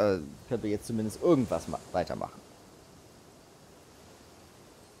wir jetzt zumindest irgendwas weitermachen.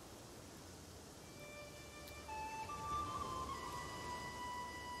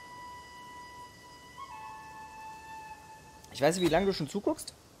 Ich weiß nicht, wie lange du schon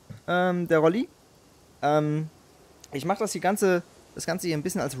zuguckst, der Rolli. Ich mache das Ganze hier ein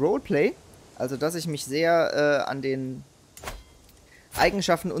bisschen als Roleplay. Also, dass ich mich sehr an den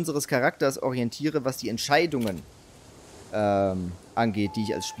Eigenschaften unseres Charakters orientiere, was die Entscheidungen angeht, die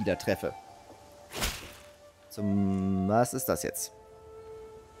ich als Spieler treffe. Was ist das jetzt?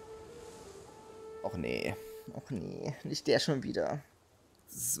 Och nee, nicht der schon wieder.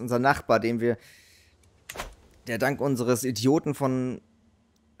 Das ist unser Nachbar, der dank unseres Idioten von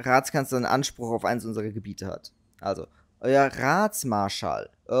Ratskanzler einen Anspruch auf eins unserer Gebiete hat. Also, euer Ratsmarschall,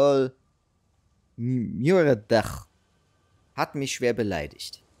 Earl Muredach, hat mich schwer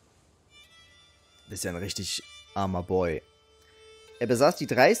beleidigt. Ist ja ein richtig armer Boy. Er besaß die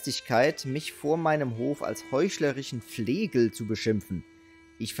Dreistigkeit, mich vor meinem Hof als heuchlerischen Flegel zu beschimpfen.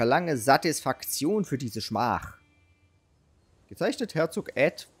 Ich verlange Satisfaktion für diese Schmach. Gezeichnet Herzog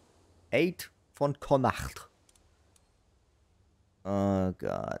Eid von Connacht. Oh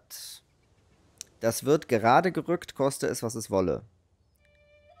Gott. Das wird gerade gerückt, koste es, was es wolle.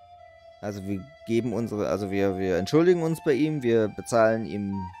 Also wir wir entschuldigen uns bei ihm, wir bezahlen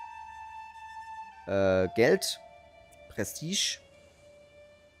ihm Geld, Prestige.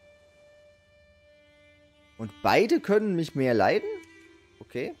 Und beide können mich mehr leiden?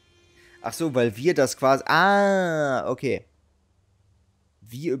 Okay. Ach so, weil wir das quasi... Ah, okay.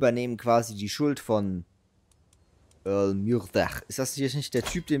 Wir übernehmen quasi die Schuld von Earl Muredach. Ist das hier nicht der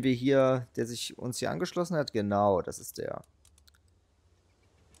Typ, der sich uns hier angeschlossen hat? Genau, das ist der.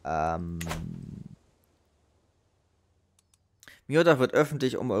 Muredach wird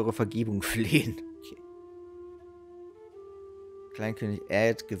öffentlich um eure Vergebung flehen. Okay. Kleinkönig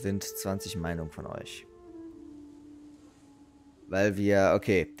Ed gewinnt 20 Meinungen von euch. Weil wir,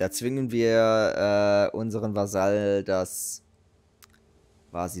 okay, da zwingen wir unseren Vasall, das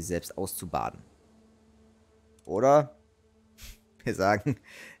quasi selbst auszubaden. Oder? Wir sagen,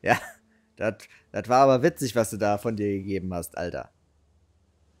 ja, das war aber witzig, was du da von dir gegeben hast, Alter.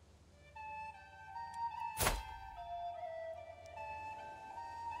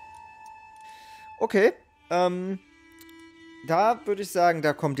 Okay, da würde ich sagen,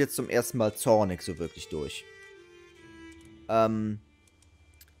 da kommt jetzt zum ersten Mal Zornig so wirklich durch.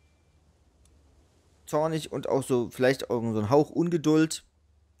 Zornig und auch so, vielleicht auch so ein Hauch Ungeduld.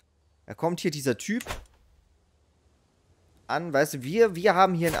 Da kommt hier dieser Typ an, weißt du, wir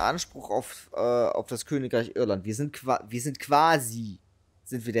haben hier einen Anspruch auf das Königreich Irland. Wir sind quasi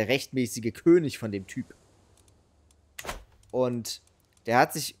der rechtmäßige König von dem Typ. Und der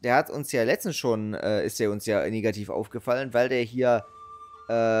hat uns ja letztens schon, ist der uns ja negativ aufgefallen, weil der hier,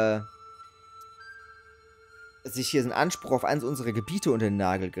 sich hier einen Anspruch auf eins unserer Gebiete unter den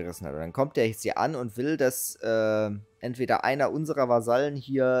Nagel gerissen hat. Und dann kommt der jetzt hier an und will, dass entweder einer unserer Vasallen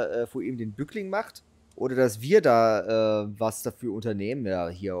hier vor ihm den Bückling macht, oder dass wir da was dafür unternehmen. Ja,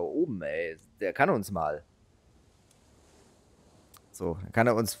 hier oben, ey, der kann uns mal. So, dann kann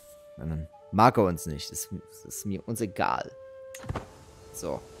er uns, dann mag er uns nicht. Das ist mir uns egal.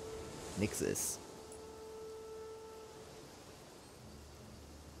 So, nix ist.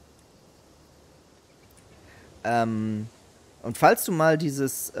 Und falls du mal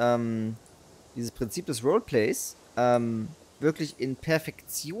dieses Prinzip des Roleplays wirklich in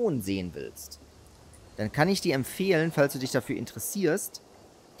Perfektion sehen willst, dann kann ich dir empfehlen, falls du dich dafür interessierst,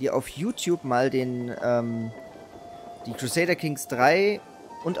 dir auf YouTube mal die Crusader Kings 3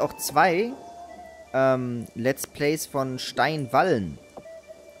 und auch 2 Let's Plays von Steinwallen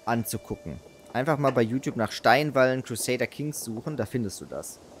anzugucken. Einfach mal bei YouTube nach Steinwallen Crusader Kings suchen, da findest du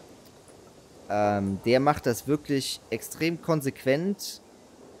das. Der macht das wirklich extrem konsequent,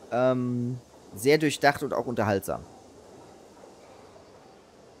 sehr durchdacht und auch unterhaltsam.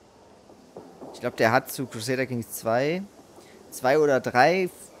 Ich glaube, der hat zu Crusader Kings 2 oder 3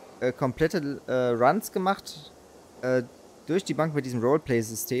 komplette Runs gemacht, durch die Bank mit diesem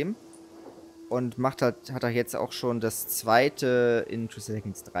Roleplay-System. Und hat er jetzt auch schon das zweite in Crusader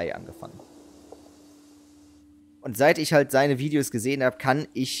Kings 3 angefangen. Und seit ich halt seine Videos gesehen habe, kann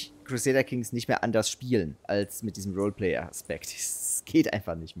ich Crusader Kings nicht mehr anders spielen, als mit diesem Roleplay-Aspekt. Es geht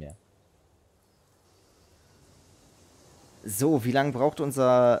einfach nicht mehr. So, wie lange braucht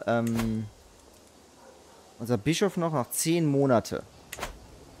unser Bischof noch? Noch 10 Monate.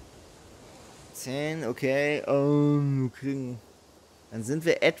 10, okay. Dann sind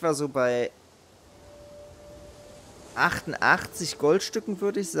wir etwa so bei 88 Goldstücken,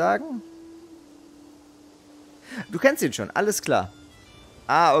 würde ich sagen. Du kennst ihn schon, alles klar.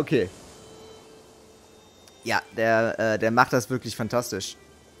 Ah, okay. Ja, der macht das wirklich fantastisch.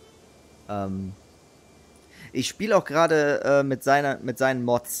 Ich spiele auch gerade mit seinen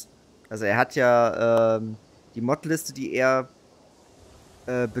Mods. Also er hat ja die Modliste, die er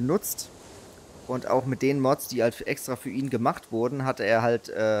benutzt. Und auch mit den Mods, die halt extra für ihn gemacht wurden, hat er halt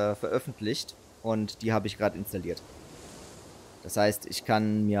veröffentlicht. Und die habe ich gerade installiert. Das heißt, ich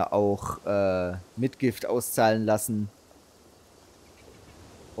kann mir auch Mitgift auszahlen lassen.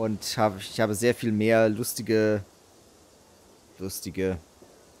 Und ich habe sehr viel mehr lustige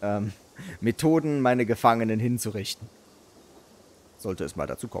Methoden, meine Gefangenen hinzurichten. Sollte es mal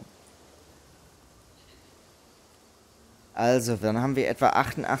dazu kommen. Also, dann haben wir etwa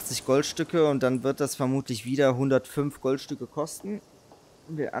 88 Goldstücke und dann wird das vermutlich wieder 105 Goldstücke kosten,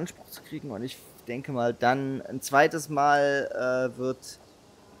 um den Anspruch zu kriegen. Und ich denke mal, dann ein zweites Mal wird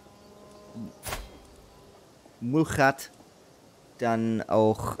Mulchat dann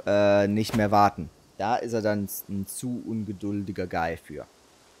auch nicht mehr warten. Da ist er dann ein zu ungeduldiger Guy für.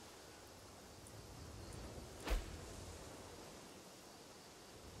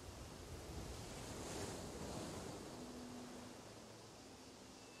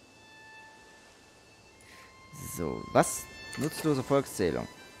 So, was? Nutzlose Volkszählung.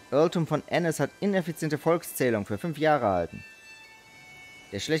 Earltum von Ennis hat ineffiziente Volkszählung für 5 Jahre erhalten.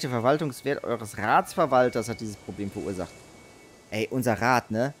 Der schlechte Verwaltungswert eures Ratsverwalters hat dieses Problem verursacht. Ey, unser Rat,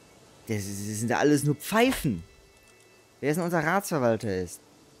 ne? Das sind ja alles nur Pfeifen. Wer ist denn unser Ratsverwalter ist?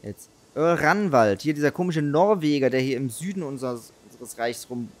 Jetzt. Earl Ranwald, hier dieser komische Norweger, der hier im Süden unseres Reichs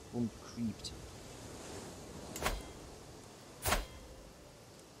rumcreept.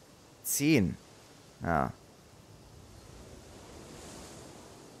 10. Ja.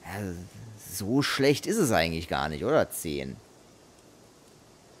 So schlecht ist es eigentlich gar nicht, oder? 10.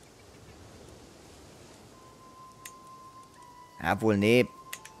 Ja, wohl, nee.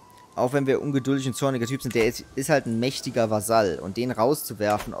 Auch wenn wir ungeduldig und zorniger Typ sind, der ist halt ein mächtiger Vasall. Und den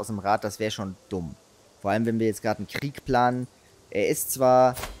rauszuwerfen aus dem Rat, das wäre schon dumm. Vor allem, wenn wir jetzt gerade einen Krieg planen. Er ist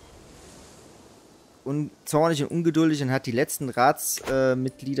zwar zornig und ungeduldig und hat die letzten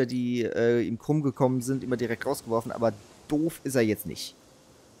Ratsmitglieder, die ihm krumm gekommen sind, immer direkt rausgeworfen, aber doof ist er jetzt nicht.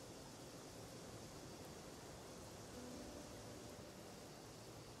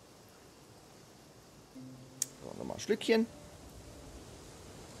 So, nochmal ein Schlückchen.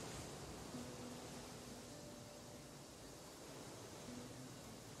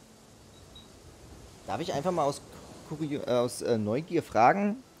 Darf ich einfach mal aus Neugier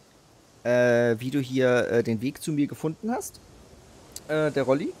fragen, wie du hier den Weg zu mir gefunden hast? Der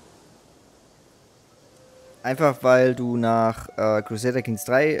Rolli? Einfach weil du nach Crusader Kings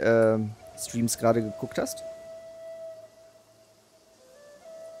 3 Streams gerade geguckt hast?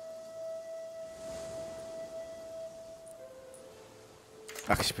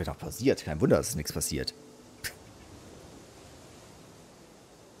 Ach, ich bin doch pausiert. Kein Wunder, dass ist nichts passiert.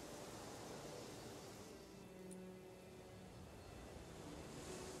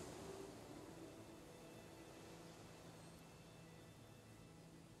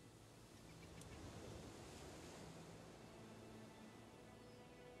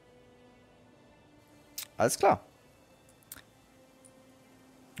 Alles klar.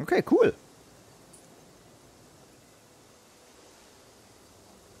 Okay, cool.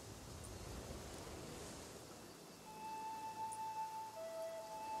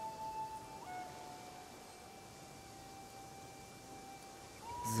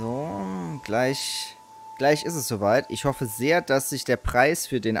 So, gleich ist es soweit. Ich hoffe sehr, dass sich der Preis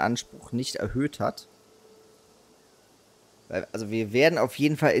für den Anspruch nicht erhöht hat. Also wir werden auf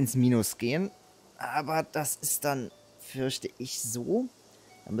jeden Fall ins Minus gehen. Aber das ist dann, fürchte ich, so.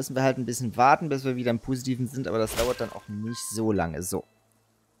 Dann müssen wir halt ein bisschen warten, bis wir wieder im Positiven sind. Aber das dauert dann auch nicht so lange. So.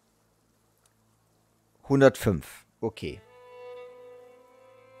 105. Okay.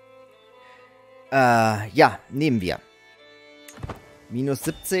 Ja, nehmen wir. Minus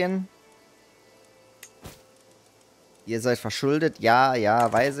 17. Ihr seid verschuldet. Ja,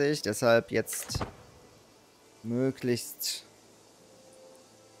 ja, weiß ich. Deshalb jetzt möglichst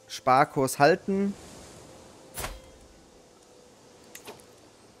Sparkurs halten.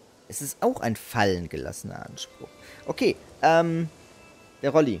 Es ist auch ein fallen gelassener Anspruch. Okay, der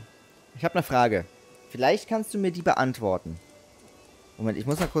Rolli. Ich habe eine Frage. Vielleicht kannst du mir die beantworten. Moment, ich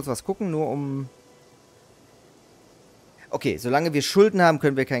muss mal kurz was gucken, nur um... Okay, solange wir Schulden haben,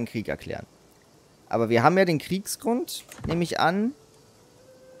 können wir keinen Krieg erklären. Aber wir haben ja den Kriegsgrund, nehme ich an.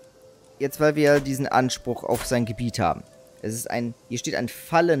 Jetzt, weil wir diesen Anspruch auf sein Gebiet haben. Es ist ein... Hier steht ein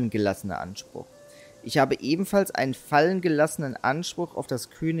fallen gelassener Anspruch. Ich habe ebenfalls einen fallen gelassenen Anspruch auf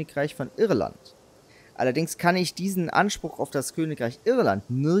das Königreich von Irland. Allerdings kann ich diesen Anspruch auf das Königreich Irland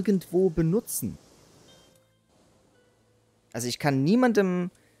nirgendwo benutzen. Also ich kann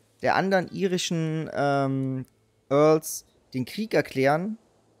niemandem der anderen irischen Earls den Krieg erklären,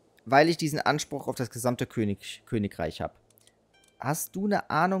 weil ich diesen Anspruch auf das gesamte Königreich habe. Hast du eine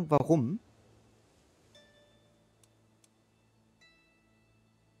Ahnung, warum?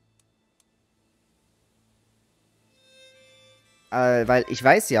 Weil ich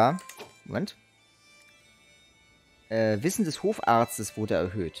weiß ja... Moment. Wissen des Hofarztes wurde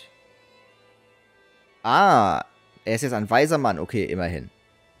erhöht. Ah, er ist jetzt ein weiser Mann. Okay, immerhin.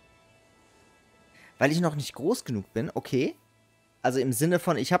 Weil ich noch nicht groß genug bin. Okay. Also im Sinne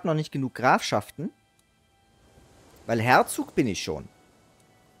von, ich habe noch nicht genug Grafschaften. Weil Herzog bin ich schon.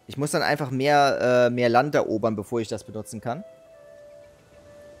 Ich muss dann einfach mehr Land erobern, bevor ich das benutzen kann.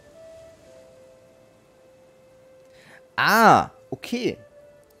 Ah, okay.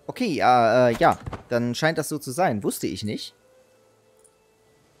 Okay, ja. Dann scheint das so zu sein. Wusste ich nicht.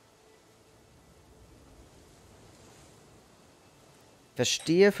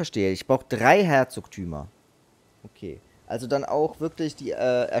 Verstehe, verstehe. Ich brauche 3 Herzogtümer. Okay. Also dann auch wirklich die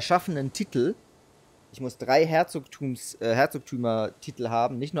erschaffenen Titel. Ich muss 3 Herzogtümer-Titel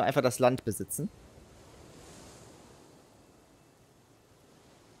haben, nicht nur einfach das Land besitzen.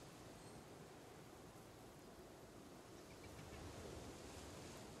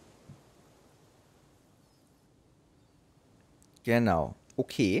 Genau.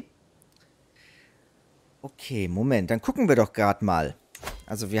 Okay. Okay, Moment. Dann gucken wir doch gerade mal.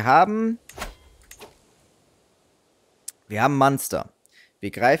 Also wir haben Munster. Wir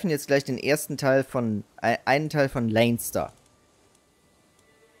greifen jetzt gleich den ersten Teil von... einen Teil von Leinster.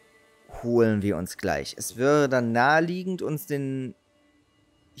 Holen wir uns gleich. Es wäre dann naheliegend, uns diesen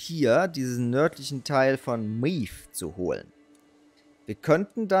nördlichen Teil von Meath zu holen. Wir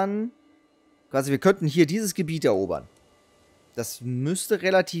könnten dann... Quasi, wir könnten hier dieses Gebiet erobern. Das müsste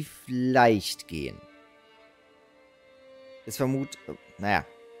relativ leicht gehen. Ist vermutlich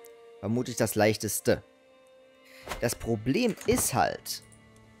das leichteste. Das Problem ist halt,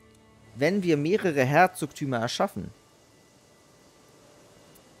 wenn wir mehrere Herzogtümer erschaffen.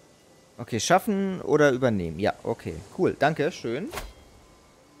 Okay, schaffen oder übernehmen. Ja, okay, cool, danke, schön.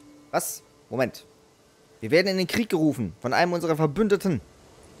 Was? Moment. Wir werden in den Krieg gerufen von einem unserer Verbündeten.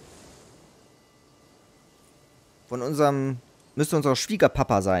 Von unserem... Müsste unser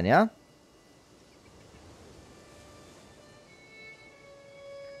Schwiegerpapa sein, ja?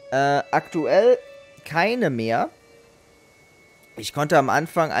 Aktuell keine mehr. Ich konnte am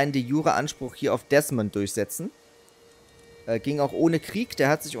Anfang einen de jure Anspruch hier auf Desmond durchsetzen. Ging auch ohne Krieg, der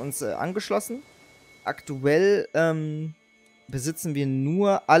hat sich uns angeschlossen. Aktuell besitzen wir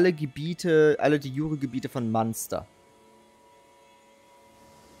nur alle de jure Gebiete von Munster.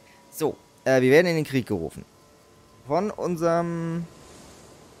 So, wir werden in den Krieg gerufen. Von unserem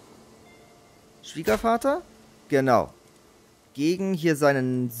Schwiegervater? Genau. Gegen hier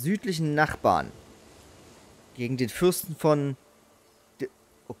seinen südlichen Nachbarn. Gegen den Fürsten von...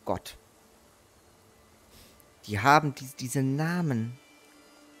 Oh Gott. Die haben diese Namen.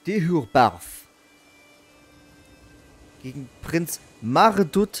 Dehurbarth. Gegen Prinz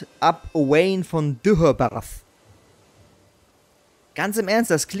Mardud ab Owain von Dehurbarth. Ganz im Ernst,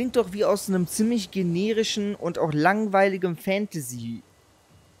 das klingt doch wie aus einem ziemlich generischen und auch langweiligem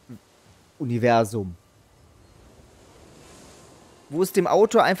Fantasy-Universum. Wo es dem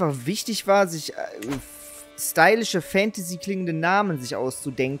Autor einfach wichtig war, sich stylische, Fantasy-klingende Namen sich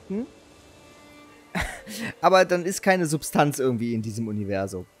auszudenken. Aber dann ist keine Substanz irgendwie in diesem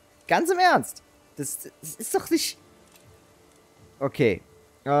Universum. Ganz im Ernst. Das ist doch nicht... Okay.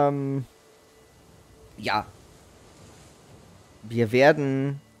 Ja. Wir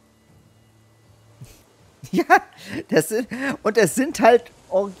werden... Ja, das sind halt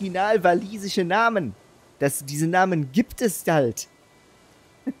original walisische Namen. Diese Namen gibt es halt.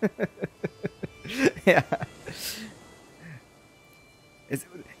 Ja.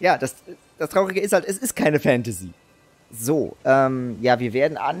 Das Traurige ist halt, es ist keine Fantasy. So, ja, wir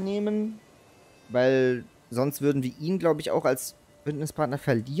werden annehmen, weil sonst würden wir ihn, glaube ich, auch als Bündnispartner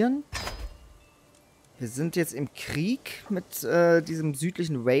verlieren. Wir sind jetzt im Krieg mit diesem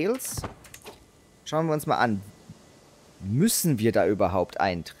südlichen Wales. Schauen wir uns mal an. Müssen wir da überhaupt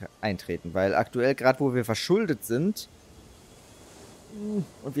eintreten? Weil aktuell, gerade wo wir verschuldet sind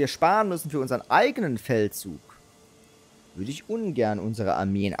und wir sparen müssen für unseren eigenen Feldzug, würde ich ungern unsere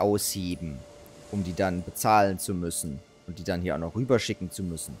Armeen ausheben, um die dann bezahlen zu müssen und die dann hier auch noch rüberschicken zu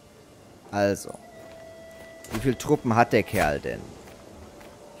müssen. Also, wie viele Truppen hat der Kerl denn?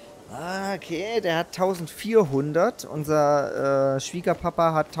 Okay, der hat 1400. Unser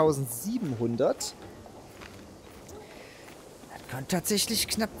Schwiegerpapa hat 1700. Das könnte tatsächlich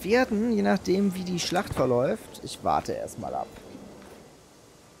knapp werden, je nachdem, wie die Schlacht verläuft. Ich warte erstmal ab.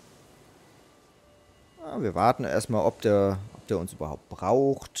 Ja, wir warten erstmal, ob der uns überhaupt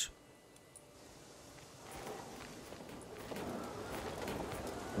braucht.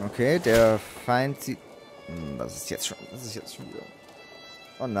 Okay, der Feind sieht... Was ist jetzt schon? Was ist jetzt schon wieder?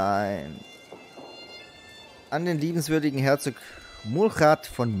 Oh nein. An den liebenswürdigen Herzog Mulchard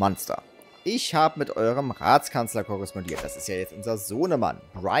von Munster. Ich habe mit eurem Ratskanzler korrespondiert. Das ist ja jetzt unser Sohnemann,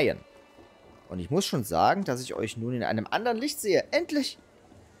 Brian. Und ich muss schon sagen, dass ich euch nun in einem anderen Licht sehe. Endlich!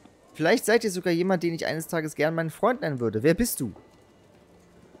 Vielleicht seid ihr sogar jemand, den ich eines Tages gern meinen Freund nennen würde. Wer bist du?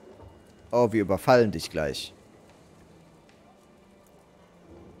 Oh, wir überfallen dich gleich.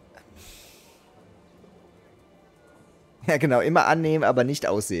 Ja, genau. Immer annehmen, aber nicht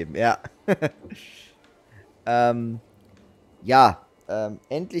ausheben. Ja. Ja.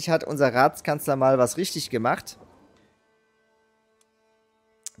 Endlich hat unser Ratskanzler mal was richtig gemacht.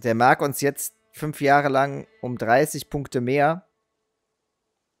 Der mag uns jetzt 5 Jahre lang um 30 Punkte mehr.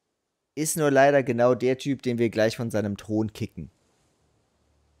 Ist nur leider genau der Typ, den wir gleich von seinem Thron kicken.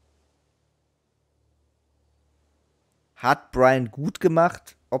 Hat Brian gut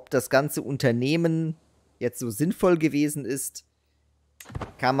gemacht? Ob das ganze Unternehmen jetzt so sinnvoll gewesen ist,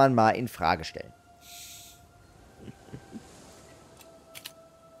 kann man mal in Frage stellen.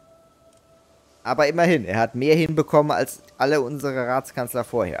 Aber immerhin, er hat mehr hinbekommen als alle unsere Ratskanzler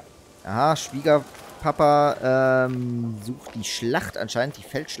vorher. Aha, Schwiegerpapa sucht die Schlacht anscheinend, die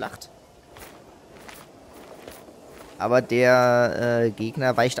Feldschlacht. Aber der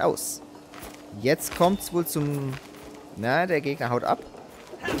Gegner weicht aus. Jetzt kommt es wohl zum... Na, der Gegner haut ab.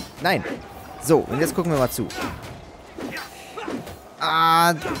 Nein. So, und jetzt gucken wir mal zu.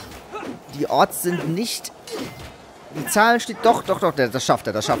 Ah, die Orts sind nicht... Die Zahlen steht... Doch, das schafft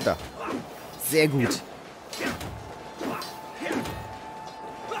er, das schafft er. Sehr gut.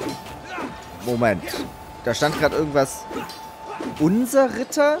 Moment. Da stand gerade irgendwas... Unser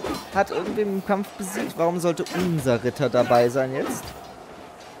Ritter hat irgendwen im Kampf besiegt. Warum sollte unser Ritter dabei sein jetzt?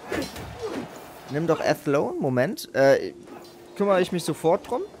 Nimm doch Athlone. Moment. Kümmere ich mich sofort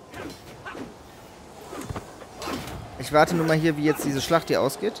drum. Ich warte nur mal hier, wie jetzt diese Schlacht hier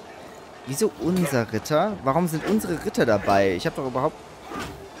ausgeht. Wieso unser Ritter? Warum sind unsere Ritter dabei? Ich habe doch überhaupt...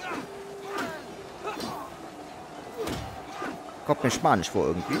 Kommt mir Spanisch vor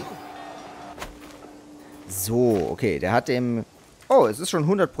irgendwie. So, okay. Der hat dem... Oh, es ist schon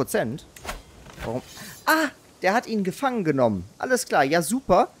 100%. Warum? Ah, der hat ihn gefangen genommen. Alles klar, ja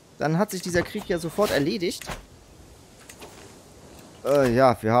super. Dann hat sich dieser Krieg ja sofort erledigt.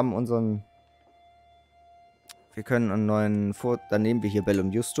 Ja, wir haben unseren... Wir können einen neuen... Dann nehmen wir hier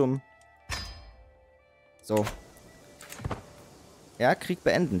Bellum Justum. So. Ja, Krieg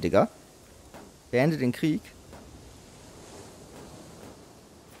beenden, Digga. Beende den Krieg.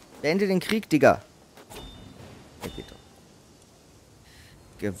 Beende den Krieg, Digga. Der geht doch.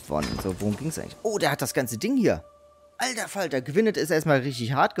 Gewonnen. So, worum ging's eigentlich? Oh, der hat das ganze Ding hier. Alter Falter, gewinnet ist erstmal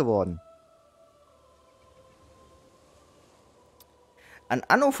richtig hart geworden. An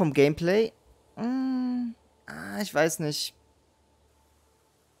Anno vom Gameplay... ich weiß nicht.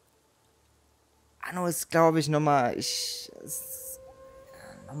 Anno ist, glaube ich, nochmal...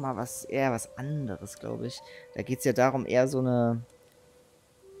 Nochmal was... Eher was anderes, glaube ich. Da geht es ja darum, eher so eine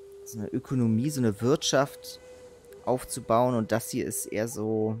Ökonomie, so eine Wirtschaft aufzubauen. Und das hier ist eher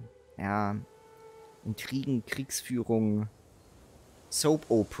so... Ja... Intrigen, Kriegsführung...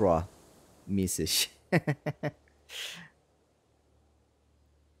 Soap-Opera-mäßig.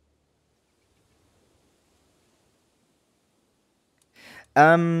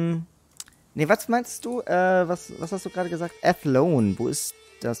 Nee, was meinst du? Was hast du gerade gesagt? Athlone. Wo ist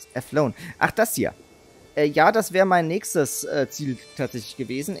das Athlone? Ach, das hier. Ja, das wäre mein nächstes Ziel tatsächlich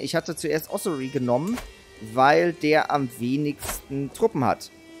gewesen. Ich hatte zuerst Ossory genommen, weil der am wenigsten Truppen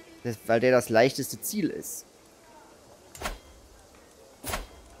hat. Weil der das leichteste Ziel ist.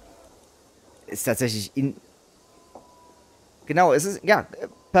 Ist tatsächlich in... Genau, es ist... Ja,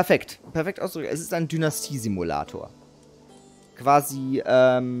 perfekt. Perfekt ausgedrückt. Es ist ein Dynastie-Simulator. Quasi,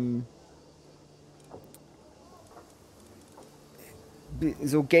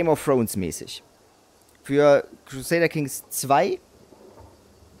 so Game of Thrones mäßig. Für Crusader Kings 2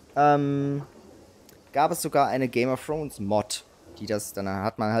 gab es sogar eine Game of Thrones Mod. Dann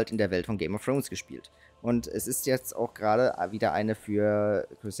hat man halt in der Welt von Game of Thrones gespielt. Und es ist jetzt auch gerade wieder eine für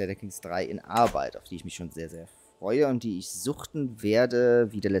Crusader Kings 3 in Arbeit, auf die ich mich schon sehr, sehr freue und die ich suchten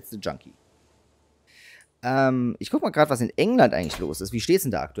werde wie der letzte Junkie. Ich guck mal gerade, was in England eigentlich los ist. Wie steht's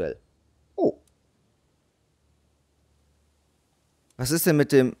denn da aktuell? Oh. Was ist denn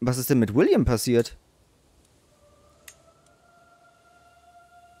mit William passiert?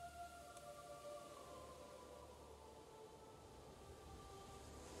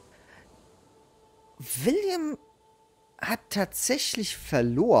 William hat tatsächlich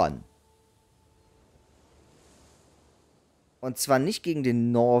verloren. Und zwar nicht gegen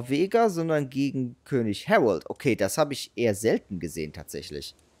den Norweger, sondern gegen König Harold. Okay, das habe ich eher selten gesehen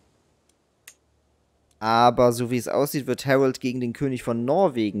tatsächlich. Aber so wie es aussieht, wird Harold gegen den König von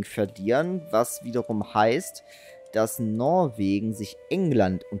Norwegen verlieren, was wiederum heißt, dass Norwegen sich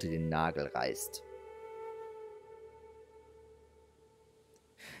England unter den Nagel reißt.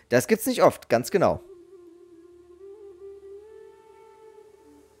 Das gibt's nicht oft, ganz genau.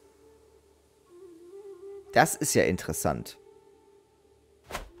 Das ist ja interessant.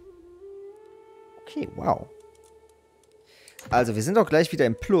 Okay, wow. Also, wir sind auch gleich wieder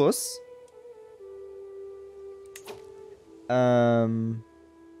im Plus. In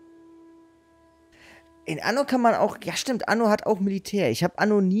Anno kann man auch... Ja, stimmt, Anno hat auch Militär. Ich habe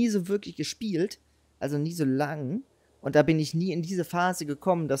Anno nie so wirklich gespielt. Also nie so lang. Und da bin ich nie in diese Phase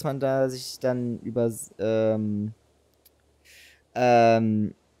gekommen, dass man da sich dann über...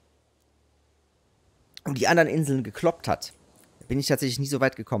 um die anderen Inseln gekloppt hat. Da bin ich tatsächlich nie so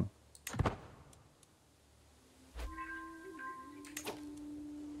weit gekommen.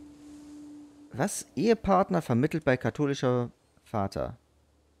 Was? Ehepartner vermittelt bei katholischer Vater.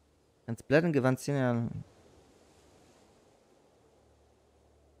 Ganz Blättern gewann 10 Jahre.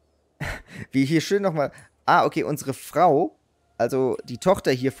 Wie hier schön nochmal. Ah, okay, unsere Frau, also die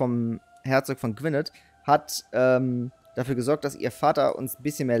Tochter hier vom Herzog von Gwynedd, hat dafür gesorgt, dass ihr Vater uns ein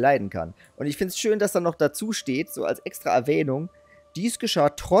bisschen mehr leiden kann. Und ich finde es schön, dass da noch dazu steht, so als extra Erwähnung, dies geschah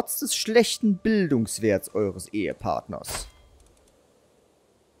trotz des schlechten Bildungswerts eures Ehepartners.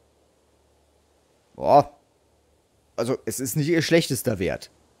 Boah. Also, es ist nicht ihr schlechtester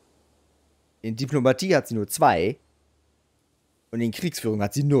Wert. In Diplomatie hat sie nur 2. Und in Kriegsführung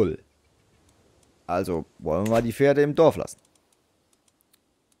hat sie 0. Also, wollen wir mal die Pferde im Dorf lassen.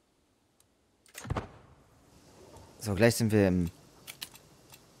 So, gleich sind wir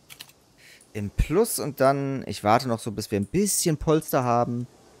im Plus und dann... Ich warte noch so, bis wir ein bisschen Polster haben.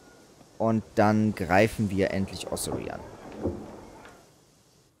 Und dann greifen wir endlich Ossory an.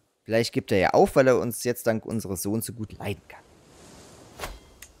 Vielleicht gibt er ja auf, weil er uns jetzt dank unseres Sohns so gut leiden kann.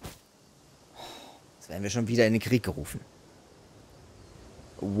 Jetzt werden wir schon wieder in den Krieg gerufen.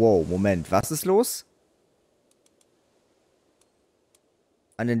 Wow, Moment, was ist los?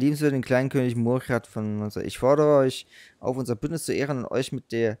 An den liebenswürdigen kleinen König Murchard von... Ich fordere euch auf, unser Bündnis zu ehren und euch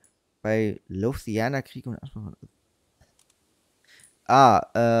mit der bei Lothianer Krieg und Anspruch...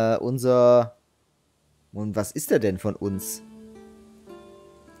 unser... Und was ist er denn von uns?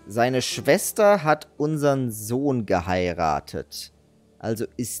 Seine Schwester hat unseren Sohn geheiratet. Also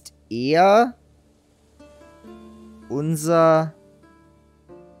ist er unser...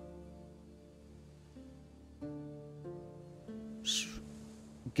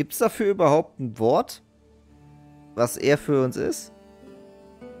 Gibt es dafür überhaupt ein Wort? Was er für uns ist?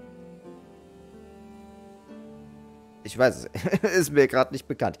 Ich weiß es. Ist mir gerade nicht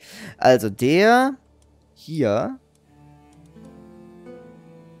bekannt. Also der hier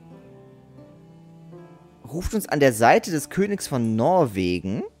ruft uns an der Seite des Königs von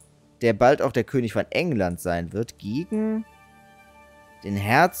Norwegen, der bald auch der König von England sein wird, gegen den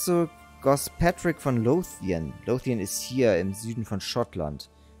Herzog Gospatrick von Lothian. Lothian ist hier im Süden von Schottland.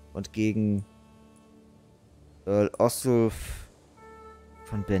 Und gegen Earl Ossulf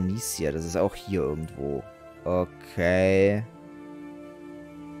von Bernicia. Das ist auch hier irgendwo. Okay.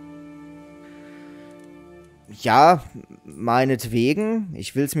 Ja, meinetwegen.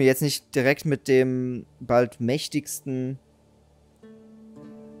 Ich will es mir jetzt nicht direkt mit dem bald mächtigsten...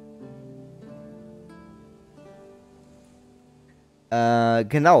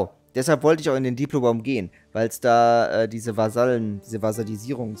 genau. Deshalb wollte ich auch in den Diplobaum gehen, weil es da diese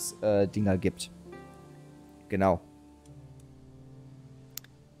Vasallisierungsdinger gibt. Genau.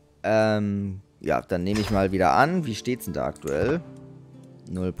 Ja, dann nehme ich mal wieder an. Wie steht's denn da aktuell?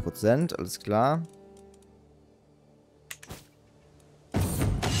 0%, alles klar.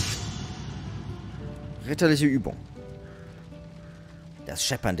 Ritterliche Übung. Das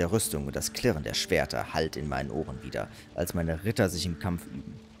Scheppern der Rüstung und das Klirren der Schwerter hallt in meinen Ohren wieder, als meine Ritter sich im Kampf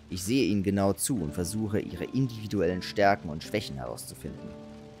üben. Ich sehe ihnen genau zu und versuche, ihre individuellen Stärken und Schwächen herauszufinden.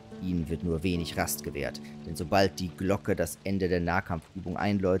 Ihnen wird nur wenig Rast gewährt, denn sobald die Glocke das Ende der Nahkampfübung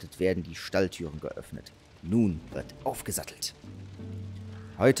einläutet, werden die Stalltüren geöffnet. Nun wird aufgesattelt.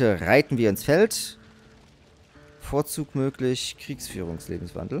 Heute reiten wir ins Feld. Vorzug möglich,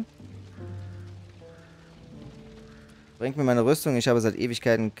 Kriegsführungslebenswandel. Bringt mir meine Rüstung. Ich habe seit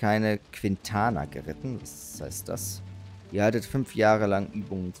Ewigkeiten keine Quintana geritten. Was heißt das? Ihr haltet 5 Jahre lang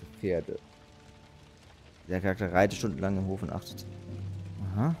Übungen zu Pferde. Der Charakter reitet stundenlang im Hof und achtet.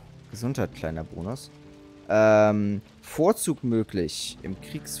 Aha. Gesundheit, kleiner Bonus. Vorzug möglich im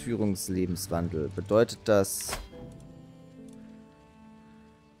Kriegsführungslebenswandel. Bedeutet das...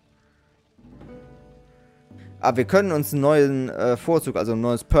 Aber wir können uns einen neuen Vorzug, also ein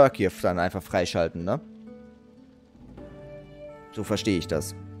neues Perk hier dann einfach freischalten, ne? So verstehe ich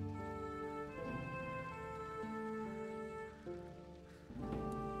das.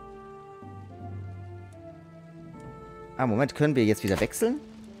 Ah, Moment, können wir jetzt wieder wechseln?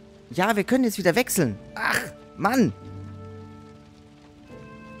 Ja, wir können jetzt wieder wechseln. Ach, Mann.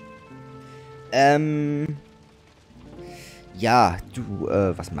 Ja, du,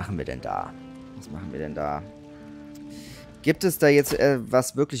 was machen wir denn da? Was machen wir denn da? Gibt es da jetzt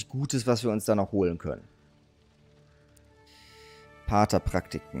was wirklich Gutes, was wir uns da noch holen können?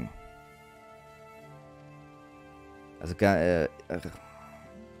 Paterpraktiken. Also,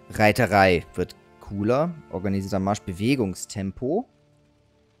 Reiterei wird cooler. Organisierter Marsch. Bewegungstempo.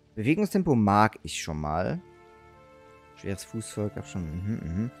 Bewegungstempo mag ich schon mal. Schweres Fußvolk, hab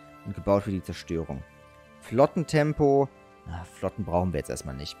schon. Und gebaut für die Zerstörung. Flottentempo. Na, Flotten brauchen wir jetzt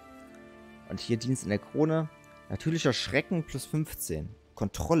erstmal nicht. Und hier Dienst in der Krone. Natürlicher Schrecken plus 15.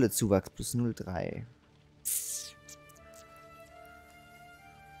 Kontrolle Zuwachs plus 0,3.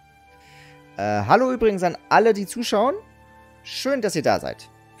 Hallo übrigens an alle, die zuschauen. Schön, dass ihr da seid.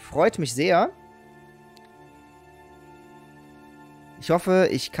 Freut mich sehr. Ich hoffe,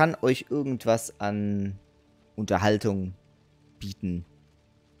 ich kann euch irgendwas an Unterhaltung bieten.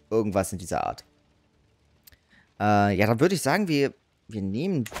 Irgendwas in dieser Art. Ja, dann würde ich sagen, wir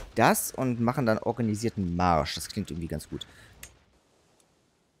nehmen das und machen dann organisierten Marsch. Das klingt irgendwie ganz gut.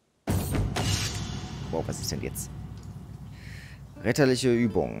 Wow, was ist denn jetzt? Ritterliche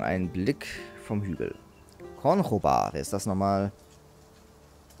Übung. Ein Blick vom Hügel. Kornchobar, wer ist das nochmal?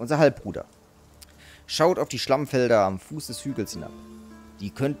 Unser Halbbruder. Schaut auf die Schlammfelder am Fuß des Hügels hinab.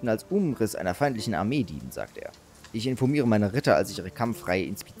 Die könnten als Umriss einer feindlichen Armee dienen, sagt er. Ich informiere meine Ritter, als ich ihre Kampfreihe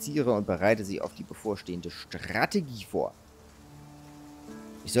inspiziere und bereite sie auf die bevorstehende Strategie vor.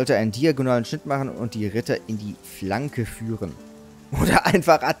 Ich sollte einen diagonalen Schnitt machen und die Ritter in die Flanke führen. Oder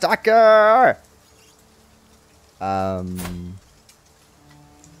einfach Attacke!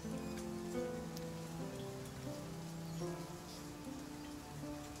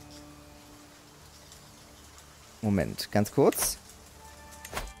 Moment, ganz kurz.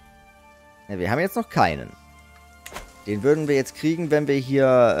 Ja, wir haben jetzt noch keinen. Den würden wir jetzt kriegen, wenn wir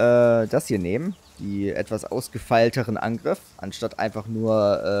hier das hier nehmen. Die etwas ausgefeilteren Angriff, anstatt einfach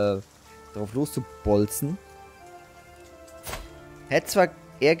nur drauf loszubolzen. Hätte zwar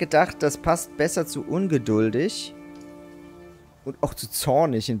eher gedacht, das passt besser zu ungeduldig und auch zu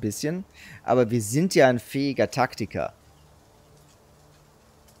zornig ein bisschen, aber wir sind ja ein fähiger Taktiker.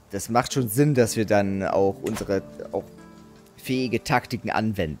 Das macht schon Sinn, dass wir dann auch unsere fähige Taktiken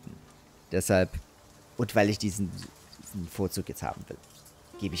anwenden. Deshalb, und weil ich diesen Vorzug jetzt haben will,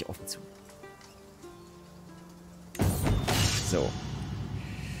 gebe ich offen zu. So.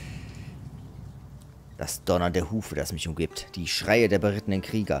 Das Donnern der Hufe, das mich umgibt, die Schreie der berittenen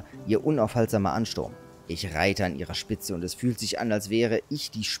Krieger, ihr unaufhaltsamer Ansturm. Ich reite an ihrer Spitze und es fühlt sich an, als wäre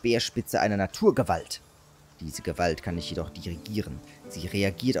ich die Speerspitze einer Naturgewalt. Diese Gewalt kann ich jedoch dirigieren. Sie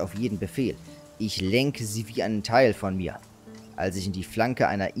reagiert auf jeden Befehl. Ich lenke sie wie einen Teil von mir. Als ich in die Flanke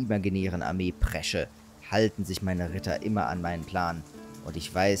einer imaginären Armee presche, halten sich meine Ritter immer an meinen Plan. Und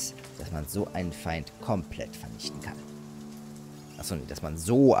ich weiß, dass man so einen Feind komplett vernichten kann. Achso, nee, dass man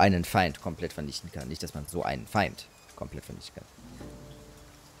so einen Feind komplett vernichten kann. Nicht, dass man so einen Feind komplett vernichten kann.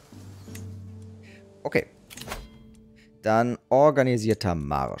 Okay. Dann organisierter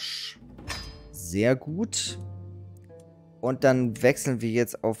Marsch. Sehr gut. Und dann wechseln wir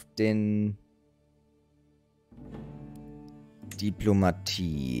jetzt auf den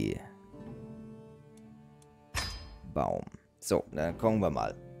Diplomatie Baum. So, dann gucken wir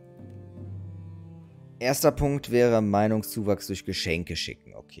mal. Erster Punkt wäre Meinungszuwachs durch Geschenke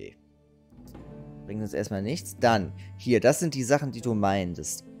schicken. Okay. Bringt uns erstmal nichts. Dann, hier, das sind die Sachen, die du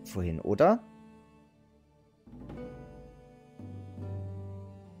meintest vorhin, oder?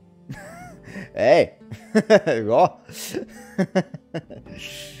 Hey! Ja.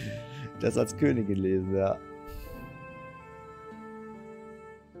 Das als Königin lesen, ja.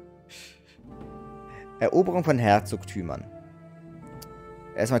 Eroberung von Herzogtümern.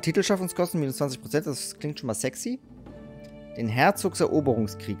 Erstmal Titelschaffungskosten, minus 20%, das klingt schon mal sexy. Den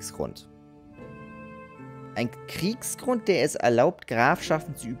Herzogseroberungskriegsgrund. Ein Kriegsgrund, der es erlaubt,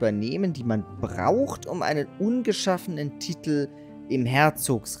 Grafschaften zu übernehmen, die man braucht, um einen ungeschaffenen Titel im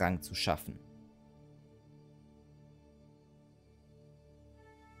Herzogsrang zu schaffen.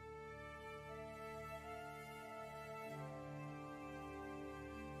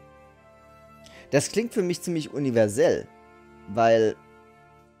 Das klingt für mich ziemlich universell, weil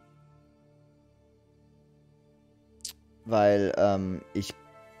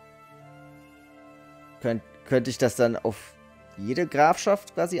könnte ich das dann auf jede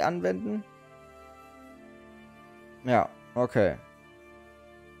Grafschaft quasi anwenden? Ja, okay.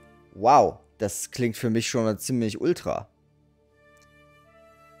 Wow, das klingt für mich schon mal ziemlich ultra.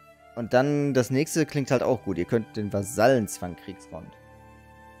 Und dann das nächste klingt halt auch gut. Ihr könnt den Vasallenzwang Kriegsgrund.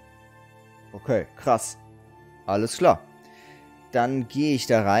 Okay, krass. Alles klar. Dann gehe ich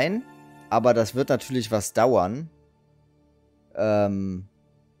da rein. Aber das wird natürlich was dauern. Würde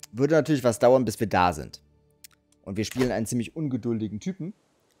natürlich was dauern, bis wir da sind. Und wir spielen einen ziemlich ungeduldigen Typen.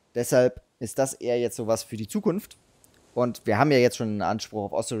 Deshalb ist das eher jetzt sowas für die Zukunft. Und wir haben ja jetzt schon einen Anspruch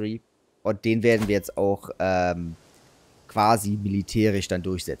auf Ossory. Und den werden wir jetzt auch quasi militärisch dann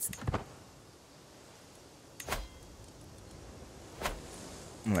durchsetzen.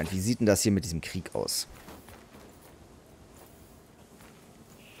 Moment, wie sieht denn das hier mit diesem Krieg aus?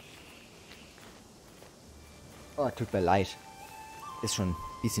 Oh, tut mir leid. Ist schon ein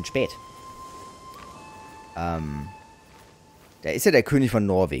bisschen spät. Da ist ja der König von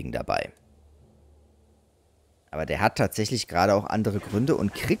Norwegen dabei. Aber der hat tatsächlich gerade auch andere Gründe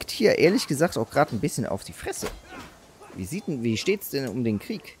und kriegt hier ehrlich gesagt auch gerade ein bisschen auf die Fresse. Wie steht's denn um den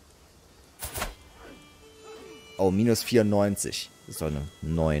Krieg? Oh, minus 94. Das ist doch eine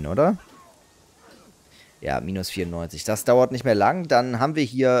 9, oder? Ja, minus 94. Das dauert nicht mehr lang. Dann haben wir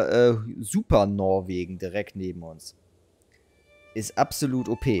hier Super Norwegen direkt neben uns. Ist absolut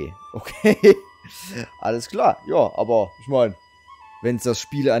OP. Okay. Alles klar. Ja, aber ich meine, wenn es das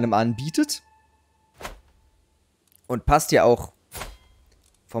Spiel einem anbietet. Und passt ja auch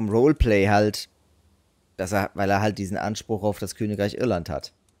vom Roleplay halt, weil er halt diesen Anspruch auf das Königreich Irland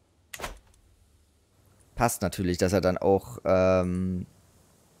hat. Passt natürlich, dass er dann auch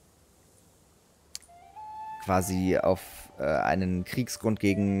quasi auf einen Kriegsgrund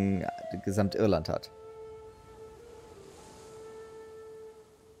gegen Gesamtirland hat.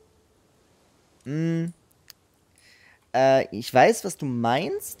 Ich weiß, was du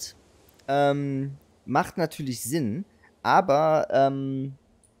meinst. Macht natürlich Sinn, aber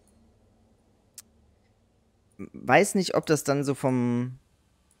weiß nicht, ob das dann so vom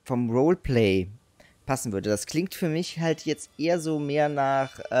Roleplay passen würde. Das klingt für mich halt jetzt eher so mehr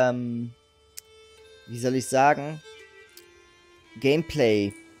nach, wie soll ich sagen,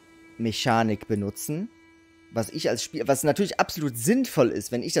 Gameplay-Mechanik benutzen. Was natürlich absolut sinnvoll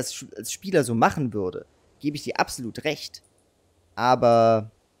ist, wenn ich das als Spieler so machen würde, gebe ich dir absolut recht. Aber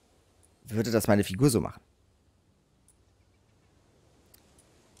würde das meine Figur so machen?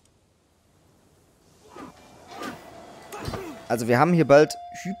 Also wir haben hier bald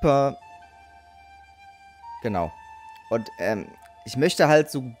Genau. Und ich möchte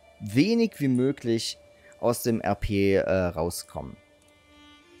halt so wenig wie möglich aus dem RP rauskommen.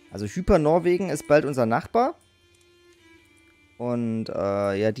 Also Hyper-Norwegen ist bald unser Nachbar. Und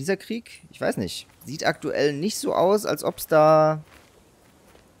ja, dieser Krieg, ich weiß nicht, sieht aktuell nicht so aus, als ob es da...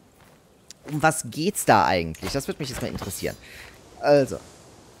 Um was geht's da eigentlich? Das würde mich jetzt mal interessieren. Also.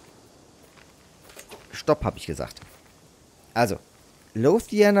 Stopp, habe ich gesagt. Also.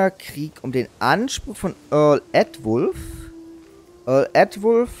 Lothianer Krieg um den Anspruch von Earl Eadwulf. Earl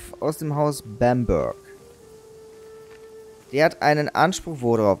Eadwulf aus dem Haus Bamberg. Der hat einen Anspruch,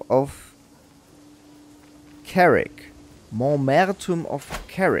 worauf? Auf Carrick. Montmertum of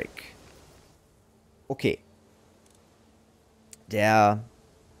Carrick. Okay. Der...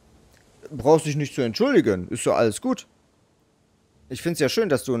 Brauchst dich nicht zu entschuldigen. Ist ja alles gut. Ich finde es ja schön,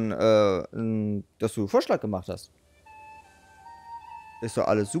 dass du einen Vorschlag gemacht hast. Ist doch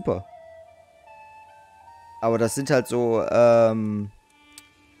alles super. Aber das sind halt so,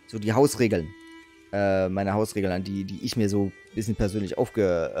 so die Hausregeln. Meine Hausregeln, an die ich mir so ein bisschen persönlich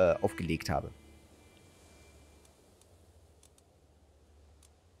aufgelegt habe.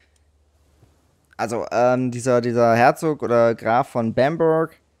 Also, dieser Herzog oder Graf von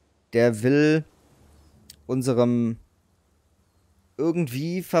Bamberg, der will unserem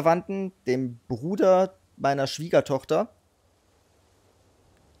irgendwie Verwandten, dem Bruder meiner Schwiegertochter.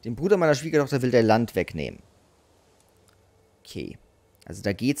 Dem Bruder meiner Schwiegertochter will der Land wegnehmen. Okay. Also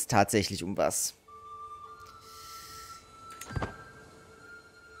da geht's tatsächlich um was.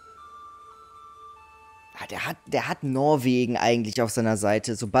 Der hat Norwegen eigentlich auf seiner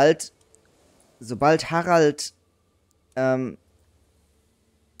Seite. Sobald Harald hier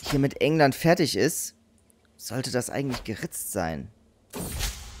mit England fertig ist, sollte das eigentlich geritzt sein.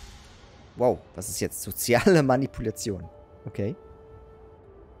 Wow, was ist jetzt? Soziale Manipulation. Okay.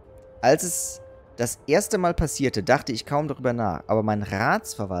 Als es das erste Mal passierte, dachte ich kaum darüber nach, aber mein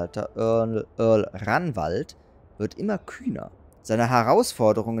Ratsverwalter, Earl Ranwald, wird immer kühner. Seine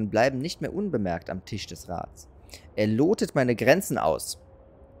Herausforderungen bleiben nicht mehr unbemerkt am Tisch des Rats. Er lotet meine Grenzen aus.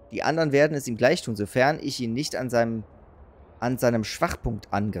 Die anderen werden es ihm gleich tun, sofern ich ihn nicht an seinem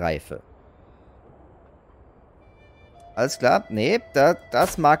Schwachpunkt angreife. Alles klar? Nee,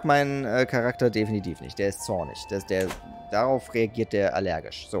 das mag mein Charakter definitiv nicht. Der ist zornig. Darauf reagiert der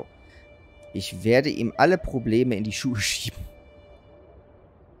allergisch. So. Ich werde ihm alle Probleme in die Schuhe schieben.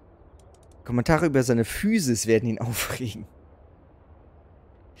 Kommentare über seine Physis werden ihn aufregen.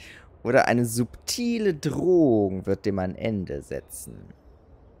 Oder eine subtile Drohung wird dem ein Ende setzen.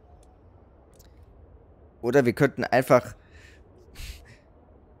 Oder wir könnten einfach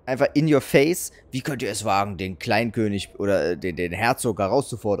in your face, wie könnt ihr es wagen, den Kleinkönig oder den Herzog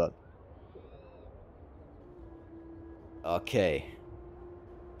herauszufordern? Okay.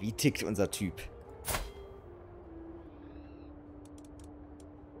 Wie tickt unser Typ?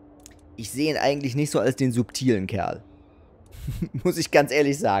 Ich sehe ihn eigentlich nicht so als den subtilen Kerl. Muss ich ganz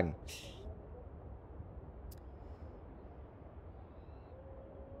ehrlich sagen.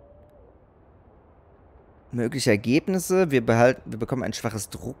 Mögliche Ergebnisse. Wir bekommen ein schwaches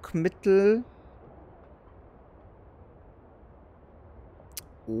Druckmittel.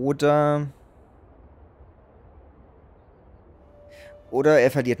 Oder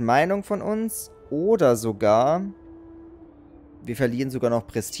er verliert Meinung von uns. Oder sogar wir verlieren sogar noch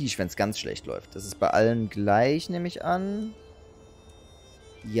Prestige, wenn es ganz schlecht läuft. Das ist bei allen gleich, nehme ich an.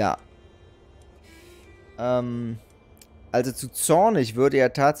 Ja. Also zu zornig würde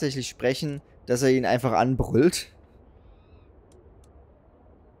er tatsächlich sprechen, dass er ihn einfach anbrüllt.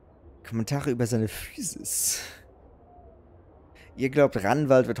 Kommentare über seine Physis. Ihr glaubt,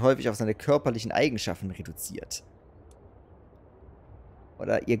 Ranwald wird häufig auf seine körperlichen Eigenschaften reduziert.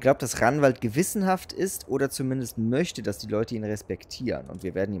 Oder ihr glaubt, dass Ranwald gewissenhaft ist oder zumindest möchte, dass die Leute ihn respektieren. Und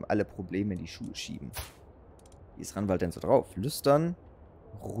wir werden ihm alle Probleme in die Schuhe schieben. Wie ist Ranwald denn so drauf? Lüstern,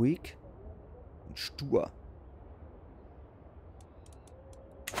 ruhig und stur.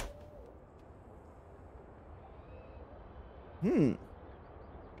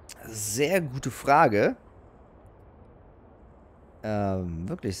 Sehr gute Frage.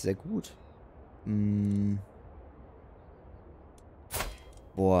 Wirklich sehr gut.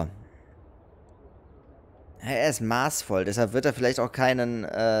 Boah. Er ist maßvoll, deshalb wird er vielleicht auch keinen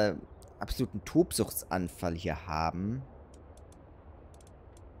absoluten Tobsuchtsanfall hier haben.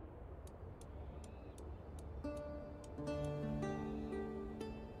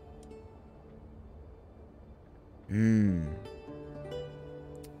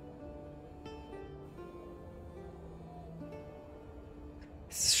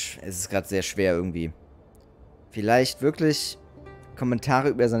 Es ist gerade sehr schwer irgendwie. Vielleicht wirklich Kommentare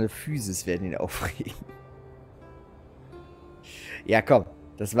über seine Physis werden ihn aufregen. Ja, komm.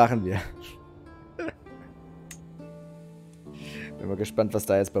 Das machen wir. Bin mal gespannt, was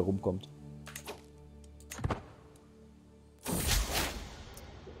da jetzt bei rumkommt.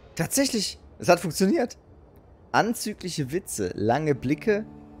 Tatsächlich, es hat funktioniert. Anzügliche Witze, lange Blicke,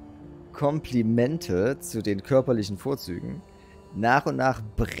 Komplimente zu den körperlichen Vorzügen. Nach und nach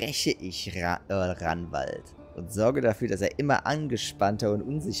breche ich Ranwald und sorge dafür, dass er immer angespannter und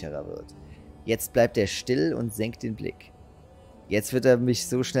unsicherer wird. Jetzt bleibt er still und senkt den Blick. Jetzt wird er mich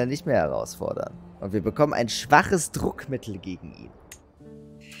so schnell nicht mehr herausfordern. Und wir bekommen ein schwaches Druckmittel gegen ihn.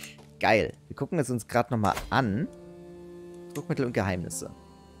 Geil. Wir gucken es uns gerade nochmal an. Druckmittel und Geheimnisse.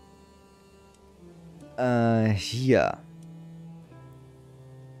 Hier.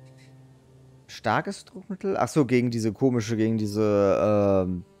 Starkes Druckmittel? Achso, gegen diese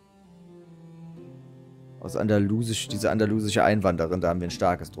aus diese andalusische Einwanderin, da haben wir ein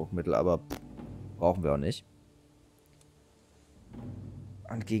starkes Druckmittel, aber brauchen wir auch nicht.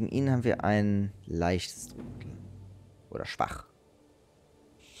 Und gegen ihn haben wir ein leichtes Druckmittel. Oder schwach.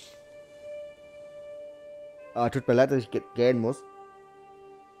 Ah, tut mir leid, dass ich gähnen muss.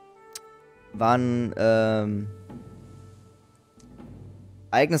 War ein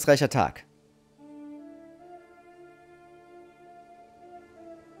ereignisreicher Tag.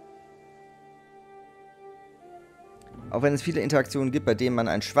 Auch wenn es viele Interaktionen gibt, bei denen man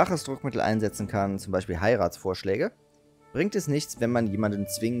ein schwaches Druckmittel einsetzen kann, zum Beispiel Heiratsvorschläge, bringt es nichts, wenn man jemanden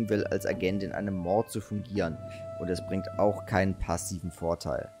zwingen will, als Agent in einem Mord zu fungieren. Und es bringt auch keinen passiven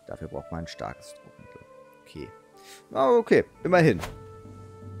Vorteil. Dafür braucht man ein starkes Druckmittel. Okay. Ah, okay, immerhin.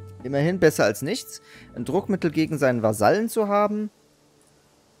 Immerhin besser als nichts. Ein Druckmittel gegen seinen Vasallen zu haben,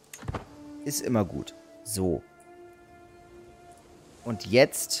 ist immer gut. So. Und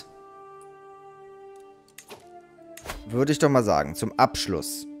jetzt würde ich doch mal sagen, zum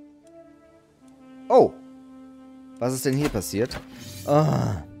Abschluss. Oh. Was ist denn hier passiert?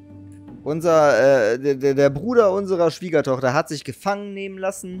 Ah. Der Bruder unserer Schwiegertochter hat sich gefangen nehmen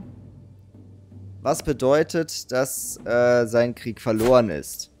lassen. Was bedeutet, dass sein Krieg verloren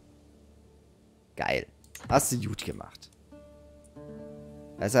ist. Geil. Hast du gut gemacht.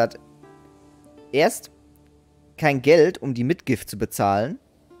 Also er hat erst kein Geld, um die Mitgift zu bezahlen.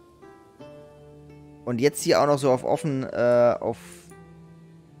 Und jetzt hier auch noch so auf offen, auf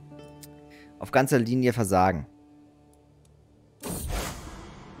ganzer Linie versagen.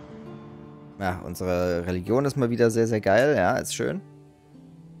 Ja, unsere Religion ist mal wieder sehr, sehr geil. Ja, ist schön.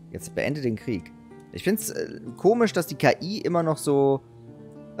 Jetzt beende den Krieg. Ich finde es komisch, dass die KI immer noch so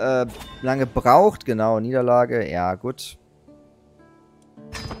lange braucht. Genau, Niederlage. Ja, gut.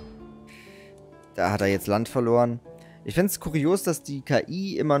 Da hat er jetzt Land verloren. Ich finde es kurios, dass die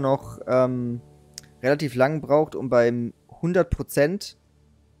KI immer noch relativ lang braucht, um beim 100%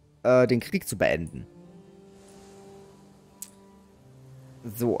 den Krieg zu beenden.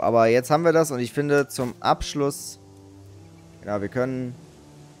 So, aber jetzt haben wir das und ich finde zum Abschluss, genau, wir können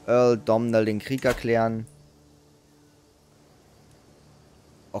Earl Domhnall den Krieg erklären.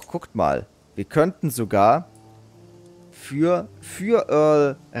 Auch guckt mal, wir könnten sogar für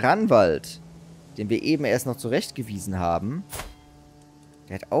Earl Ranwald, den wir eben erst noch zurechtgewiesen haben,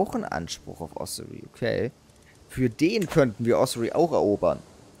 der hat auch einen Anspruch auf Ossory, okay. Für den könnten wir Ossory auch erobern.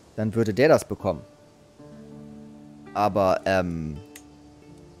 Dann würde der das bekommen. Aber,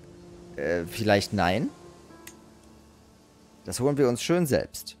 vielleicht nein. Das holen wir uns schön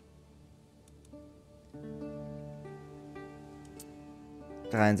selbst.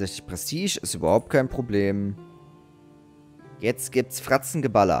 63 Prestige ist überhaupt kein Problem. Jetzt gibt's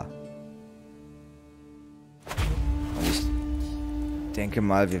Fratzengeballer. Und ich denke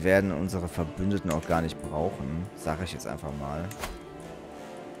mal, wir werden unsere Verbündeten auch gar nicht brauchen. Sage ich jetzt einfach mal.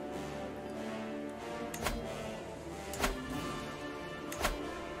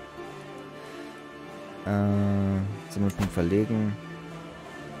 7 Minuten verlegen.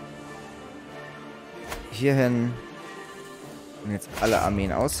 Hierhin. Und jetzt alle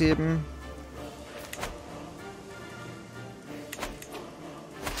Armeen ausheben.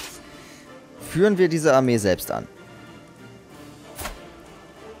 Führen wir diese Armee selbst an.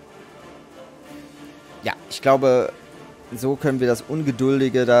 Ja, ich glaube, so können wir das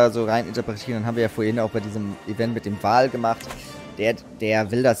Ungeduldige da so rein interpretieren. Dann haben wir ja vorhin auch bei diesem Event mit dem Wal gemacht.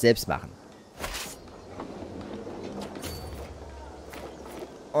 Der will das selbst machen.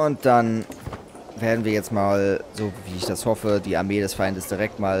 Und dann werden wir jetzt mal, so wie ich das hoffe, die Armee des Feindes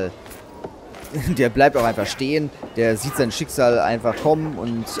direkt mal... Der bleibt auch einfach stehen. Der sieht sein Schicksal einfach kommen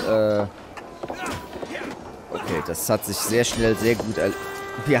und... Okay, das hat sich sehr schnell, sehr gut...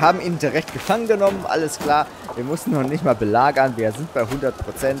 Wir haben ihn direkt gefangen genommen, alles klar. Wir mussten noch nicht mal belagern. Wir sind bei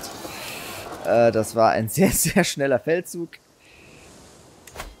 100%. Das war ein sehr, sehr schneller Feldzug.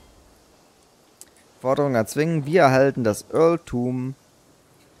 Forderung erzwingen. Wir erhalten das Earltum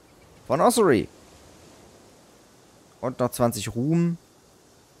von Ossory. Und noch 20 Ruhm.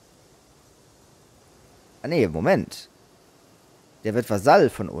 Ah ne, Moment. Der wird Vasall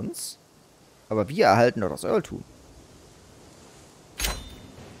von uns. Aber wir erhalten doch das Earltum.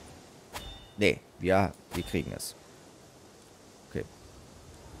 Ne, wir kriegen es. Okay.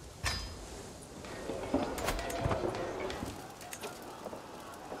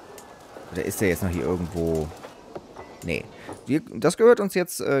 Oder ist der jetzt noch hier irgendwo... Nee. Das gehört uns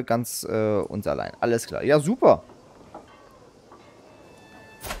jetzt ganz uns allein. Alles klar. Ja, super.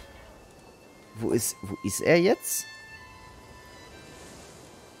 Wo ist er jetzt?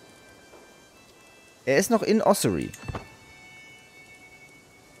 Er ist noch in Ossory.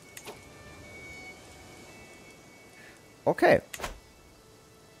 Okay.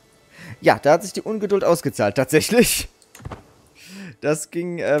 Ja, da hat sich die Ungeduld ausgezahlt, tatsächlich. Das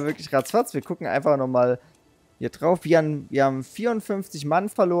ging wirklich ratzfatz. Wir gucken einfach nochmal hier drauf. Wir haben 54 Mann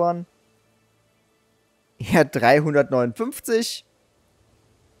verloren. Er hat 359.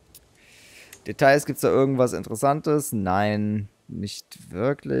 Details, gibt es da irgendwas Interessantes? Nein, nicht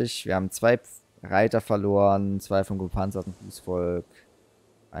wirklich. Wir haben 2 Reiter verloren, 2 vom gepanzerten Fußvolk.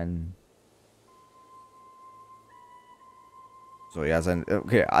 So, ja,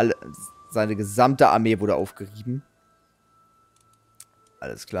 okay, seine gesamte Armee wurde aufgerieben.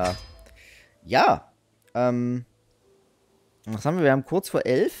 Alles klar. Ja, was haben wir? Wir haben kurz vor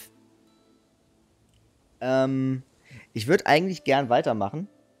 11. Ich würde eigentlich gern weitermachen.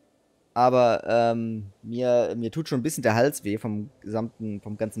 Aber mir tut schon ein bisschen der Hals weh vom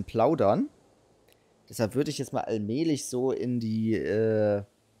ganzen Plaudern. Deshalb würde ich jetzt mal allmählich so in den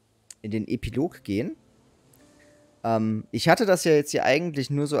Epilog gehen. Ich hatte das ja jetzt hier eigentlich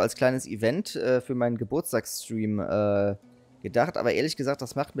nur so als kleines Event für meinen Geburtstagsstream gedacht. Aber ehrlich gesagt,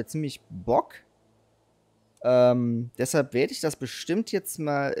 das macht mir ziemlich Bock. Deshalb werde ich das bestimmt jetzt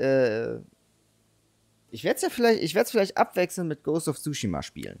mal ich werde es vielleicht abwechselnd mit Ghost of Tsushima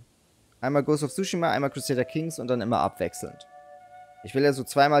spielen. Einmal Ghost of Tsushima, einmal Crusader Kings und dann immer abwechselnd. Ich will ja so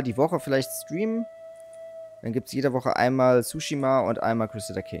zweimal die Woche vielleicht streamen. Dann gibt es jede Woche einmal Tsushima und einmal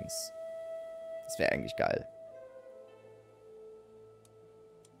Crusader Kings. Das wäre eigentlich geil.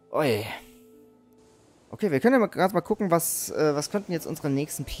 Ui. Okay, wir können ja gerade mal gucken, was könnten jetzt unsere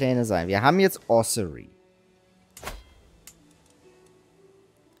nächsten Pläne sein. Wir haben jetzt Ossuary.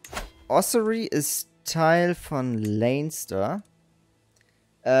 Ossuary ist Teil von Leinster.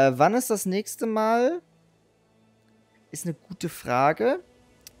 Wann ist das nächste Mal? Ist eine gute Frage.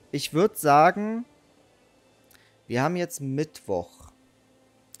 Ich würde sagen, wir haben jetzt Mittwoch.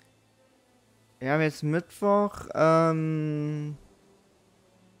 Ja,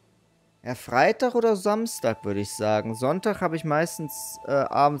 Freitag oder Samstag, würde ich sagen. Sonntag habe ich meistens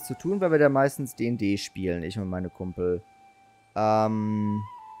abends zu tun, weil wir da meistens D&D spielen, ich und meine Kumpel.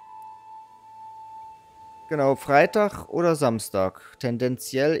 Genau, Freitag oder Samstag.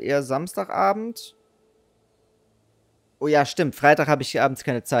 Tendenziell eher Samstagabend. Oh ja, stimmt. Freitag habe ich abends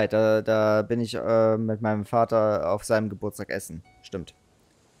keine Zeit. Da bin ich mit meinem Vater auf seinem Geburtstag essen. Stimmt.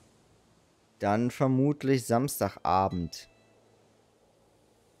 Dann vermutlich Samstagabend.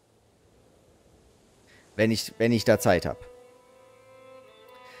 Wenn ich da Zeit habe.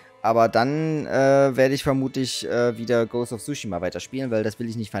 Aber dann werde ich vermutlich wieder Ghost of Tsushima weiterspielen, weil das will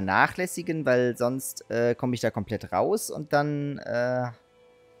ich nicht vernachlässigen, weil sonst komme ich da komplett raus und dann habe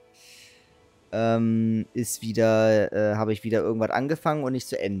ich wieder irgendwas angefangen und nicht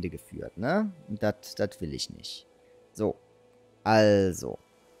zu Ende geführt, ne? Und das will ich nicht. So, also.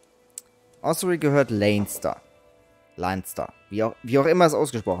 Ossuary gehört Leinster. Leinster, wie auch immer es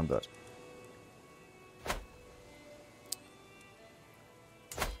ausgesprochen wird.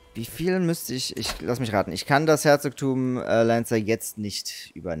 Wie viel müsste ich lass mich raten. Ich kann das Herzogtum Leinster jetzt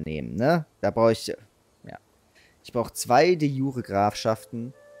nicht übernehmen, ne? Da brauche ich, ja. Ich brauche 2 de jure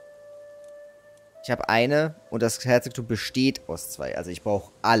Grafschaften. Ich habe eine und das Herzogtum besteht aus 2. Also ich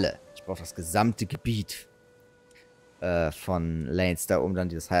brauche alle. Ich brauche das gesamte Gebiet von Leinster, um dann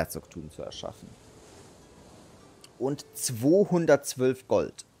dieses Herzogtum zu erschaffen. Und 212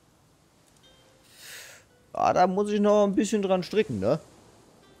 Gold. Ah, da muss ich noch ein bisschen dran stricken, ne?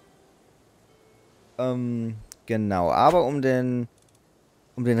 Genau, aber um den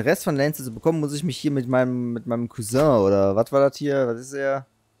Rest von Leinster zu bekommen, muss ich mich hier mit meinem Cousin, oder was war das hier? Was ist er?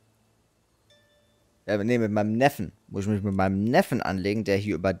 Ja, nee, mit meinem Neffen. Muss ich mich mit meinem Neffen anlegen, der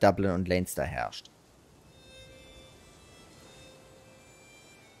hier über Dublin und Leinster herrscht.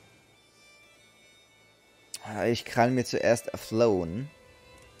 Ich krall mir zuerst Aflown.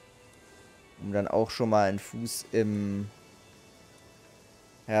 Um dann auch schon mal einen Fuß im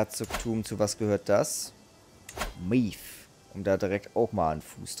Herzogtum, zu was gehört das? Meath. Um da direkt auch mal einen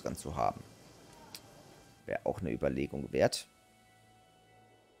Fuß dran zu haben. Wäre auch eine Überlegung wert.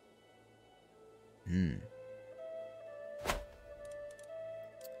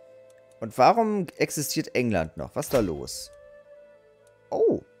 Und warum existiert England noch? Was ist da los?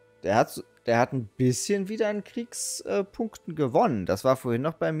 Oh, der hat ein bisschen wieder an Kriegspunkten gewonnen. Das war vorhin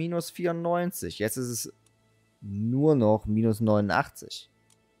noch bei minus 94. Jetzt ist es nur noch minus 89.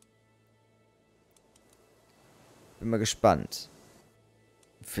 Bin mal gespannt.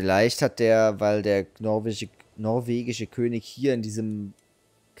 Vielleicht hat weil der norwegische König hier in diesem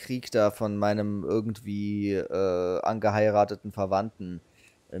Krieg da von meinem irgendwie angeheirateten Verwandten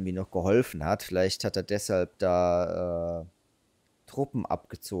irgendwie noch geholfen hat. Vielleicht hat er deshalb da Truppen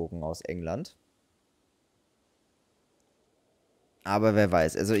abgezogen aus England. Aber wer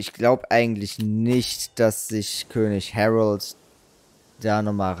weiß. Also ich glaube eigentlich nicht, dass sich König Harold da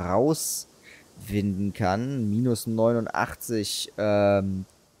nochmal rauswinden kann. Minus 89 an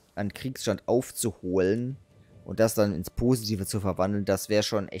Kriegsstand aufzuholen und das dann ins Positive zu verwandeln, das wäre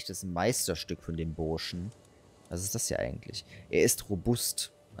schon ein echtes Meisterstück von dem Burschen. Was ist das hier eigentlich? Er ist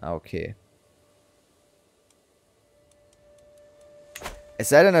robust. Ah, okay. Es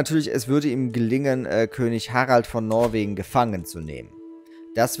sei denn natürlich, es würde ihm gelingen, König Harald von Norwegen gefangen zu nehmen.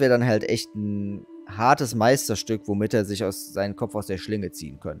 Das wäre dann halt echt ein hartes Meisterstück, womit er sich seinen Kopf aus der Schlinge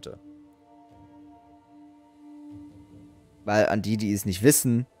ziehen könnte. Weil an die es nicht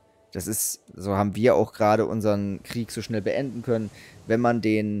wissen, das ist, so haben wir auch gerade unseren Krieg so schnell beenden können, wenn man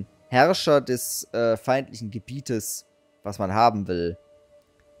den Herrscher des feindlichen Gebietes, was man haben will,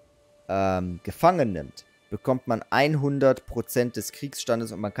 gefangen nimmt, bekommt man 100% des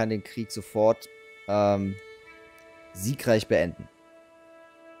Kriegsstandes und man kann den Krieg sofort siegreich beenden.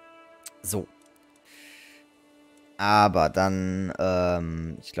 So. Aber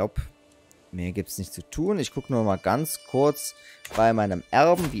dann, ich glaube, mehr gibt es nicht zu tun. Ich gucke nur mal ganz kurz bei meinem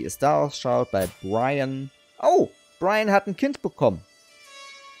Erben, wie es da ausschaut, bei Brian. Oh, Brian hat ein Kind bekommen.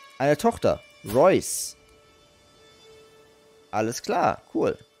 Eine Tochter, Royce. Alles klar,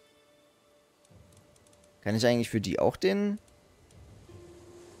 cool. Kann ich eigentlich für die auch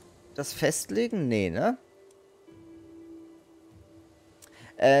das festlegen? Nee, ne?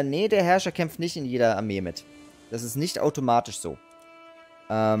 Nee, der Herrscher kämpft nicht in jeder Armee mit. Das ist nicht automatisch so.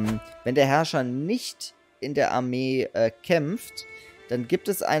 Wenn der Herrscher nicht in der Armee kämpft, dann gibt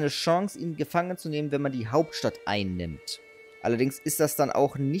es eine Chance, ihn gefangen zu nehmen, wenn man die Hauptstadt einnimmt. Allerdings ist das dann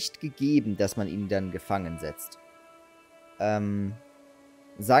auch nicht gegeben, dass man ihn dann gefangen setzt. Sagen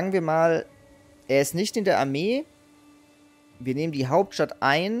wir mal, er ist nicht in der Armee, wir nehmen die Hauptstadt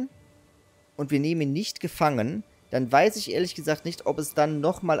ein und wir nehmen ihn nicht gefangen, dann weiß ich ehrlich gesagt nicht, ob es dann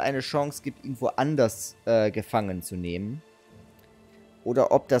nochmal eine Chance gibt, ihn woanders gefangen zu nehmen.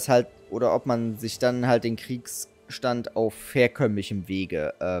 Oder ob man sich dann halt den Kriegsstand auf herkömmlichem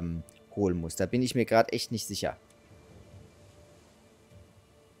Wege holen muss. Da bin ich mir gerade echt nicht sicher.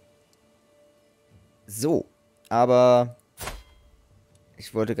 So, aber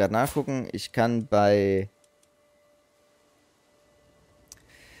ich wollte gerade nachgucken. Ich kann bei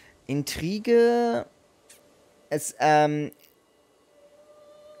Intrige es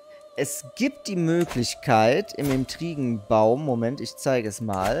gibt die Möglichkeit im Intrigenbaum, Moment, ich zeige es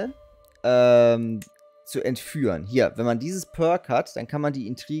mal, zu entführen. Hier, wenn man dieses Perk hat, dann kann man die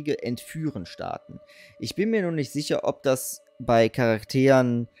Intrige entführen starten. Ich bin mir nur nicht sicher, ob das bei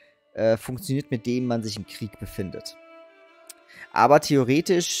Charakteren funktioniert, mit denen man sich im Krieg befindet. Aber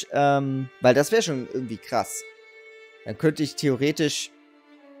theoretisch, weil das wäre schon irgendwie krass. Dann könnte ich theoretisch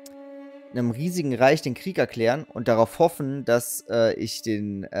einem riesigen Reich den Krieg erklären und darauf hoffen, dass ich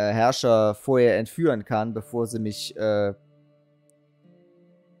den Herrscher vorher entführen kann, bevor sie mich platt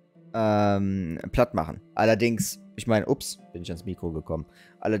machen. Allerdings, ich meine, ups, bin ich ans Mikro gekommen.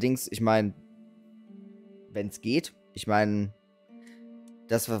 Allerdings, ich meine, wenn es geht, ich meine,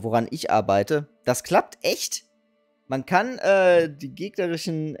 das, woran ich arbeite, das klappt echt. Man kann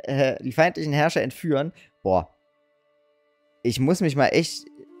die feindlichen Herrscher entführen. Boah. Ich muss mich mal echt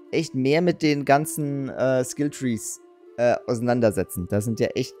mehr mit den ganzen Skilltrees auseinandersetzen. Das sind ja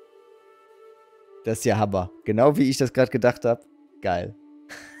echt... Das ist ja Hammer. Genau wie ich das gerade gedacht habe. Geil.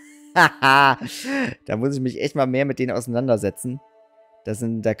 Haha. Da muss ich mich echt mal mehr mit denen auseinandersetzen.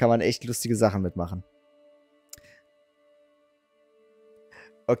 Da kann man echt lustige Sachen mitmachen.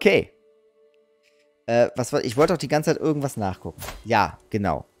 Okay. Ich wollte auch die ganze Zeit irgendwas nachgucken. Ja,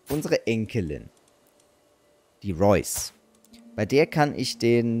 genau. Unsere Enkelin. Die Royce. Bei der kann ich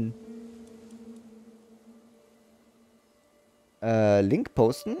den Link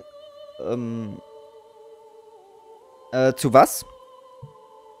posten. Zu was?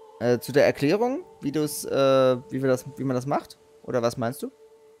 Zu der Erklärung, wie man das macht? Oder was meinst du?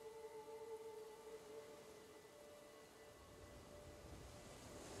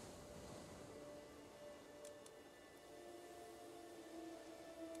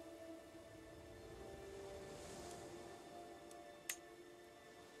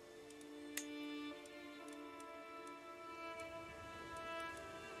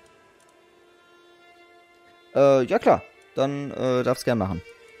 Ja klar. Dann darf's gern machen.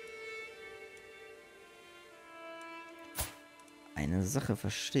 Eine Sache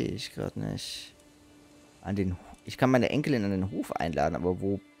verstehe ich gerade nicht. Ich kann meine Enkelin an den Hof einladen, aber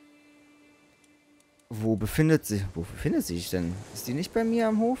wo befindet sie sich denn? Ist die nicht bei mir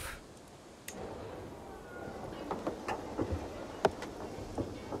am Hof?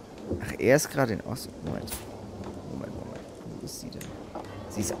 Ach, er ist gerade in Ossory. Moment. Wo ist sie denn?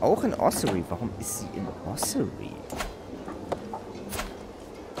 Sie ist auch in Ossory. Warum ist sie in Ossory?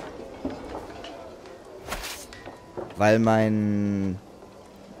 Weil mein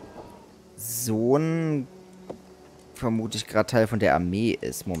Sohn vermutlich gerade Teil von der Armee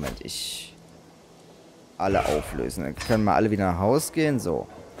ist. Moment, ich alle auflösen. Dann können wir alle wieder nach Hause gehen. So.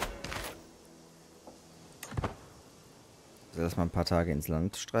 Lass mal ein paar Tage ins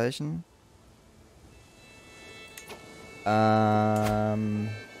Land streichen. So,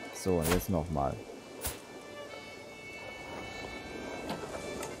 jetzt nochmal.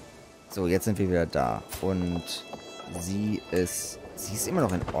 So, jetzt sind wir wieder da. Und sie ist immer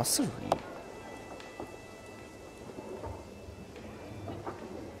noch in Ossory.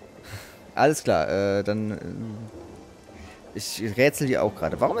 Alles klar, dann... ich rätsel hier auch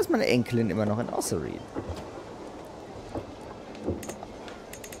gerade. Warum ist meine Enkelin immer noch in Ossory?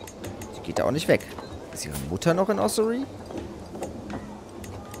 Sie geht da auch nicht weg. Ist ihre Mutter noch in Ossory?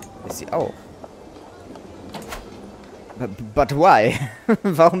 Ist sie auch. But why?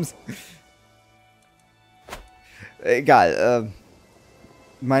 Warum? Egal.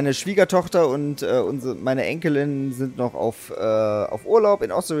 Meine Schwiegertochter und meine Enkelin sind noch auf Urlaub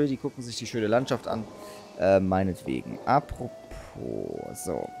in Ossory. Die gucken sich die schöne Landschaft an. Meinetwegen. Apropos.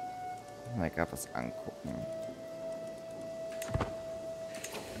 So. Mal gerade was angucken.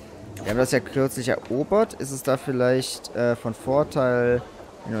 Wir haben das ja kürzlich erobert. Ist es da vielleicht von Vorteil,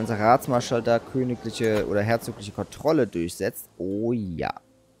 wenn unser Ratsmarschall da königliche oder herzogliche Kontrolle durchsetzt? Oh ja.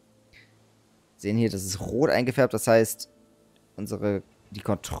 Sehen hier, das ist rot eingefärbt. Das heißt, unsere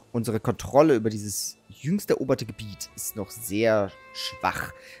Kontrolle über dieses jüngst eroberte Gebiet ist noch sehr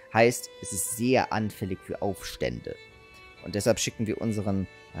schwach. Heißt, es ist sehr anfällig für Aufstände. Und deshalb schicken wir unseren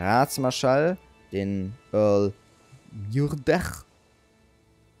Ratsmarschall, den Earl Muirdach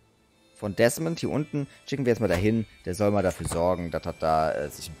von Desmond, hier unten, schicken wir jetzt mal dahin. Der soll mal dafür sorgen, dass er da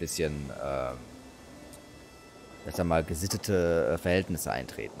sich ein bisschen, dass da mal gesittete Verhältnisse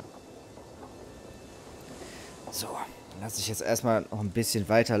eintreten. So, dann lasse ich jetzt erstmal noch ein bisschen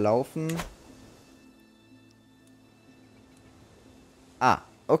weiter laufen. Ah,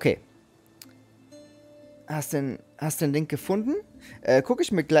 okay. Hast den Link gefunden? Gucke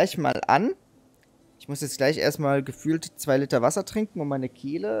ich mir gleich mal an. Ich muss jetzt gleich erstmal gefühlt 2 Liter Wasser trinken, um meine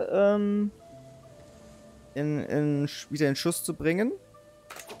Kehle wieder in Schuss zu bringen.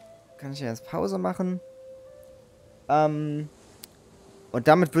 Kann ich ja jetzt Pause machen. Und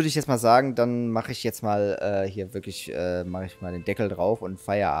damit würde ich jetzt mal sagen, dann mache ich jetzt mal hier wirklich, mache ich mal den Deckel drauf und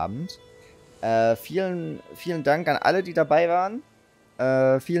Feierabend. Vielen Dank an alle, die dabei waren.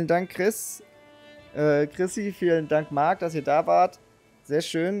 Vielen Dank, Chris. Chrissy, vielen Dank, Marc, dass ihr da wart. Sehr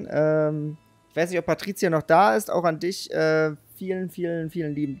schön. Ich weiß nicht, ob Patricia noch da ist. Auch an dich. Vielen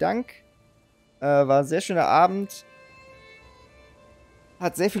lieben Dank. War ein sehr schöner Abend.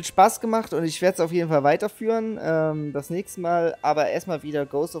 Hat sehr viel Spaß gemacht und ich werde es auf jeden Fall weiterführen. Das nächste Mal aber erstmal wieder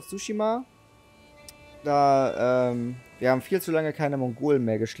Ghost of Tsushima. Da, wir haben viel zu lange keine Mongolen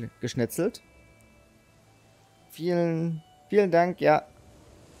mehr geschnetzelt. Vielen Dank, ja.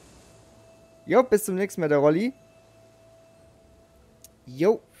 Jo, bis zum nächsten Mal, der Rolli.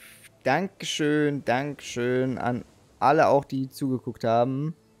 Jo, Dankeschön an alle auch, die zugeguckt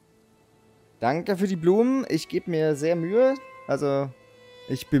haben. Danke für die Blumen. Ich gebe mir sehr Mühe. Also,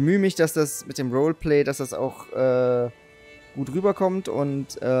 ich bemühe mich, dass das mit dem Roleplay, dass das auch gut rüberkommt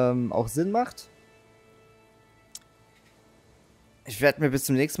und auch Sinn macht. Ich werde mir bis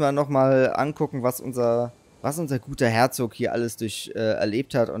zum nächsten Mal nochmal angucken, was unser guter Herzog hier alles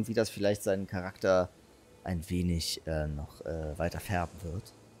erlebt hat und wie das vielleicht seinen Charakter ein wenig noch weiter färben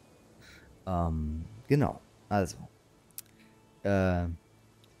wird. Genau. Also.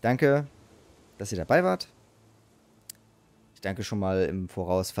 Danke, dass ihr dabei wart. Ich danke schon mal im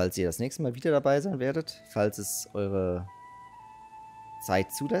Voraus, falls ihr das nächste Mal wieder dabei sein werdet, falls es eure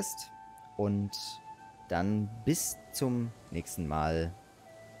Zeit zulässt. Und dann bis zum nächsten Mal.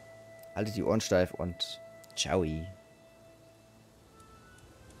 Haltet die Ohren steif und ciao.